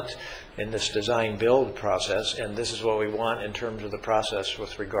want in this design-build process, and this is what we want in terms of the process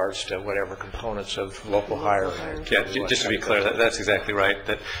with regards to whatever components of local hire. Yeah, just to be clear, that's exactly right.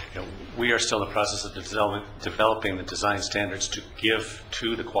 That we are still in the process of developing the design standards to give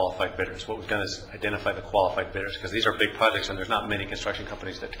to the qualified bidders. What we've done is identify the qualified bidders, because these are big projects and there's not many construction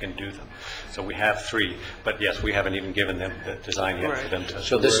companies that can do them. So we have 3, but yes, we haven't even given them the design yet for them to.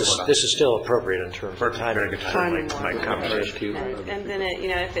 So this is still appropriate in terms of timing. Very good timing. My comments to you. And then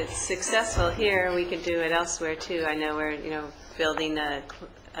if it's successful here, we could do it elsewhere too. I know we're building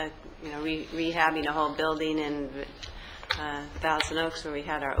rehabbing a whole building in Thousand Oaks, where we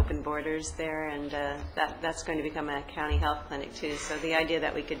had our open borders there, and that's going to become a county health clinic too. So the idea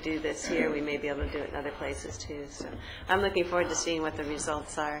that we could do this here, we may be able to do it in other places too. So I'm looking forward to seeing what the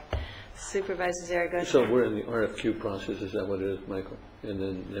results are. Supervisor Zaragoza. So we're in the RFQ process, is that what it is, Michael? And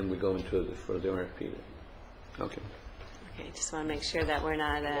then we go into for the RFP. Okay. Okay, just want to make sure that we're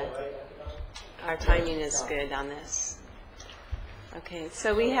not, our timing is good on this. Okay,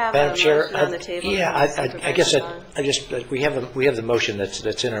 so we have a motion on the table. Yeah, I guess we have the motion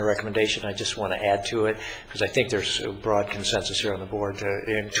that's in our recommendation. I just want to add to it, because I think there's a broad consensus here on the board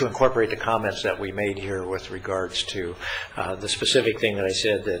to incorporate the comments that we made here with regards to the specific thing that I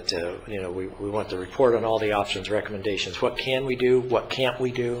said, that we want the report on all the options, recommendations. What can we do? What can't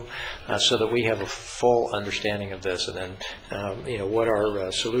we do? So that we have a full understanding of this, and then what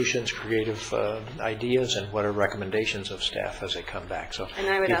are solutions, creative ideas, and what are recommendations of staff as they come back. So, and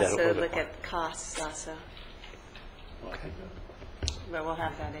I would also look at costs also. Okay. But we'll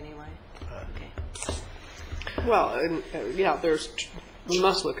have that anyway. Okay. Well, and, we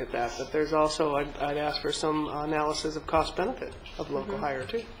must look at that, but there's also, I'd ask for some analysis of cost benefit of local hire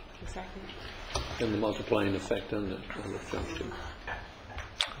too. Exactly. And the multiplying effect on the film too.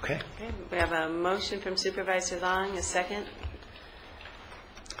 Okay. We have a motion from Supervisor Long, a second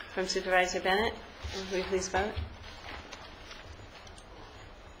from Supervisor Bennett. Will we please vote?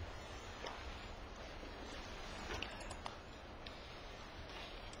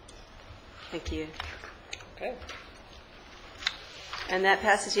 Thank you. Okay. And that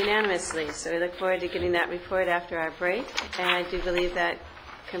passes unanimously. So we look forward to getting that report after our break. And I do believe that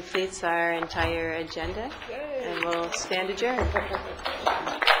completes our entire agenda. And we'll stand adjourned.